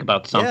got to think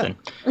about something.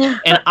 Yeah.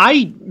 And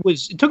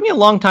it took me a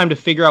long time to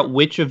figure out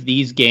which of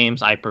these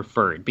games I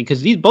preferred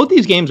because both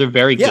these games are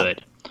very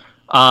good.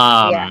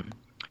 Yeah.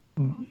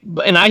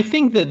 And I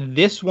think that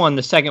this one,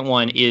 the second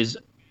one, is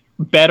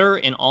better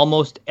in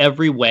almost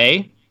every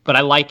way, but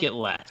I like it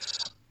less.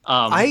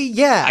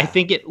 I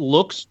think it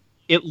looks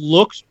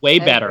way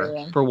better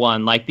agree. for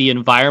one. Like the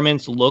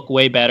environments look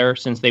way better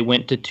since they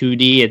went to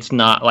 2D. It's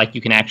not like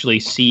you can actually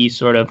see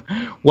sort of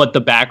what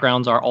the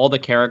backgrounds are. All the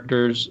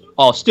characters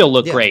all still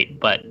look great,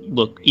 but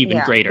look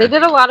even greater. They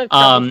did a lot of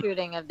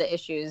troubleshooting of the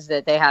issues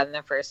that they had in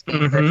the first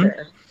game for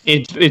sure.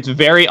 It's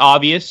very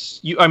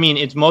obvious.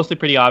 It's mostly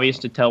pretty obvious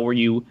to tell where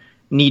you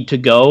need to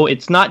go.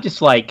 It's not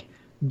just like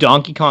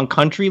Donkey Kong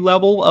Country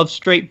level of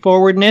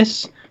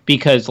straightforwardness,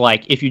 because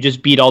like if you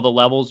just beat all the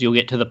levels, you'll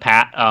get to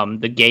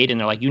the gate, and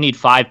they're like, you need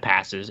 5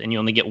 passes, and you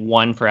only get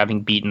 1 for having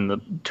beaten the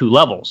 2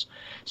 levels.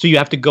 So you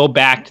have to go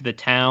back to the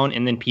town,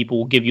 and then people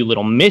will give you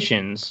little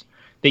missions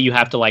that you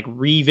have to like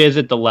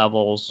revisit the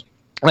levels.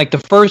 Like the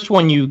first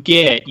one you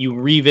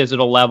revisit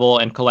a level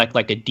and collect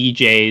like a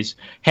DJ's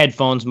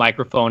headphones,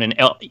 microphone, and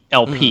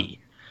LP.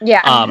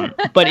 Yeah.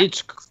 But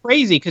it's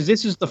crazy because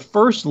this is the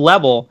first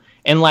level,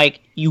 and like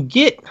you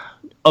get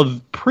a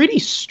pretty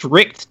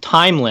strict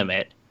time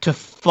limit to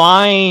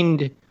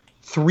find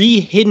 3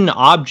 hidden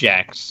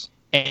objects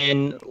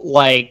and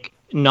like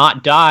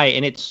not die,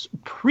 and it's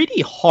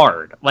pretty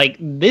hard. Like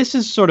this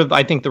is sort of,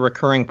 I think, the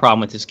recurring problem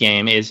with this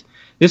game is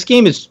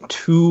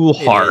too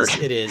hard.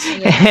 It is.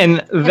 Yeah.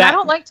 And I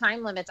don't like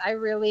time limits.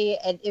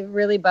 It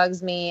really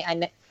bugs me.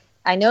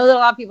 I know that a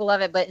lot of people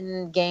love it, but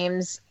in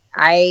games,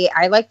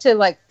 I like to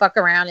like fuck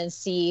around and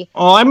see.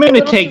 Oh, I'm going to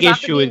little take things off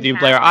the issue with you, beaten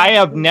Blair. path. I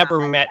have I'm never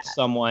not like met that.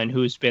 someone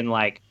who's been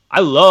like, I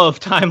love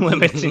time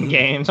limits in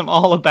games. I'm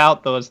all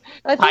about those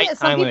I tight think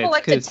some time people limits.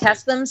 like to 'cause-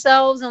 test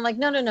themselves and like,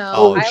 no.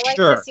 Oh, I like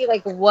sure. to see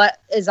like what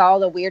is all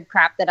the weird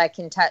crap that I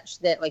can touch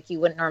that like you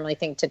wouldn't normally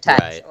think to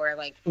touch, Right. or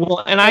like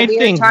Well, and the I weird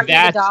think talking to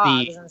that's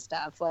dogs and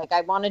stuff. Like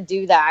I want to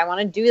do that. I want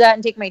to do that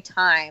and take my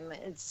time.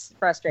 It's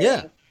frustrating.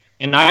 Yeah.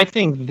 And I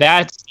think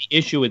that's the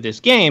issue with this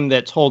game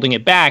that's holding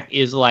it back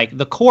is like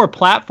the core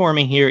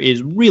platforming here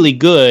is really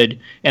good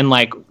and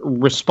like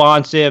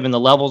responsive, and the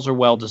levels are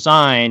well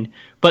designed.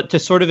 But to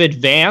sort of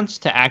advance,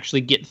 to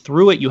actually get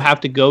through it, you have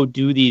to go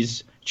do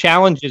these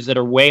challenges that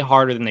are way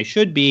harder than they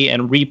should be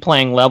and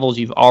replaying levels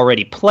you've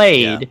already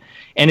played. Yeah.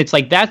 And it's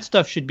like that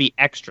stuff should be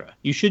extra.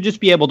 You should just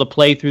be able to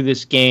play through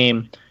this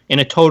game in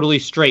a totally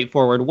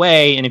straightforward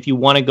way. And if you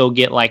want to go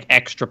get like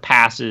extra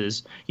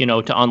passes,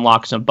 to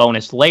unlock some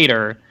bonus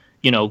later,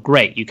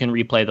 great, you can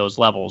replay those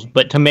levels.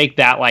 But to make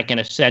that like an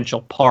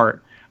essential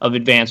part of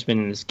advancement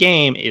in this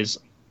game is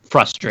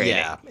frustrating.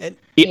 Yeah.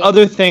 The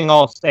other thing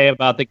I'll say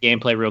about the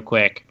gameplay real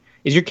quick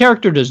is your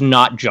character does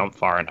not jump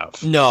far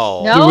enough.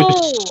 No. There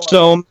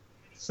was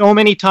so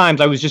many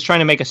times I was just trying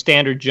to make a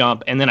standard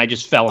jump, and then I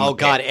just fell in the pit.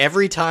 God,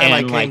 every time I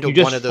And, came you to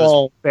just one of those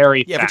fall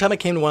very every fast. time I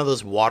came to one of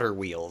those water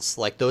wheels,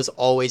 like those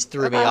always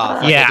threw me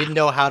off. Like, Yeah. I didn't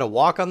know how to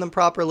walk on them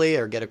properly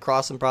or get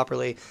across them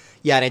properly.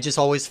 Yeah, and it just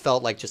always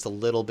felt like just a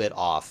little bit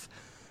off.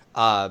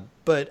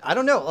 But I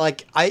don't know.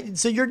 Like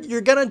so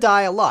you're gonna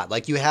die a lot.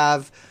 Like you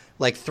have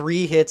like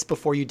 3 hits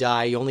before you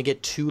die. You only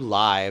get 2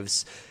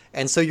 lives.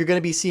 And so you're going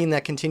to be seeing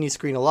that continue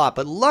screen a lot.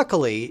 But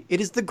luckily, it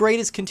is the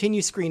greatest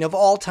continue screen of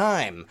all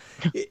time.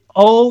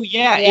 Oh,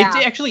 yeah. Yeah.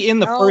 It's actually in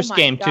the Oh first my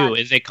game, God. too,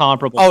 is a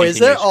comparable Oh, is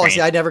there? continue Oh, screen.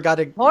 see, I never got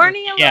to...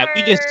 Horny alert. Yeah,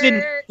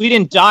 we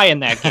didn't die in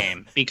that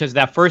game because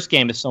that first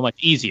game is so much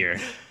easier.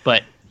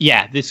 But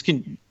yeah, just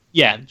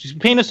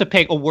paint us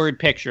a word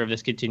picture of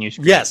this continuous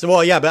screen. Yes,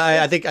 well, yeah, but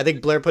I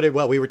think Blair put it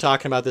well. We were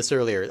talking about this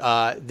earlier.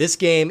 This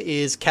game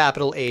is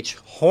capital H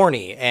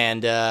horny,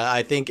 and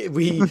I think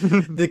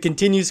the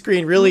continue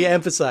screen really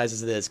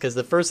emphasizes this because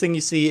the first thing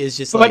you see is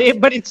just But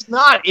it's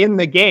not in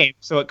the game,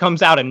 so it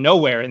comes out of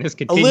nowhere in this a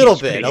continue little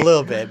screen.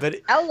 bit, but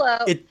Hello.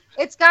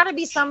 It's got to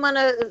be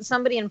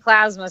somebody in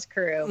Plasma's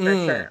crew for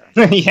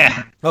sure.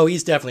 Yeah. oh,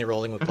 he's definitely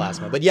rolling with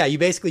plasma. But yeah, you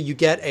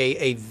get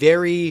a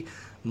very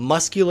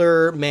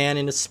muscular man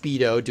in a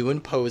Speedo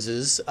doing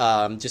poses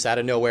just out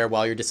of nowhere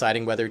while you're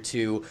deciding whether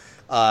to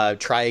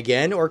try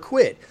again or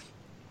quit.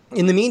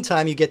 In the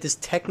meantime, you get this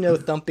techno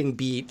thumping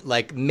beat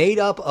like made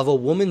up of a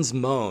woman's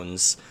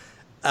moans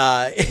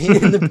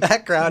in the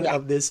background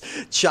of this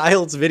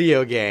child's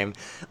video game.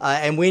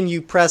 And when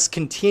you press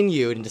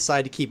continue and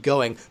decide to keep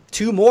going,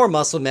 2 more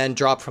muscle men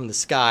drop from the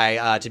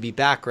sky to be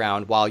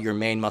background while your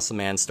main muscle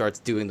man starts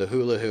doing the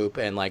hula hoop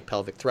and like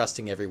pelvic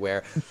thrusting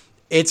everywhere.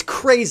 It's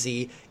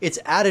crazy. It's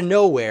out of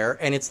nowhere,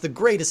 and it's the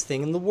greatest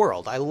thing in the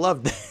world. I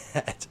love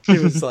that.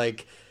 It was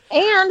like,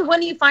 And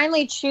when you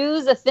finally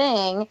choose a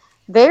thing,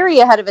 very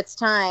ahead of its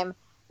time,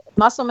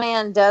 Muscle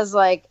Man does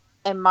like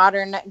a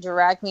modern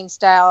Direct Queen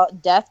style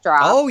death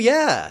drop. oh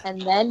yeah,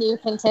 And then you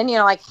continue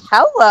like,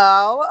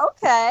 hello,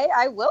 okay,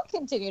 I will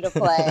continue to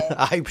play.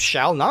 I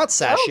shall not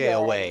sashay good.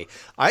 away.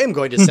 I am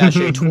going to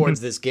sashay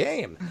towards this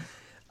game.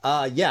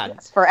 Yeah,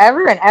 It's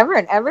forever and ever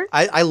and ever.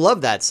 I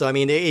love that. So, I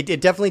mean, it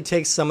definitely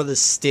takes some of the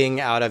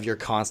sting out of your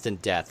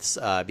constant deaths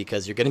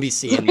because you're going to be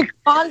seeing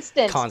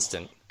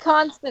constant.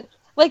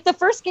 Like the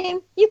first game,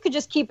 you could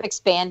just keep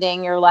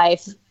expanding your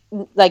life.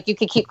 Like you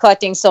could keep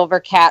collecting silver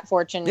cat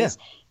fortunes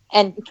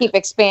and keep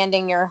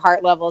expanding your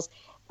heart levels.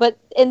 But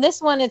in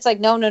this one, it's like,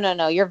 no.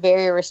 You're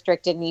very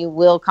restricted and you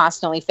will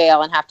constantly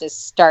fail and have to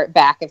start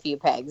back a few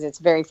pegs. It's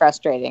very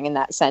frustrating in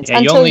that sense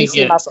until you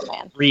see Muscle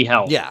Man. 3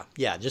 health.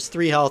 Yeah, just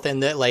 3 health.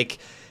 And that, like,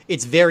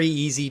 it's very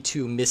easy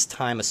to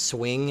mistime a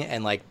swing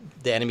and, like,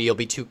 the enemy will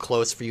be too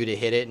close for you to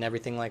hit it and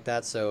everything like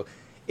that. So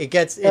it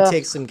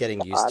takes some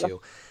getting used to.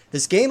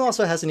 This game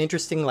also has an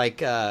interesting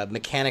like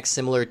mechanic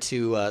similar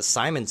to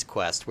Simon's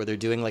Quest, where they're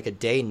doing like a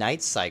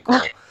day-night cycle,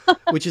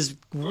 which is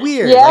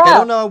weird. Yeah. Like I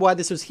don't know why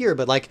this was here,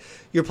 but like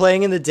you're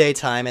playing in the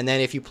daytime, and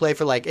then if you play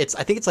for like I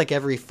think it's like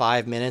every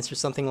 5 minutes or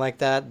something like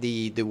that,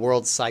 the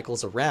world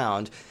cycles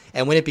around,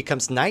 and when it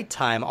becomes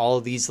nighttime, all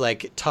of these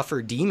like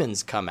tougher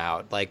demons come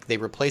out, like they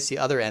replace the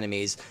other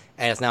enemies,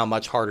 and it's now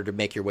much harder to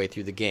make your way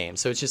through the game.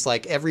 So it's just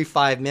like every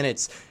 5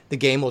 minutes, the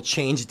game will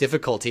change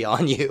difficulty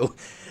on you.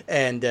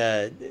 And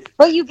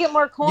but you get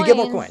more coins. You get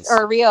more coins.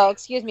 Or Rio,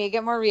 excuse me. You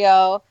get more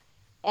Rio.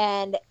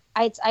 And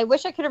I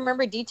wish I could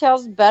remember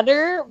details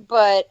better,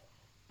 but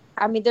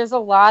I mean, there's a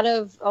lot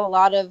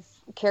of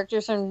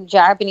characters from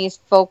Japanese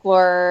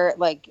folklore,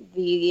 like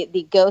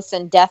the ghosts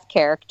and death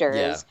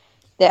characters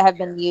that have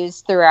been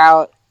used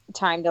throughout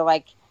time to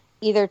like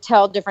either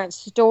tell different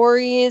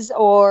stories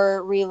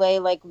or relay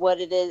like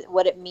what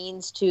it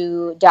means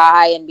to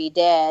die and be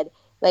dead.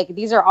 Like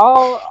these are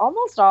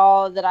almost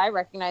all that I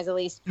recognize, at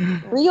least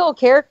real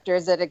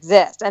characters that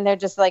exist, and they're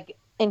just like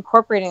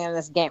incorporating in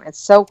this game. It's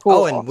so cool.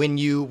 Oh, and when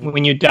you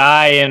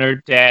die and are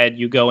dead,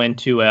 you go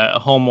into a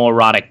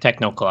homoerotic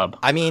techno club.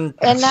 I mean,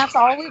 and that's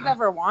all we've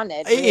ever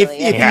wanted. Really.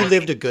 If you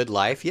lived a good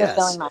life,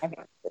 yes.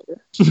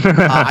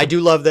 I do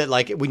love that.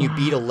 Like when you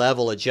beat a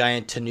level, a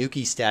giant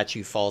Tanuki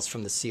statue falls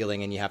from the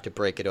ceiling, and you have to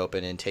break it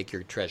open and take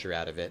your treasure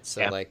out of it.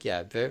 So it's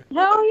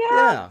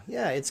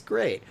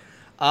great.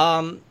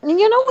 And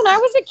you know, when I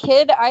was a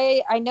kid,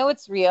 I know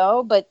it's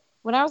Rio, but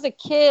when I was a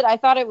kid, I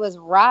thought it was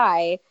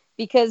rye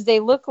because they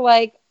look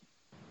like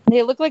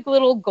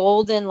little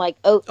golden like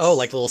oats. Oh,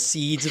 like little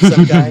seeds of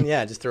some kind.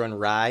 Yeah, just throwing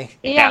rye.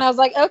 Yeah, and I was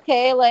like,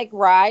 okay, like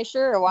rye,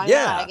 sure, why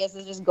not? I guess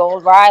it's just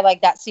gold rye.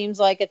 Like that seems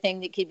like a thing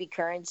that could be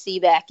currency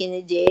back in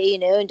the day. You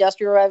know,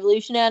 Industrial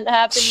Revolution hadn't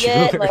happened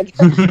yet. Like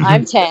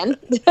I'm 10.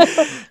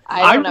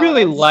 I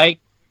really like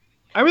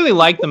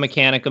the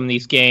mechanic in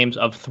these games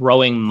of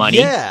throwing money.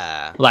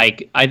 Yeah.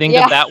 Like, I think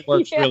that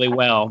works really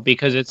well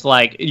because it's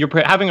like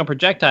having a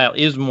projectile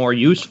is more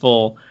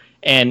useful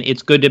and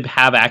it's good to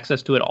have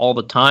access to it all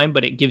the time,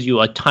 but it gives you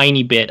a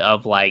tiny bit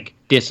of like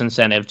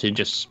disincentive to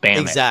just spam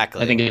it.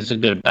 Exactly. I think it's a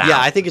good balance. Yeah,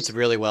 I think it's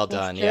really well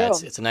done. Yeah,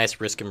 it's a nice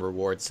risk and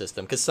reward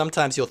system because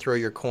sometimes you'll throw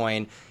your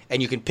coin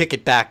and you can pick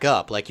it back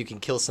up. Like you can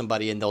kill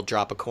somebody and they'll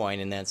drop a coin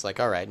and then it's like,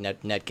 all right,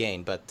 net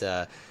gain.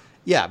 But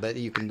yeah, but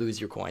you can lose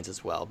your coins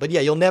as well. But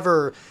yeah,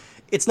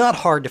 it's not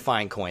hard to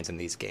find coins in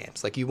these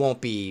games. Like you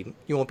won't be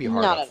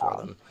hard up for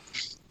them.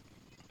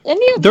 And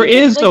you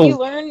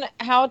learn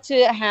how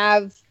to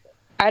have,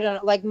 I don't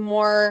know, like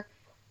more,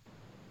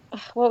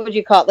 what would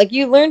you call it? Like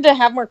you learn to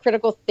have more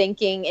critical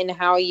thinking in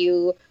how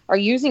you are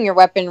using your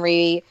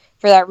weaponry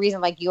for that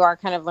reason. Like you are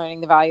kind of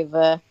learning the value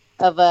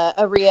of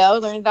a Rio,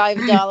 learning the value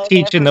of a dollar.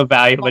 Teaching the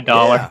value of a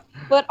dollar. Yeah.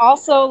 But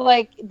also,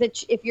 like,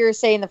 if you're,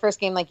 say, in the first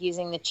game, like,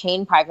 using the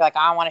chain pipe, you're like,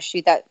 I want to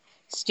shoot that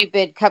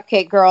stupid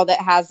cupcake girl that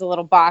has the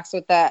little box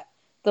with that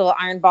little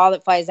iron ball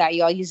that flies at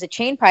you. I'll use the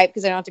chain pipe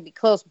because I don't have to be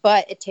close,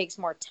 but it takes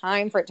more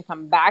time for it to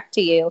come back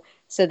to you,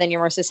 so then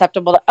you're more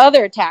susceptible to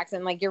other attacks.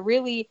 And, like, you're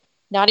really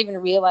not even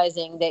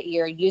realizing that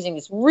you're using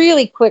this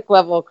really quick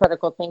level of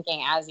critical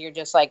thinking as you're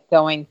just, like,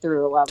 going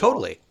through a level.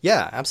 Totally.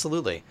 Yeah,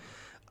 absolutely.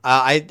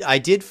 I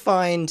did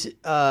find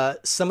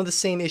some of the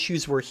same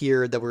issues were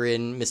here that were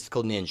in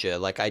Mystical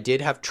Ninja. Like I did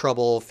have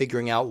trouble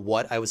figuring out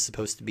what I was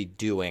supposed to be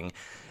doing,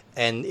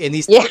 and in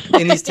these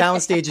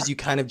town stages, you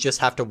kind of just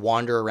have to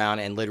wander around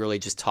and literally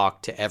just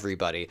talk to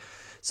everybody.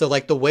 So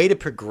like the way to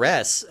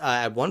progress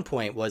at one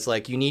point was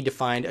like you need to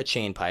find a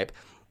chain pipe,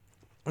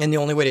 and the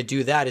only way to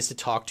do that is to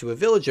talk to a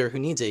villager who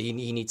needs it. He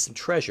needs some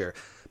treasure,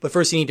 but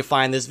first you need to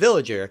find this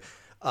villager.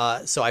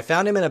 So I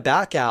found him in a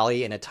back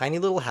alley in a tiny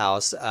little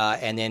house,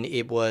 and then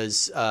it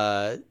was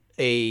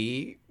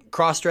a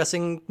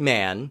cross-dressing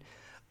man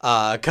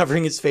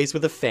covering his face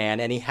with a fan,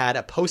 and he had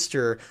a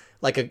poster,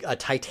 like a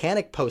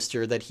Titanic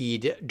poster that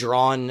he'd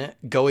drawn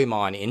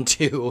Goemon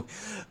into.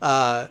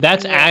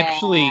 That's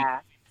actually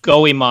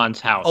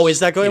Goemon's house. Oh, is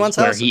that Goemon's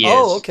house? He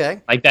oh, is.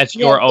 okay. Like that's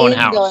your own in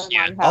house. Goemon's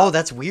Yeah. house. Oh,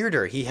 that's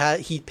weirder.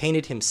 He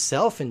painted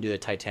himself into a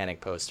Titanic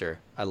poster.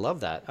 I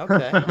love that.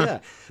 Okay, yeah.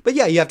 But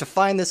yeah, you have to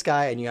find this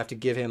guy and you have to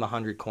give him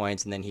 100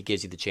 coins, and then he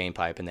gives you the chain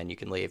pipe, and then you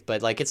can leave.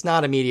 But like, it's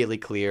not immediately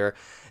clear,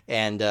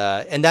 and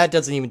that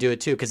doesn't even do it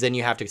too, because then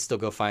you have to still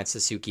go find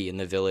Sasuke in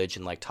the village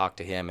and like talk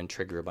to him and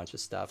trigger a bunch of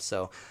stuff.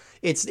 So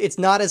it's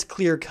not as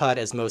clear cut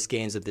as most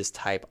games of this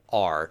type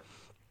are.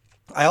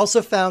 I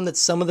also found that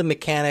some of the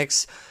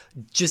mechanics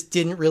just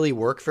didn't really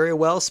work very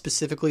well,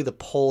 specifically the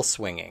pole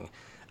swinging.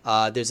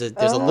 There's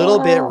a little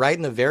bit right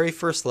in the very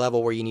first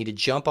level where you need to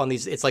jump on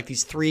these. It's like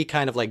these three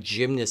kind of like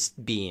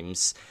gymnast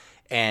beams,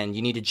 and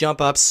you need to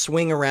jump up,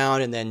 swing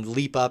around, and then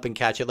leap up and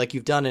catch it like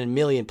you've done in a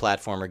million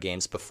platformer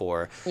games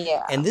before.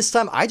 Yeah. And this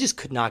time I just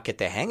could not get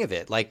the hang of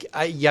it. Like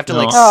you have to No.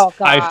 like. Oh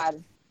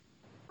God.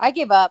 I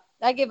give up.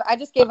 I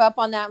just gave up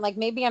on that. Like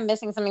maybe I'm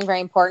missing something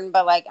very important,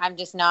 but like I'm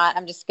just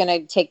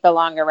gonna take the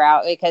longer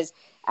route because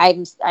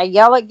I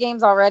yell at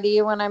games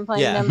already when I'm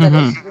playing them,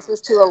 but this is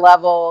to a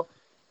level.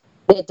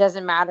 It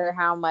doesn't matter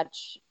how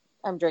much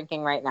I'm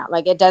drinking right now.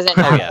 Like it doesn't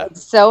matter. Yeah.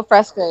 It's so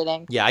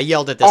frustrating. Yeah, I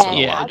yelled at this one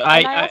a Yeah, lot.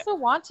 I also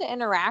want to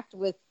interact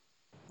with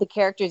the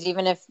characters,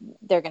 even if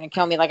they're going to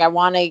kill me. Like I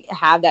want to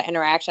have that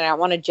interaction. I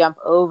want to jump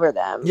over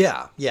them.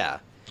 Yeah.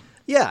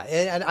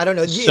 And I don't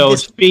know. So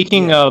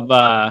speaking of,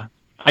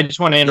 I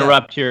just want to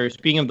interrupt here.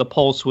 Speaking of the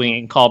pole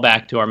swinging, call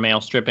back to our male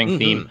stripping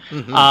theme.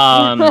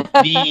 I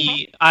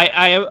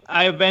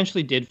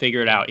eventually did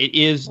figure it out.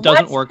 It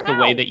doesn't work the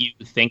way that you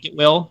think it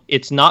will.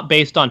 It's not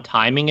based on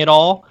timing at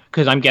all,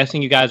 because I'm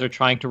guessing you guys are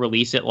trying to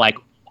release it like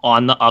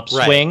on the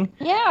upswing.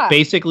 Right. Yeah.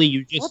 Basically,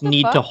 you just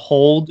need to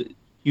hold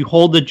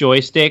the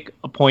joystick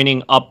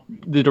pointing up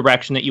the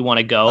direction that you want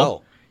to go.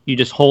 Oh. You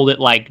just hold it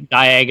like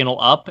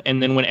diagonal up,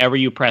 and then whenever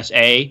you press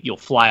A, you'll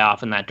fly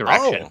off in that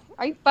direction. Oh.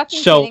 Are you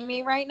fucking kidding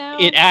me right now?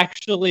 It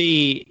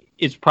actually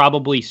is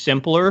probably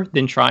simpler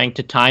than trying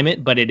to time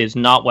it, but it is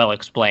not well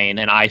explained,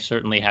 and I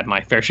certainly had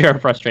my fair share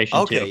of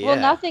frustration too. Yeah. Well,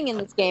 nothing in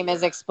this game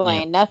is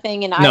explained.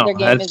 Nothing in No, either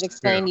game that's is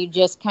explained. true. You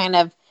just kind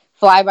of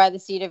fly by the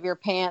seat of your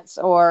pants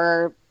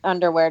or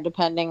underwear,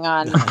 depending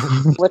on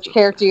which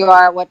character you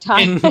are at what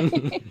time.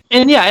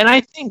 And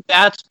I think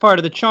that's part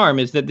of the charm,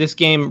 is that this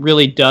game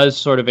really does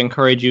sort of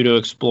encourage you to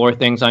explore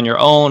things on your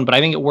own, but I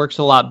think it works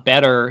a lot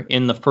better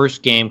in the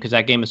first game because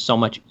that game is so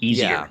much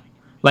easier. Yeah.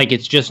 Like,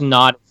 it's just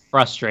not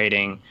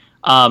frustrating.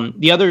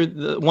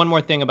 One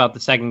more thing about the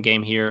second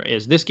game here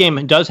is this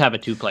game does have a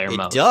two-player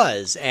mode. It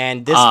does,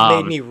 and this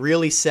made me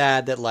really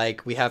sad that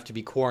like we have to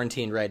be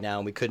quarantined right now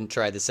and we couldn't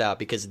try this out,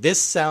 because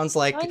this sounds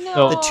like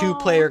the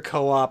two-player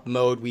co-op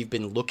mode we've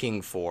been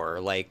looking for.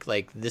 Like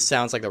this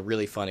sounds like a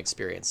really fun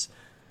experience.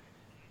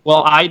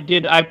 Well, I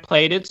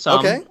played it some.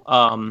 Okay.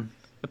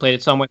 I played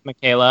it some with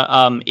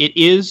Michaela.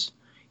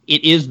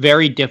 It is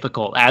very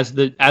difficult. As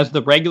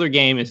the regular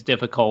game is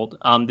difficult,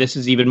 this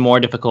is even more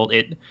difficult.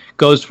 It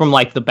goes from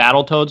like the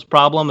Battletoads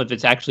problem of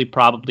it's actually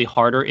probably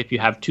harder if you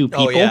have two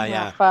people. Oh,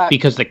 yeah.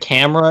 Because the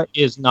camera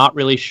is not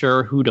really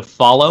sure who to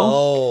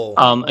follow.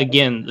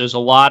 Again, there's a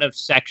lot of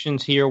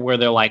sections here where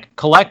they're like,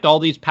 collect all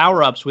these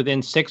power-ups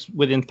within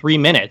 3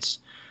 minutes.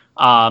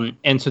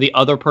 And so the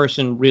other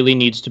person really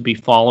needs to be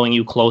following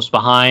you close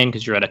behind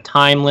because you're at a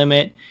time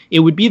limit. It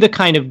would be the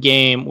kind of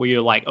game where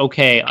you're like,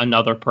 okay,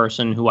 another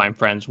person who I'm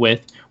friends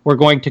with, we're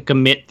going to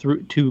commit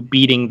to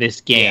beating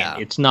this game. Yeah.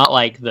 It's not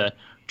like the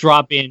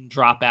drop in,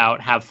 drop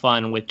out, have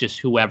fun with just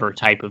whoever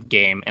type of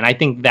game. And I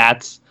think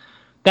that's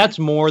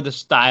more the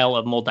style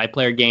of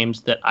multiplayer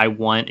games that I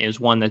want, is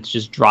one that's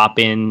just drop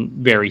in,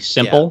 very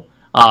simple.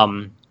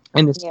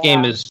 And this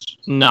game is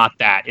not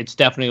that. It's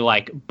definitely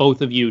like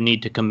both of you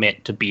need to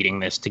commit to beating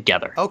this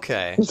together.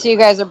 Okay. So you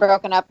guys are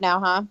broken up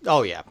now, huh?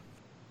 Oh yeah.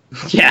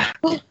 Yeah,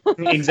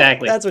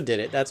 exactly. That's what did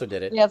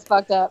it. Yeah, it's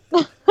fucked up.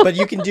 But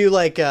you can do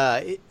like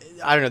I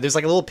don't know. There's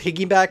like a little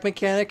piggyback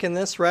mechanic in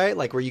this, right?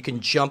 Like where you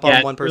can jump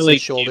on one person's really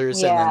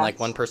shoulders and then like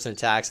one person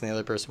attacks and the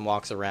other person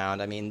walks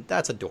around. I mean,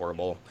 that's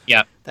adorable.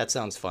 Yeah, that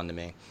sounds fun to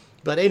me.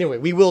 But anyway,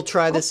 we will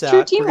try this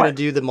out. We're going to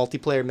do the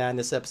Multiplayer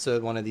Madness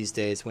episode one of these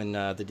days when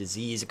the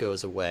disease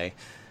goes away.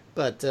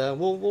 But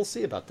we'll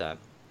see about that.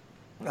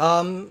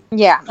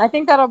 Yeah, I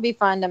think that'll be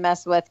fun to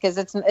mess with because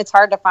it's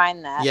hard to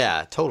find that.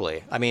 Yeah,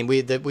 totally. I mean,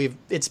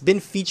 it's been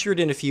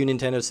featured in a few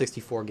Nintendo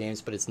 64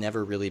 games, but it's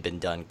never really been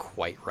done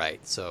quite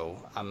right.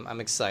 So I'm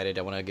excited.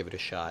 I want to give it a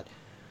shot.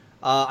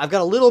 I've got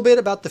a little bit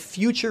about the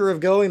future of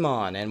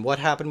Goemon and what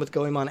happened with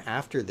Goemon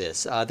after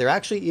this. There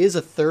actually is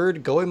a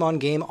third Goemon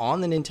game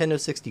on the Nintendo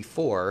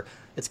 64.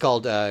 It's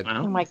called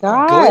oh my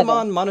god,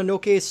 Goemon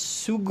Mononoke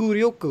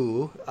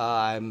Suguryoku.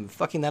 I'm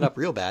fucking that up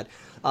real bad.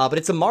 But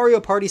it's a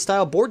Mario Party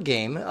style board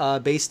game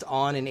based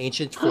on an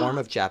ancient form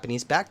of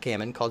Japanese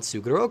backgammon called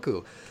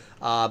Suguryoku.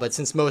 But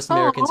since most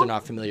Americans are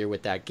not familiar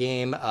with that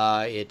game,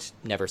 it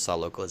never saw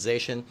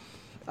localization.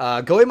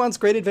 Goemon's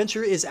Great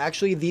Adventure is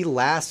actually the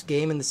last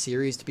game in the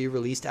series to be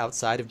released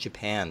outside of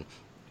Japan.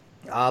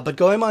 But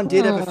Goemon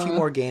did have a few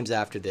more games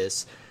after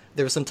this.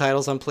 There were some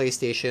titles on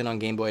PlayStation, on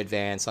Game Boy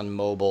Advance, on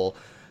mobile.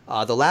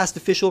 The last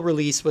official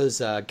release was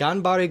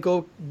Ganbare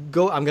Go.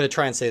 I'm going to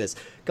try and say this.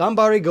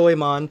 Ganbare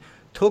Goemon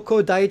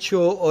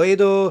Tokodaicho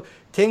Oedo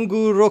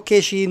Tengu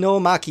Rokeshi no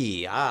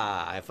Maki.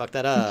 I fucked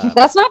that up.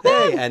 That's not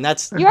bad. Hey, and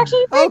that's You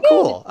actually pretty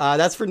cool.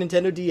 That's for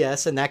Nintendo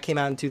DS, and that came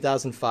out in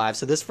 2005.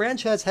 So this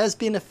franchise has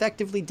been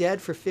effectively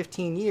dead for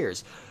 15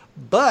 years.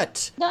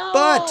 But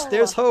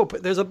there's hope.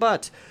 There's a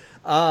but.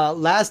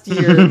 Last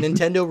year,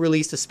 Nintendo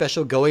released a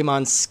special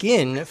Goemon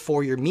skin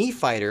for your Mii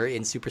fighter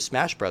in Super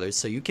Smash Bros.,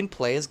 so you can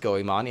play as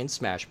Goemon in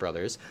Smash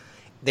Bros.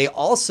 They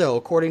also,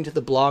 according to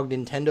the blog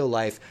Nintendo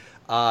Life,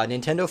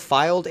 Nintendo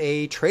filed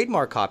a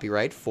trademark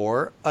copyright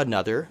for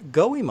another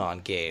Goemon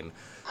game.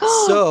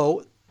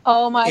 So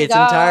Oh my god. it's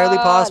entirely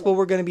possible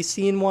we're going to be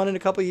seeing one in a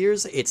couple of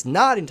years. It's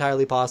not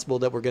entirely possible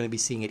that we're going to be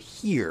seeing it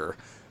here,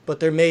 but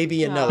there may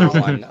be another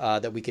one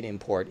that we can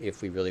import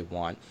if we really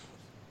want.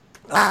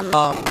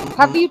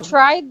 Have you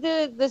tried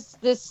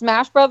the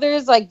Smash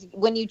Brothers? Like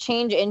when you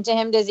change into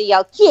him, does he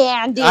yell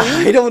candy?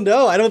 I don't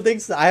know. I don't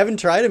think so. I haven't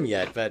tried them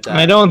yet, but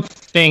I don't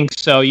think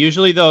so.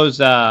 Usually those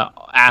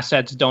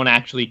assets don't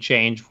actually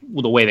change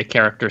the way the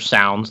character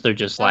sounds. They're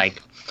just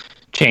like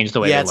change the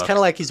way they look. It's kind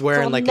of like he's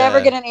wearing we'll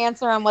never get an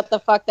answer on what the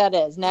fuck that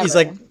is. Never. He's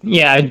like,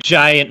 a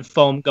giant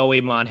foam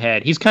Goemon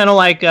head. He's kind of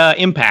like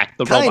Impact,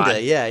 the robot.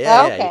 Kinda,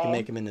 yeah. Okay. You can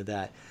make him into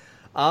that.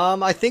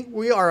 I think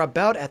we are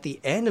about at the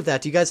end of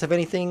that. Do you guys have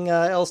anything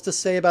else to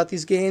say about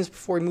these games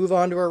before we move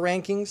on to our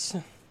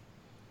rankings?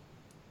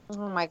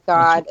 Oh my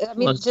god! I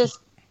mean,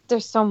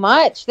 there's so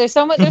much. There's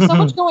so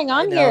much going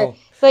on here.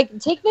 Like,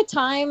 take the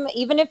time,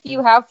 even if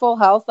you have full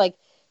health. Like,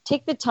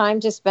 take the time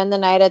to spend the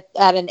night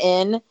at an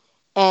inn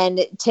and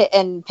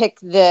pick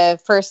the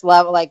first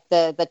level, like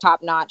the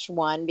top notch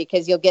one,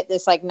 because you'll get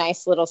this like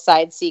nice little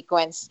side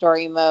sequence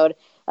story mode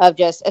of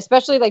just,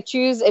 especially like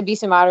choose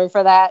Ibisumaru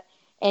for that.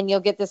 And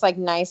you'll get this like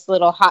nice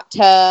little hot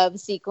tub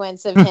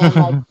sequence of him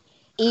like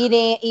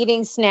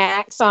eating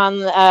snacks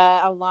on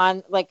a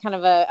lawn, like kind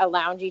of a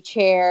loungy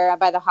chair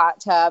by the hot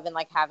tub, and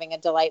like having a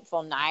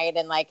delightful night,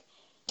 and like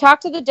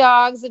talk to the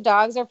dogs. The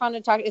dogs are fun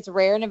to talk. It's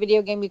rare in a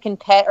video game you can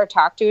pet or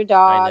talk to a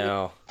dog. I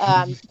know.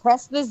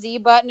 Press the Z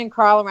button and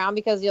crawl around,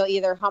 because you'll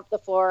either hump the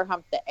floor or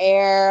hump the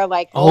air.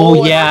 Like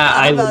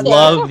I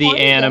love the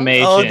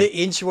animation. Oh, the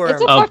inchworm.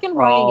 It's a fucking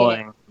horny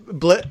game.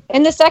 Bl-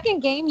 In the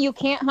second game, you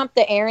can't hump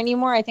the air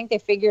anymore. I think they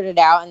figured it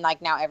out, and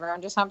like now everyone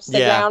just humps the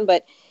ground.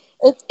 But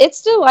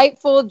it's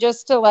delightful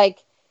just to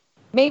like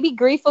maybe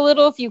grief a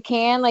little if you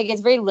can. Like,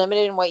 it's very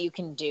limited in what you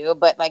can do,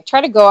 but like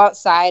try to go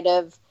outside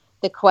of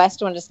the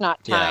quest when it's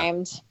not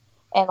timed,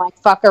 and like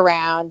fuck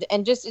around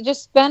and just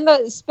spend a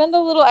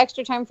little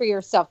extra time for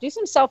yourself. Do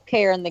some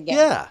self-care in the game.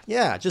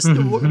 Yeah. Just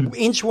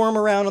inchworm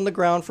around on the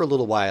ground for a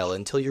a while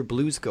until your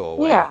blues go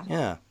away.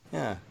 Yeah.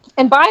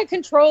 And buy a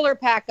controller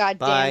pack, God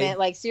damn it.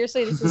 Like,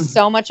 seriously, this is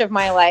so much of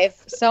my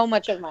life. So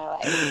much of my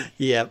life.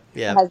 Yep.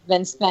 Has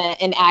been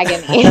spent in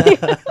agony.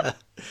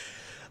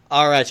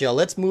 All right, y'all.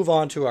 Let's move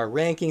on to our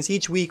rankings.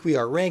 Each week we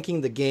are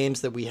ranking the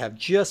games that we have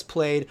just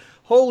played.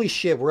 Holy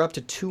shit, we're up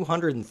to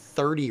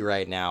 230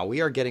 right now.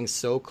 We are getting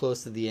so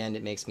close to the end,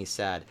 it makes me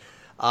sad.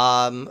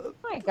 Oh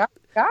my God,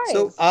 guys.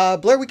 So,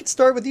 Blair, we can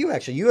start with you,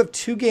 actually. You have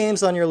 2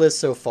 games on your list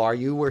so far.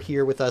 You were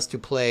here with us to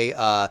play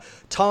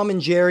Tom and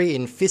Jerry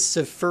in Fists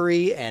of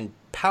Furry and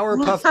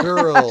Powerpuff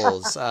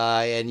Girls,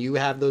 and you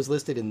have those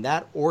listed in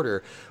that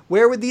order.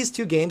 Where would these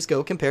 2 games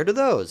go compared to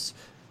those?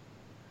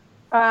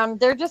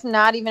 They're just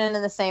not even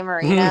in the same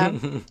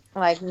arena.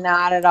 Like,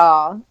 not at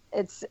all.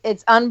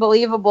 It's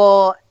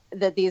unbelievable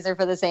that these are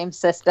for the same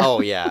system.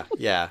 Oh,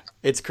 yeah.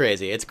 It's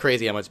crazy. It's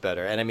crazy how much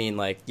better. And I mean,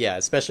 like, yeah,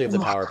 especially if the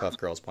Powerpuff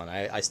Girls one.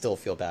 I still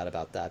feel bad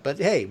about that. But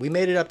hey, we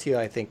made it up to you,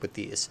 I think, with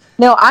these.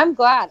 No, I'm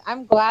glad.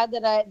 I'm glad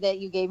that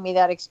you gave me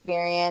that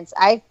experience.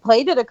 I've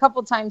played it a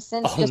couple times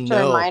since to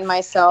remind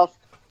myself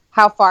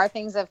how far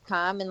things have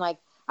come. And like,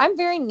 I'm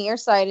very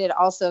nearsighted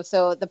also.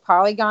 So the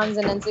polygons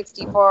in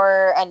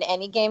N64 and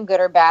any game, good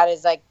or bad,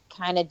 is like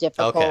kind of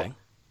difficult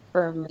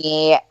for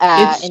me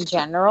in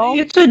general.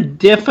 It's a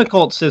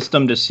difficult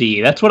system to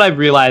see. That's what I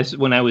realized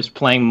when I was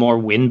playing more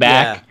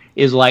Winback.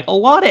 Is like a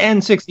lot of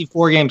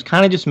N64 games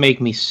kind of just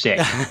make me sick.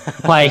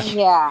 Like,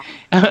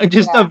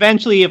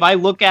 eventually, if I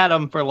look at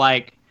them for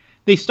like,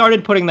 they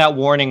started putting that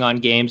warning on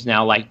games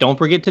now, like don't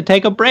forget to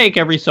take a break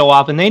every so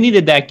often. They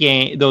needed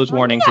those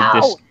warnings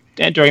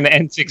during the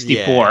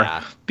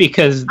N64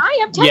 because I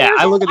am 10 years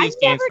I look old. at these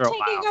games for a while.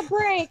 while. I'm never taking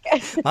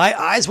a break. My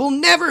eyes will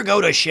never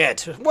go to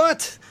shit.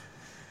 What?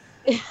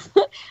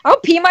 I'll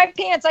pee my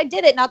pants. I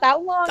did it not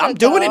that long ago. I'm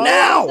doing it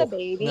now. I was a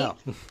baby. No.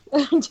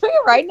 I'm doing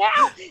it right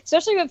now.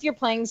 Especially if you're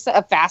playing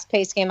a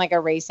fast-paced game like a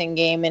racing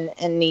game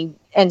in the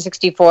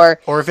N64.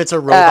 Or if it's a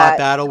robot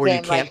battle where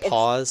game, you can't like,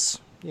 pause,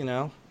 you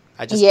know?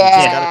 You just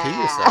gotta pee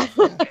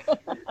yourself.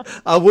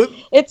 Yeah.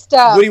 It's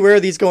tough. Woody, where are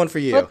these going for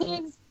you?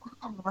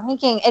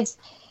 Ranking.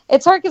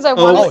 It's hard because I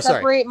want to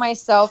separate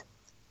myself.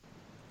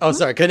 Oh,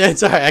 sorry. I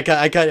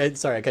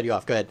cut you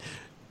off. Go ahead.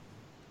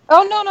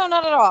 Oh no,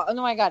 not at all. Oh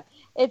my God.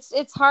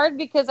 It's hard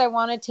because I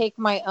want to take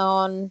my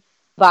own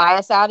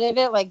bias out of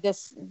it. Like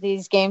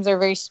these games are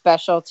very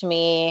special to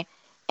me,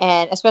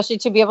 and especially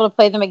to be able to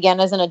play them again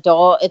as an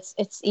adult,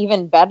 it's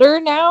even better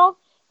now.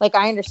 Like,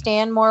 I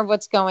understand more of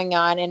what's going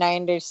on, and I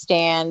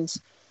understand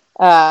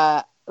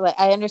like,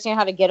 I understand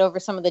how to get over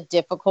some of the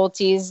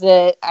difficulties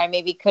that I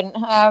maybe couldn't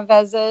have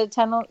as a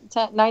 9,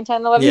 10,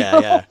 11 year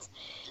old. Yeah.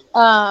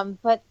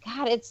 But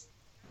God,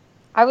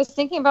 I was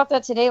thinking about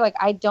that today. Like,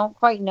 I don't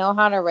quite know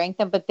how to rank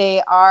them, but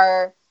they're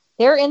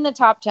in the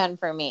top 10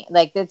 for me.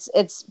 Like,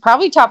 it's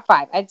probably top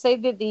 5. I'd say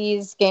that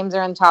these games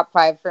are in top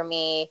 5 for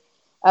me,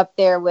 up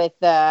there with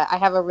I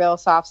have a real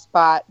soft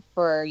spot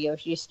for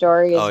Yoshi's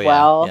Story as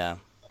well. Yeah.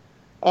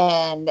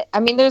 And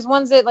I mean, there's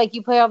ones that like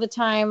you play all the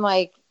time,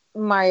 like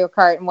Mario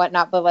Kart and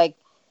whatnot, but like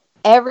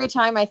every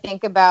time I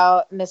think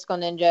about Mystical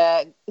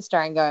Ninja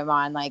starring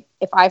Goemon, like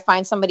if I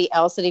find somebody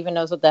else that even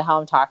knows what the hell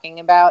I'm talking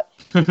about,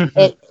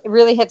 it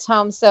really hits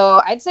home.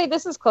 So I'd say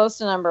this is close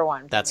to number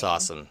 1. That's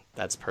awesome.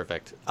 That's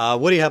perfect.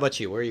 Woody, how about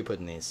you? Where are you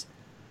putting these?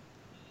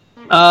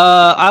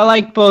 I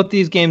like both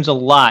these games a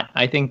lot.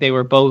 I think they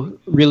were both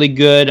really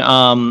good.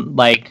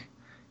 Like,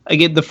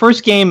 again, the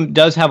first game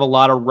does have a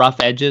lot of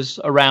rough edges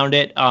around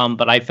it,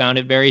 but I found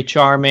it very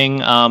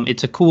charming.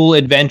 It's a cool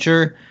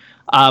adventure.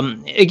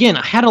 Again,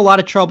 I had a lot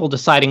of trouble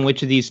deciding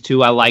which of these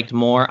two I liked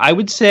more. I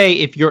would say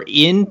if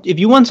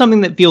you want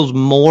something that feels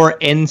more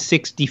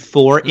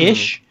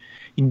N64-ish,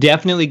 you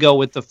definitely go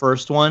with the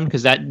first one,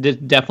 because that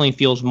definitely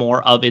feels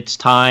more of its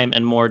time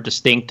and more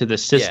distinct to the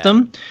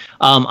system.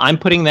 Yeah. I'm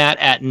putting that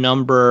at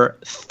number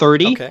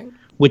 30,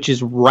 which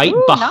is right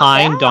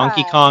behind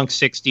Donkey Kong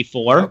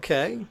 64.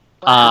 Okay.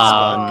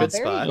 Good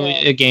spot.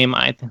 A game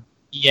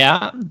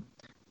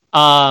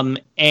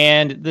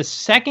and the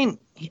second,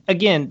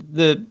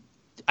 again,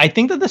 I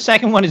think that the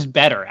second one is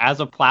better as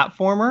a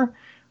platformer.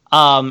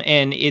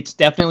 And it's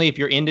definitely, if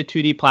you're into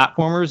 2D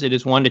platformers, it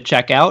is one to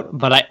check out.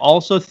 But I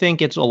also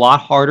think it's a lot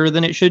harder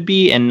than it should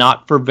be, and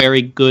not for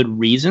very good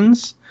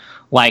reasons.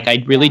 Like,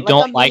 I really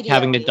don't like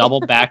having to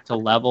double back to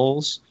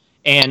levels.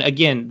 And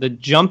again, the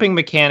jumping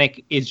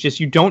mechanic is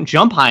just, you don't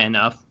jump high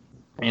enough,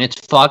 and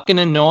it's fucking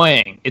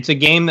annoying. It's a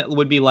game that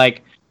would be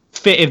like,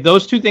 if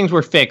those two things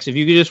were fixed, if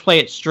you could just play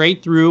it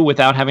straight through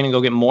without having to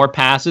go get more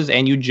passes,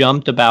 and you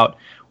jumped about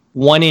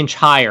 1 inch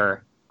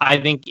higher, I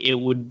think it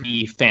would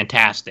be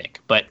fantastic.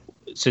 But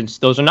since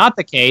those are not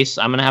the case,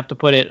 I'm going to have to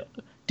put it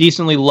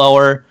decently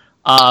lower.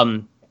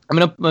 I'm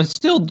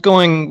still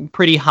going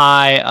pretty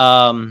high.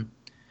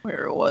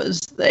 Where was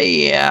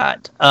they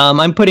at?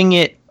 I'm putting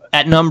it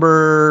at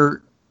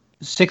number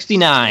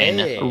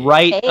 69,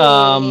 right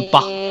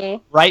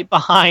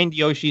behind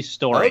Yoshi's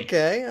Story.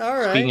 Okay, all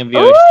right. Speaking of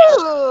Yoshi,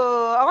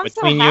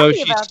 between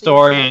Yoshi's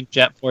Story and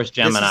Jet Force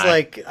Gemini. This is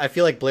like, I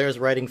feel like Blair's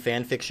writing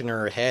fan fiction in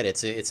her head.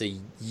 It's a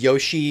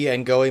Yoshi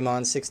and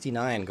Goemon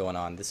 69 going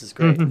on. This is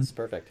great. This is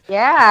perfect.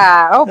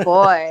 Yeah. Oh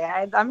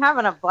boy, I'm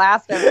having a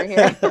blast over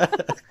here.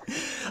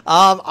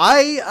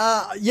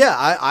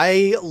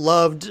 I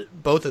loved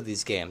both of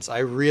these games. I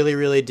really,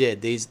 really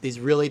did. These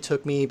really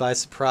took me by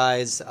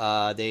surprise.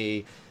 I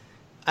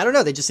don't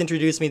know, they just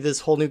introduced me to this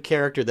whole new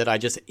character that I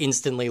just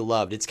instantly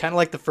loved. It's kind of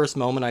like the first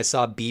moment I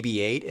saw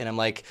BB-8, and I'm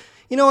like,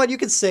 you know what, you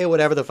could say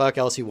whatever the fuck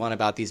else you want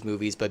about these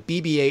movies, but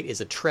BB-8 is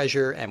a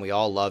treasure, and we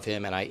all love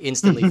him, and I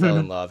instantly fell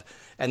in love.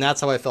 And that's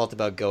how I felt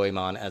about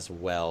Goemon as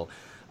well.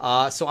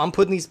 So I'm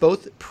putting these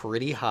both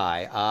pretty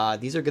high.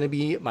 These are going to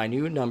be my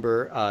new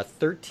number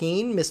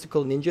 13.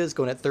 Mystical Ninja is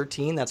going at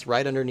 13. That's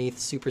right underneath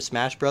Super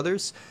Smash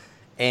Brothers.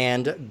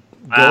 And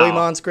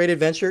Goemon's Great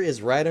Adventure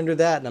is right under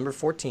that, number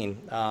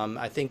 14.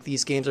 I think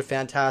these games are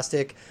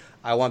fantastic.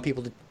 I want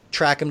people to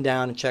track them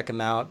down and check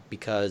them out,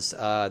 because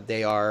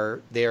they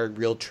are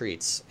real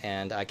treats,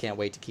 and I can't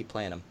wait to keep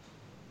playing them.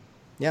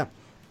 Yeah.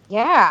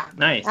 Yeah.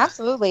 Nice.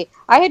 Absolutely.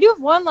 I do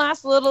have one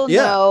last little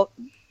note.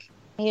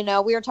 You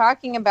know, we were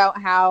talking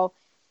about how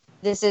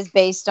this is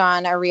based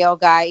on a real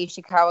guy,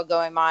 Ishikawa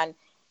Goemon.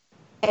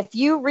 If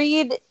you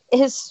read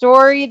his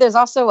story, there's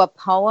also a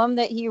poem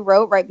that he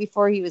wrote right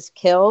before he was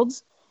killed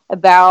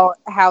about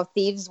how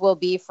thieves will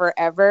be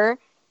forever.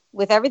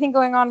 With everything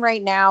going on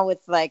right now with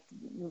like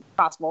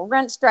possible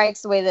rent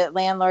strikes, the way that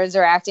landlords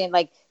are acting,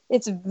 like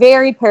it's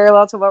very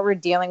parallel to what we're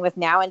dealing with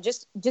now. And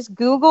just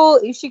Google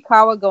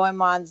Ishikawa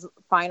Goemon's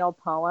final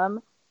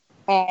poem,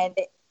 and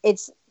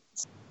it's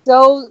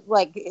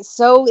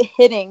so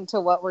hitting to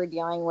what we're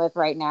dealing with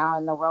right now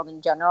in the world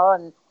in general.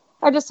 And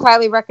I just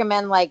highly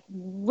recommend like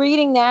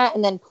reading that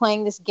and then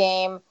playing this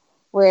game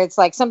where it's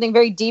like something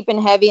very deep and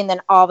heavy, and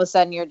then all of a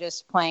sudden you're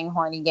just playing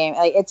horny game.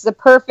 Like, it's the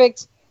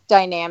perfect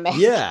dynamic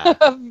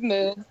of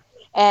moods.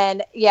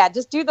 And yeah,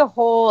 just do the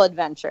whole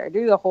adventure. And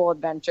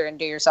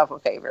do yourself a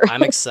favor.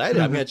 I'm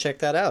excited. I'm going to check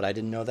that out. I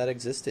didn't know that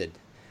existed.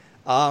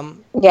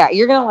 Yeah,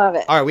 you're gonna love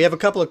it. All right, we have a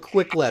couple of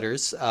quick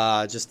letters.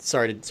 Just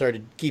sorry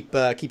to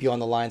keep you on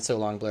the line so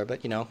long, Blair,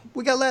 but you know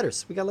we got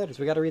letters. We got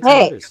to read some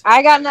letters.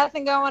 I got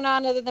nothing going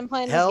on other than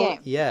playing this game.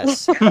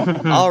 Yes.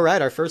 All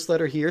right, our first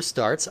letter here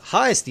starts.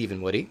 Hi,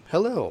 Stephen Woody.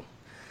 Hello.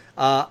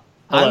 Hello.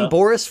 I'm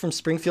Boris from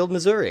Springfield,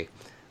 Missouri.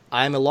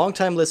 I'm a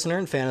longtime listener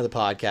and fan of the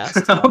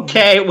podcast.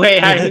 Okay,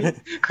 wait, I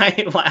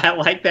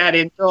like that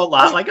intro a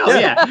lot. Like, oh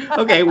yeah,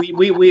 okay,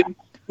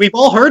 we we've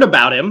all heard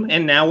about him,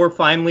 and now we're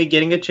finally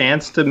getting a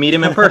chance to meet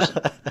him in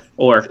person,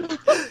 or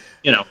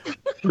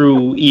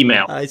through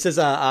email. He says,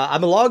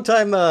 I'm a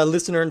longtime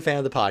listener and fan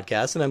of the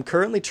podcast, and I'm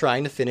currently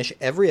trying to finish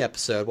every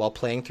episode while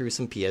playing through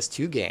some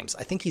PS2 games.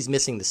 I think he's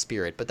missing the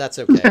spirit, but that's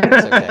okay.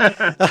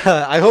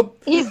 I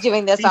hope he's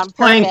doing this on purpose.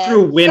 Playing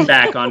through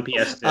Winback on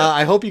PS2.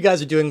 I hope you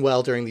guys are doing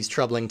well during these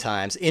troubling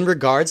times. In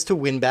regards to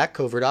Winback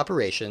covert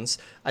operations,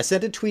 I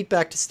sent a tweet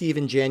back to Steve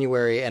in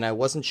January, and I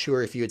wasn't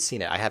sure if you had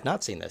seen it. I have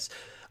not seen this.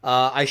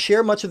 I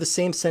share much of the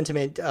same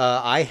sentiment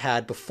I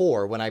had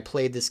before when I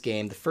played this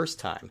game the first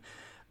time.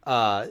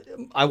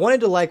 I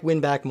wanted to like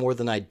Winback more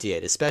than I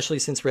did, especially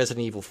since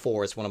Resident Evil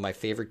 4 is one of my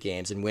favorite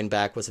games, and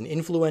Winback was an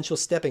influential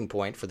stepping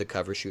point for the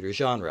cover shooter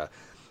genre.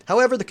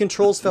 However, the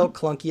controls felt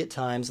clunky at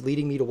times,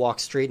 leading me to walk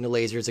straight into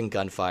lasers and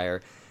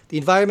gunfire. The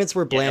environments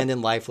were bland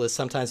and lifeless,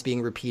 sometimes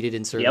being repeated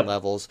in certain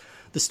levels.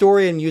 The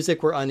story and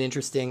music were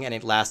uninteresting, and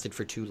it lasted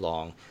for too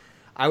long.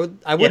 I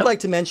would like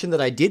to mention that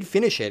I did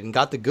finish it and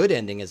got the good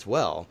ending as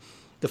well.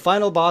 The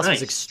final boss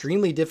was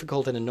extremely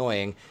difficult and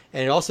annoying,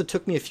 and it also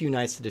took me a few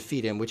nights to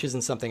defeat him, which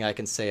isn't something I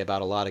can say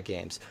about a lot of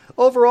games.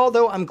 Overall,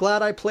 though, I'm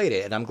glad I played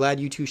it, and I'm glad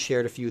you two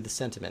shared a few of the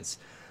sentiments.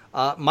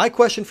 My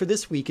question for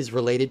this week is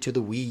related to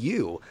the Wii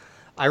U.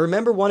 I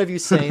remember one of you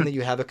saying that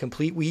you have a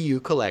complete Wii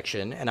U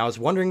collection, and I was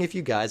wondering if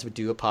you guys would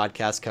do a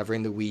podcast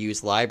covering the Wii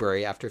U's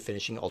library after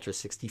finishing Ultra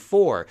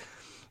 64.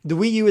 The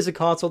Wii U is a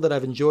console that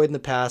I've enjoyed in the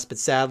past, but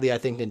sadly I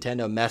think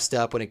Nintendo messed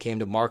up when it came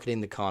to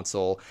marketing the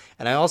console,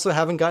 and I also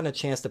haven't gotten a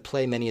chance to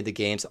play many of the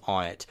games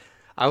on it.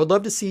 I would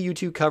love to see you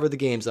two cover the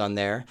games on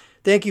there.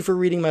 Thank you for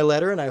reading my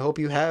letter, and I hope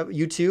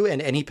you two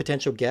and any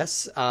potential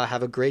guests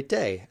have a great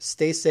day.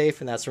 Stay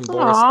safe, and that's from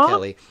Boris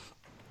Kelly.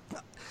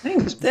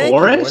 Thank Boris. You,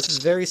 Boris. It's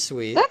very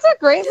sweet. That's a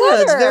great letter.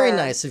 Yeah, it's very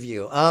nice of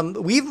you.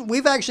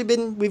 We've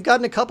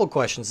gotten a couple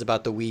questions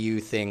about the Wii U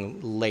thing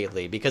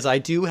lately, because I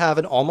do have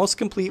an almost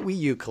complete Wii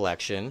U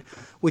collection,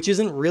 which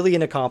isn't really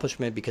an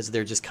accomplishment because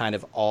they're just kind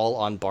of all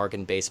on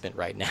bargain basement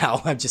right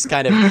now. I just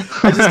kind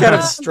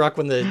of struck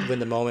when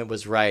the moment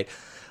was right.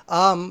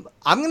 I'm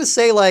gonna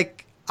say,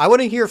 I want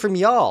to hear from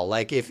y'all,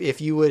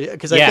 if you would,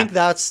 because I think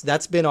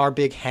that's been our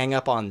big hang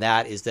up on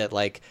that, is that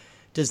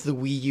does the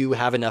Wii U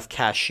have enough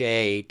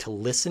cachet to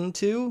listen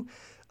to?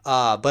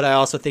 But I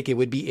also think it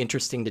would be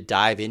interesting to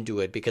dive into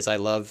it because I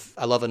love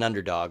an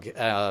underdog.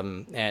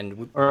 I'm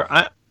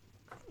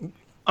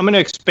going to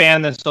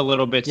expand this a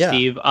little bit,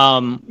 Steve.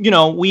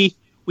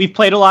 We've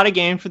played a lot of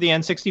games for the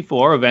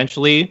N64.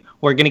 Eventually,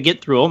 we're going to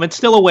get through them. It's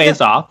still a ways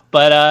off,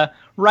 but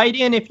write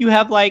in if you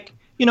have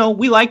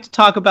we like to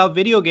talk about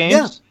video games.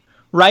 Yeah.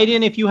 Write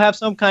in if you have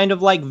some kind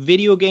of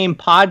video game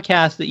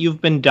podcast that you've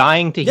been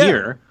dying to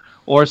hear.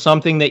 Or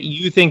something that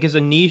you think is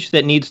a niche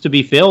that needs to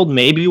be filled.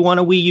 Maybe you want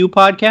a Wii U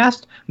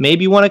podcast.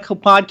 Maybe you want a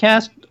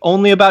podcast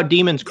only about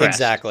Demon's Crest.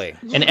 Exactly.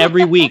 And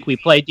every week we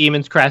play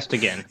Demon's Crest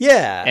again.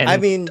 Yeah,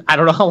 and I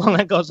don't know how long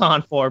that goes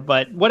on for,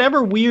 but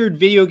whatever weird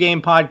video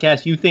game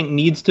podcast you think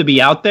needs to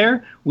be out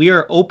there, we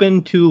are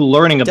open to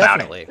learning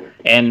about it.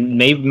 And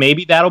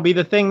maybe that'll be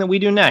the thing that we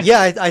do next.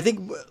 Yeah, I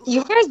think...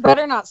 You guys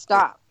better not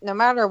stop. No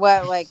matter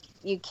what,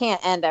 you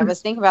can't end. I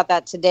was thinking about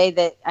that today,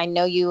 that I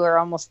know you are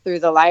almost through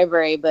the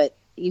library, but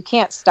you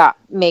can't stop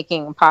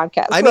making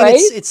podcasts. I mean,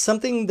 it's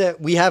something that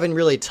we haven't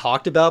really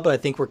talked about, but I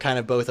think we're kind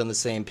of both on the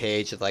same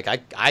page. I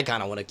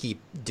kind of want to keep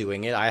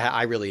doing it.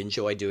 I really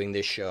enjoy doing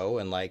this show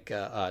and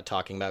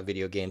talking about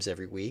video games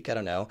every week. I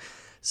don't know,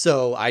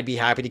 so I'd be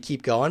happy to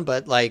keep going.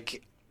 But I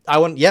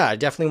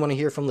definitely want to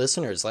hear from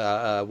listeners.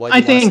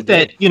 I think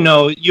that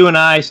you and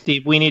I,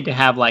 Steve, we need to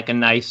have a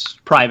nice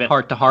private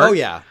heart to heart. Oh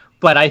yeah.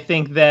 But I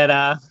think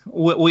that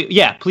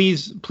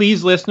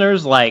please,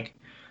 listeners,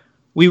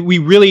 we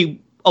really.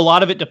 A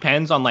lot of it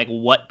depends on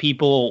what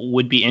people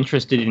would be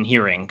interested in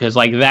hearing, because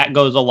that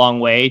goes a long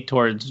way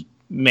towards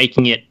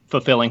making it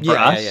fulfilling for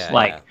us.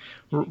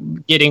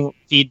 Getting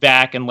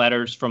feedback and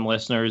letters from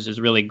listeners is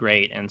really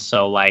great. And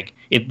so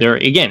if there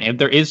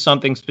is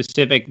something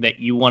specific that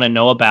you want to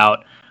know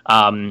about,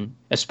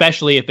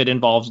 especially if it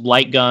involves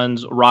light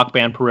guns, Rock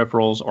Band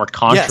peripherals, or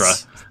Contra.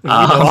 Yes. We know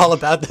all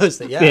about those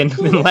things. Yeah. Then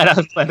let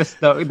us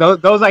know.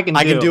 Those I can do.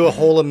 I can do a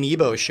whole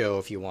Amiibo show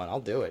if you want. I'll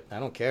do it. I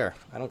don't care.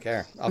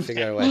 I'll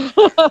figure out a way.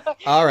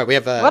 All right, we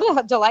have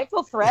what a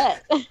delightful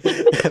threat.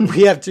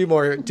 We have two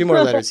more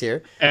letters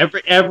here.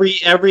 Every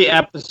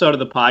episode of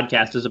the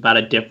podcast is about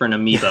a different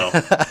Amiibo.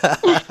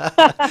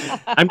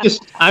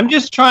 I'm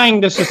just trying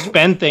to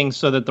suspend things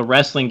so that the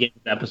wrestling games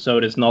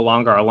episode is no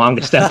longer our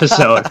longest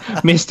episode.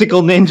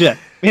 Mystical Ninja.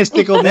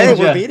 Hey,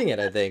 we're beating it,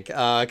 I think,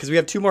 because we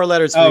have two more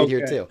letters to read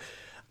here too.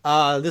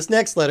 This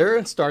next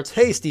letter starts,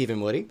 "Hey, Steve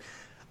and Woody.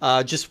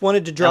 Just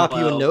wanted to drop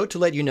you a note to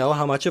let you know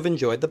how much I've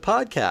enjoyed the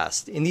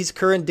podcast. In these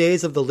current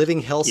days of the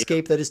living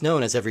hellscape that is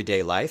known as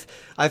everyday life,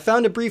 I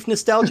found a brief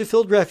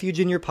nostalgia-filled refuge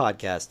in your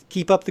podcast.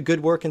 Keep up the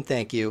good work and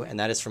thank you." And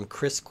that is from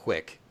Chris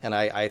Quick. And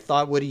I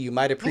thought, Woody, you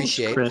might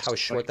appreciate how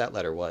short that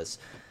letter was.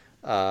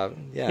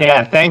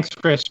 Yeah, thanks,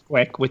 Chris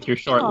Quick, with your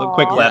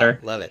quick letter.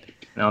 Love it.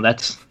 No,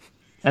 that's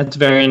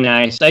very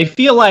nice. I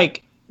feel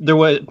like there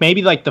was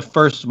maybe like the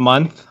first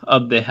month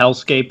of the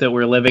hellscape that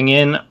we're living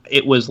in,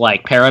 it was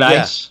like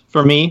paradise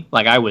for me.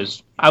 Like I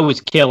was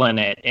killing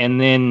it, and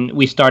then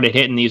we started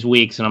hitting these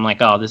weeks, and I'm like,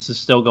 oh, this is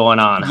still going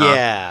on, huh?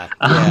 Yeah,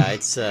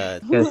 it's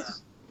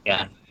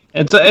yeah,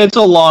 it's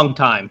a long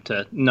time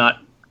to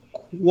not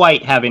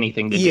quite have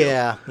anything to do.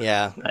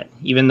 Yeah.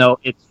 Even though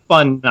it's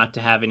fun not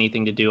to have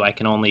anything to do, I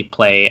can only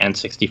play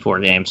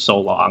N64 games so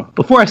long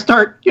before I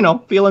start,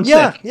 feeling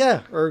sick.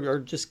 Yeah, or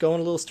just going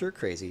a little stir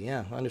crazy.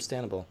 Yeah,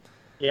 understandable.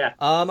 Yeah.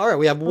 All right,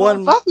 we have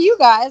one. Fuck you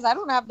guys. I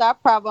don't have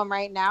that problem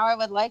right now. I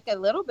would like a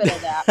little bit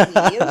of that,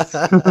 please.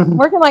 I'm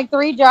working like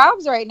 3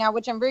 jobs right now,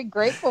 which I'm very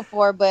grateful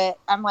for, but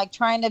I'm like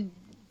trying to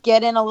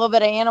get in a little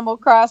bit of Animal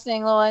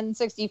Crossing, little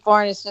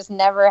N64, and it's just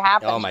never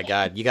happened. Oh my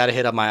god, you got to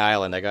hit up my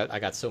island. I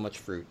got so much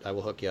fruit. I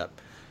will hook you up.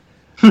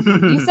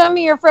 You send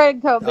me your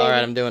Fred code, baby. All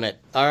right, I'm doing it.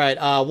 All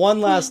right, one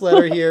last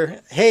letter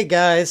here. Hey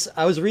guys,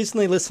 I was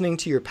recently listening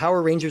to your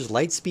Power Rangers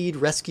Lightspeed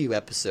Rescue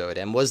episode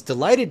and was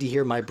delighted to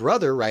hear my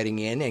brother writing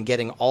in and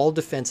getting all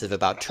defensive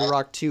about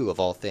Turok 2 of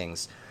all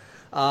things.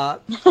 Are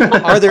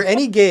there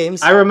any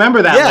games? I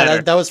remember that letter.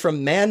 Yeah, that was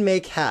from Man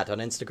Make Hat on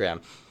Instagram.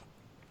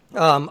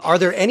 Are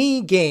there any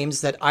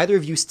games that either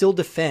of you still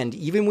defend,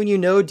 even when you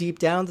know deep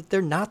down that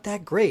they're not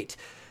that great?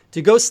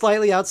 To go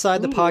slightly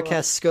outside the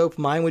podcast scope,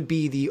 mine would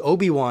be the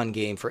Obi-Wan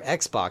game for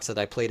Xbox that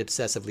I played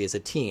obsessively as a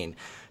teen.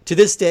 To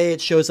this day,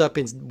 it shows up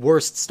in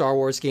worst Star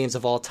Wars games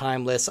of all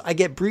time lists. I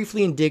get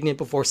briefly indignant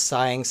before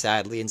sighing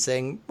sadly and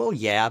saying, well,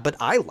 yeah, but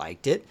I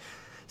liked it.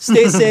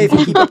 Stay safe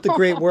and keep up the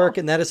great work.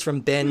 And that is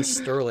from Ben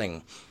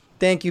Sterling.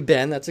 Thank you,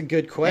 Ben. That's a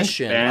good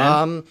question.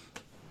 Thanks,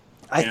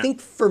 I think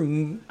for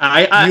you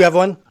have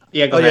one?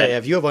 Yeah, go ahead. Yeah,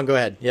 if you have one, go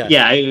ahead.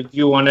 Yeah, if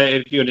you want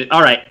to.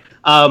 All right.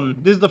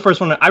 This is the first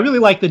one. I really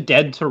like the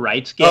Dead to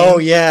Rights game. Oh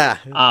yeah.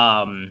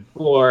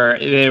 Or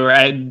they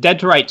were Dead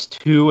to Rights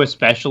 2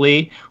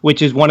 especially,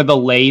 which is one of the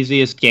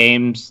laziest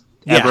games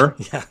ever.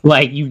 Yeah.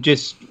 Like you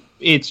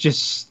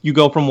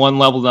go from one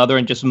level to another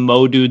and just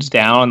mow dudes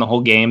down, and the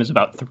whole game is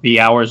about 3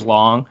 hours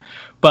long.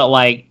 But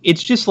like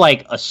it's just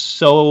like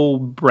so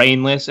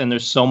brainless, and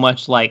there's so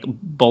much like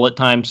bullet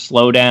time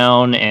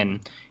slowdown,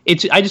 and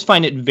I just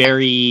find it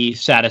very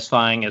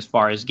satisfying as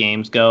far as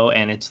games go.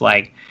 And it's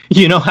like,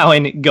 how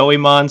in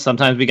Goemon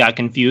sometimes we got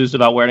confused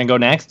about where to go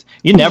next.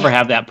 You never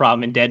have that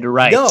problem in Dead to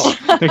Rights.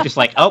 No. They're just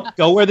like, oh,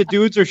 go where the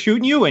dudes are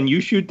shooting you, and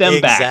you shoot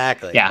them back.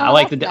 Exactly. Yeah, I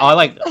like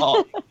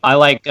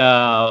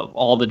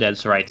all the Dead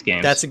to Rights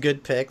games. That's a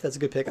good pick.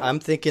 I'm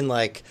thinking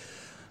like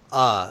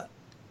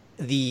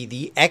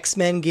the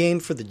X-Men game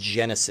for the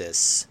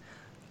Genesis.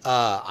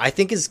 I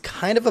think is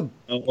kind of a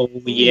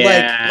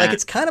like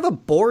it's kind of a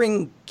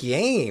boring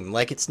game.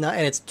 Like it's not,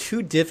 and it's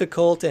too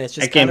difficult, and it's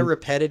just kind of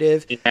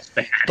repetitive.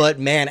 But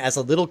man, as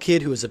a little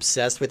kid who was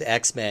obsessed with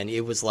X-Men,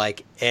 it was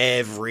like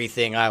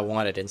everything I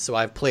wanted, and so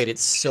I've played it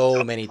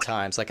so many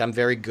times. Like I'm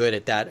very good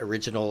at that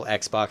original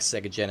Xbox,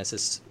 Sega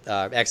Genesis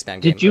X-Men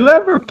game. Did you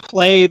ever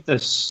play the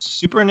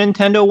Super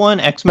Nintendo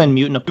one, X-Men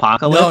Mutant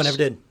Apocalypse? No, I never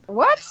did.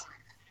 What?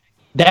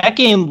 That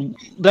game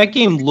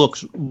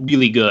looks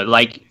really good.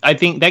 Like I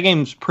think that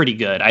game's pretty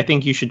good. I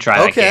think you should try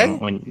that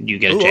game when you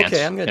get a chance.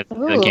 Okay, I'm gonna.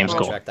 That game's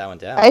cool. Track that one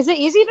down. Is it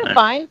easy to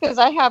find? Because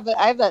I have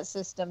that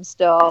system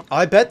still.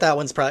 I bet that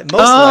one's probably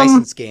most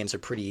licensed games are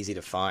pretty easy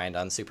to find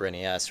on Super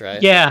NES,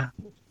 right? Yeah.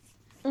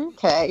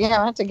 Okay.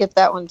 Yeah, I have to get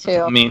that one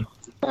too. I mean,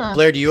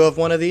 Blair, do you have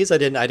one of these? I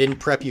didn't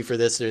prep you for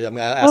this. I'm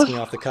asking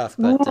off the cuff,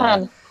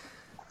 but.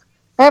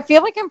 I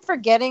feel like I'm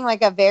forgetting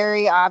like a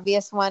very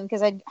obvious one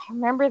because I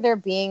remember there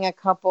being a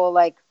couple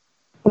like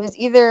it was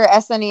either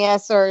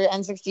SNES or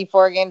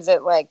N64 games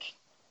that like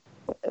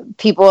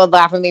people would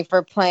laugh at me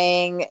for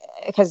playing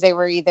because they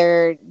were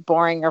either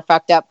boring or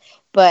fucked up.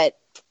 But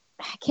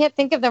I can't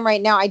think of them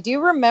right now. I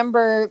do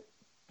remember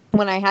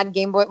when I had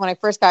Game Boy, when I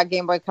first got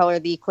Game Boy Color,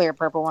 the clear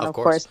purple one, of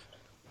course,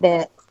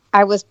 that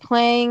I was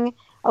playing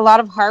a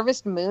lot of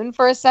Harvest Moon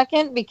for a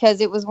second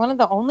because it was one of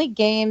the only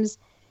games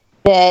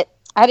that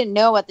I didn't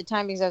know at the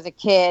time because I was a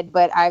kid,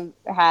 but I've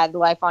had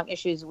lifelong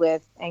issues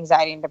with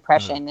anxiety and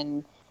depression.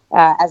 And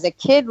as a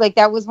kid, like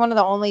that was one of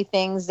the only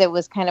things that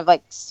was kind of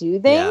like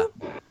soothing. Yeah.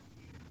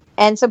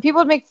 And so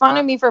people would make fun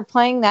of me for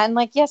playing that. And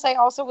like, yes, I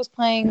also was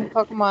playing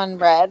Pokemon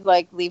Red,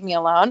 like leave me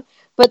alone.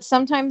 But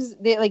sometimes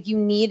you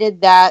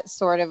needed that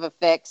sort of a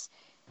fix.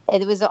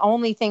 It was the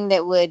only thing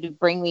that would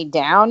bring me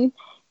down.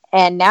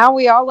 And now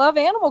we all love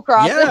Animal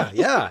Crossing.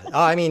 Yeah.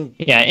 I mean,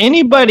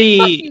 anybody.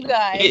 Fuck you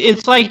guys.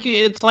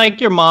 It's like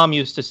your mom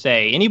used to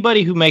say.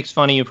 Anybody who makes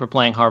fun of you for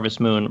playing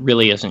Harvest Moon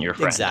really isn't your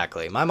friend.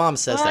 Exactly. My mom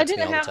says that to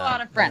me all the time. I didn't have a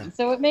lot of friends,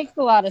 so it makes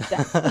a lot of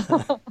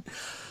sense.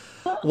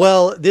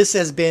 Well, this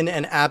has been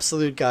an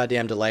absolute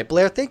goddamn delight.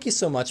 Blair, thank you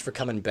so much for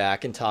coming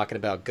back and talking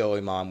about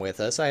Goemon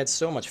with us. I had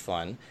so much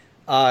fun.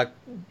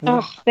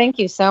 Thank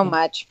you so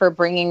much for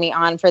bringing me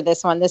on for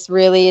this one. This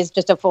really is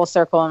just a full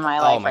circle in my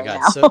life. Oh my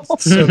God, now.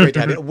 so great to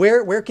have you.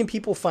 Where can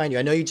people find you?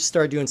 I know you just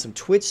started doing some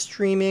Twitch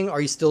streaming.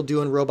 Are you still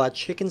doing Robot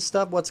Chicken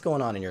stuff? What's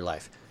going on in your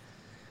life?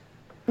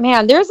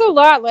 Man, there's a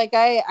lot. Like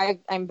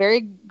I'm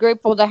very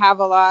grateful to have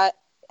a lot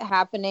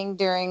happening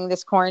during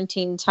this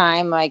quarantine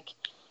time. Like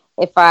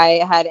if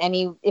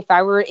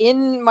I were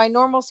in my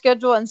normal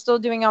schedule and still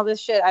doing all this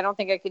shit, I don't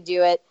think I could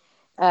do it.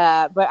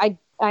 But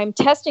I'm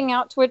testing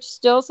out Twitch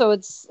still, so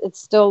it's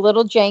still a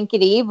little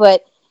jankety,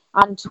 but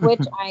on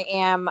Twitch I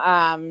am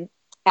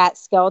at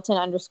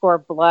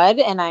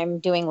skeleton_blood, and I'm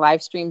doing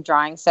live stream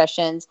drawing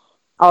sessions.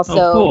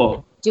 Also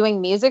cool. doing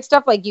music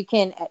stuff. Like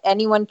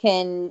anyone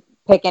can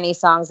pick any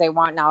songs they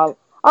want. Now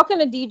I'll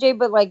kind of DJ,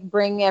 but like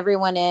bring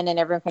everyone in, and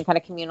everyone can kind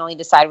of communally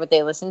decide what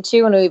they listen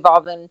to. And we've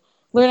all been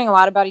learning a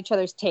lot about each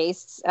other's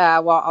tastes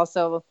while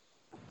also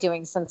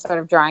doing some sort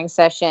of drawing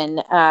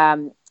session.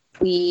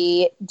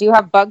 We do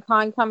have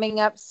BugCon coming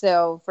up.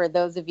 So for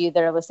those of you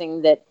that are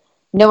listening that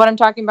know what I'm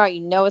talking about,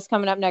 it's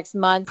coming up next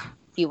month.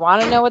 If you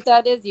want to know what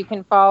that is, you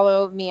can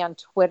follow me on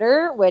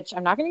Twitter, which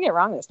I'm not going to get it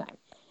wrong this time.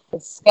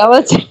 It's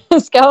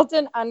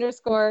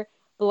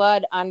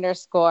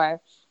skeleton_blood_,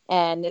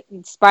 and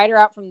spider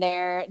out from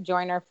there.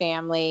 Join our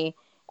family.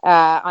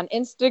 On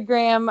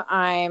Instagram,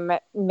 I'm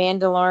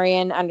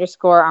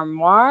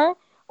Mandalorian_armoire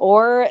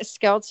or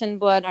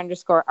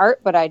skeletonblood_art,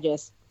 but I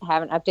just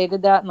haven't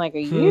updated that in like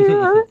a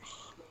year.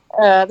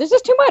 There's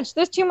just too much.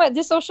 There's too much.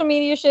 This social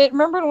media shit.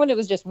 Remember when it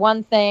was just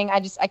one thing? I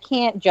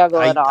can't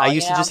juggle it all. I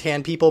used to just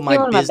hand people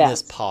my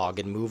business pog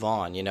and move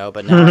on,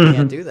 but now I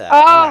can't do that.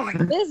 Oh,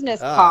 business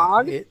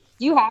pog.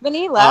 Do you have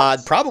any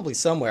left? Probably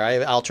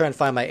somewhere. I'll try and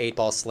find my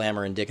 8-ball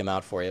slammer and dig them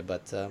out for you,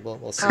 but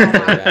we'll see. Oh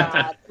my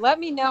God. Let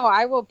me know.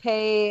 I will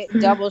pay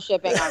double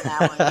shipping on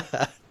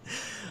that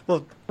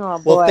one.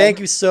 Well,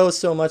 thank you so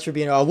much for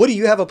being on. Woody,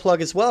 you have a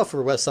plug as well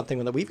for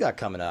something that we've got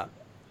coming up.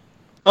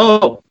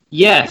 Oh,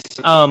 yes.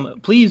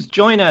 Please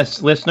join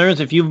us,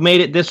 listeners, if you've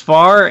made it this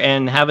far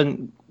and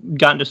haven't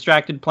gotten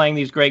distracted playing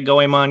these great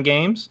Goemon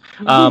games.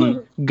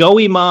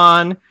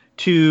 Goemon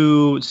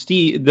to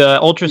the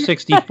Ultra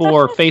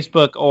 64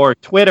 Facebook or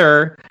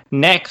Twitter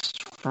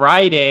next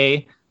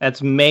Friday.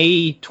 That's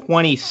May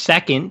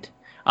 22nd.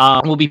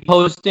 We'll be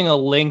posting a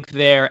link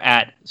there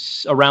at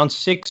around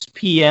 6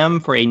 p.m.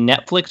 for a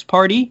Netflix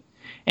party.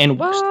 And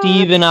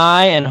Steve and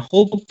I, and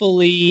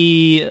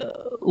hopefully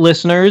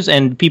listeners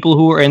and people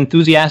who are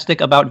enthusiastic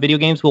about video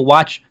games, will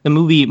watch the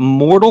movie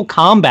Mortal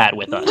Kombat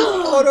with us.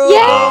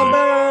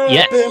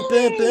 Yes.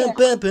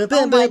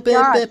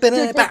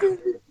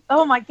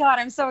 Oh my God,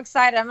 I'm so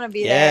excited. I'm going to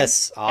be there.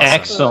 Yes, awesome.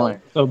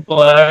 Excellent. So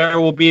Blair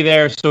will be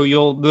there, so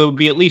there'll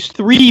be at least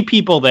 3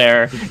 people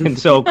there. And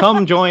so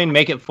come join,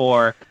 make it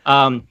 4.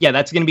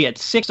 That's going to be at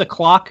 6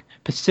 o'clock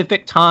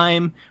Pacific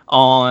time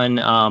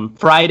on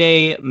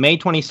Friday, May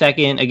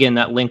 22nd. Again,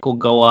 that link will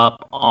go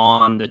up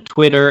on the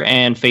Twitter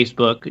and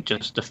Facebook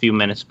just a few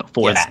minutes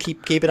before that.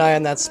 Keep an eye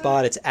on that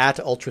spot. It's at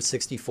Ultra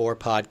 64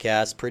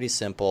 Podcast. Pretty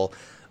simple.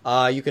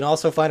 You can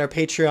also find our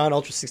Patreon,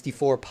 Ultra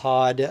 64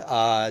 Pod.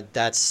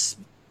 That's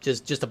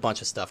just a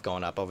bunch of stuff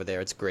going up over there.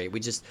 It's great. We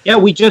just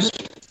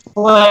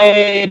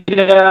played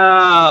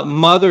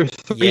Mother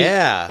 3.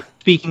 Yeah.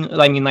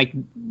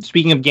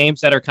 Speaking of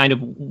games that are kind of,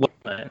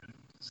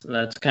 so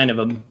that's kind of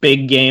a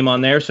big game on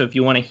there. So if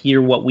you want to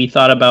hear what we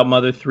thought about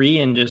Mother 3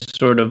 and just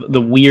sort of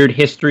the weird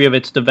history of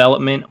its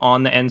development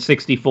on the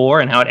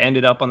N64 and how it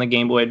ended up on the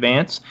Game Boy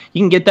Advance,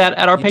 you can get that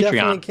at our Patreon. You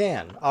definitely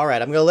can. All right,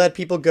 I'm going to let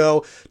people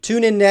go.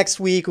 Tune in next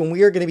week when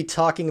we are going to be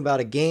talking about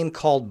a game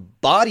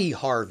called Body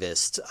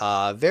Harvest.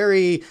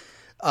 Very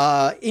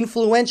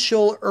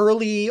influential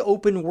early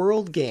open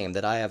world game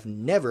that I have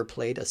never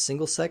played a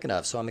single second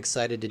of, so I'm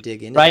excited to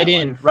dig into. Write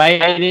in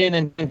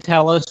and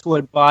tell us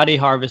what Body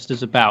Harvest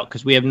is about,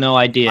 because we have no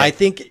idea. I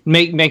think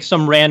make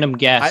some random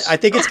guess. I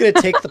think it's going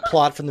to take the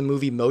plot from the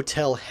movie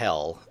Motel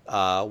Hell,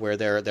 where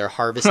they're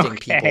harvesting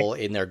people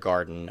in their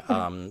garden.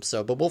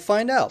 But we'll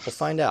find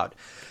out.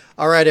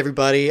 All right,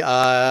 everybody,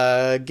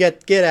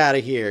 get out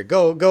of here.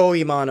 Go,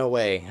 Iman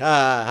away.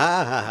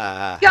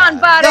 Gun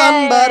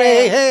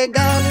buddy. Hey,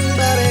 gun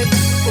buddy.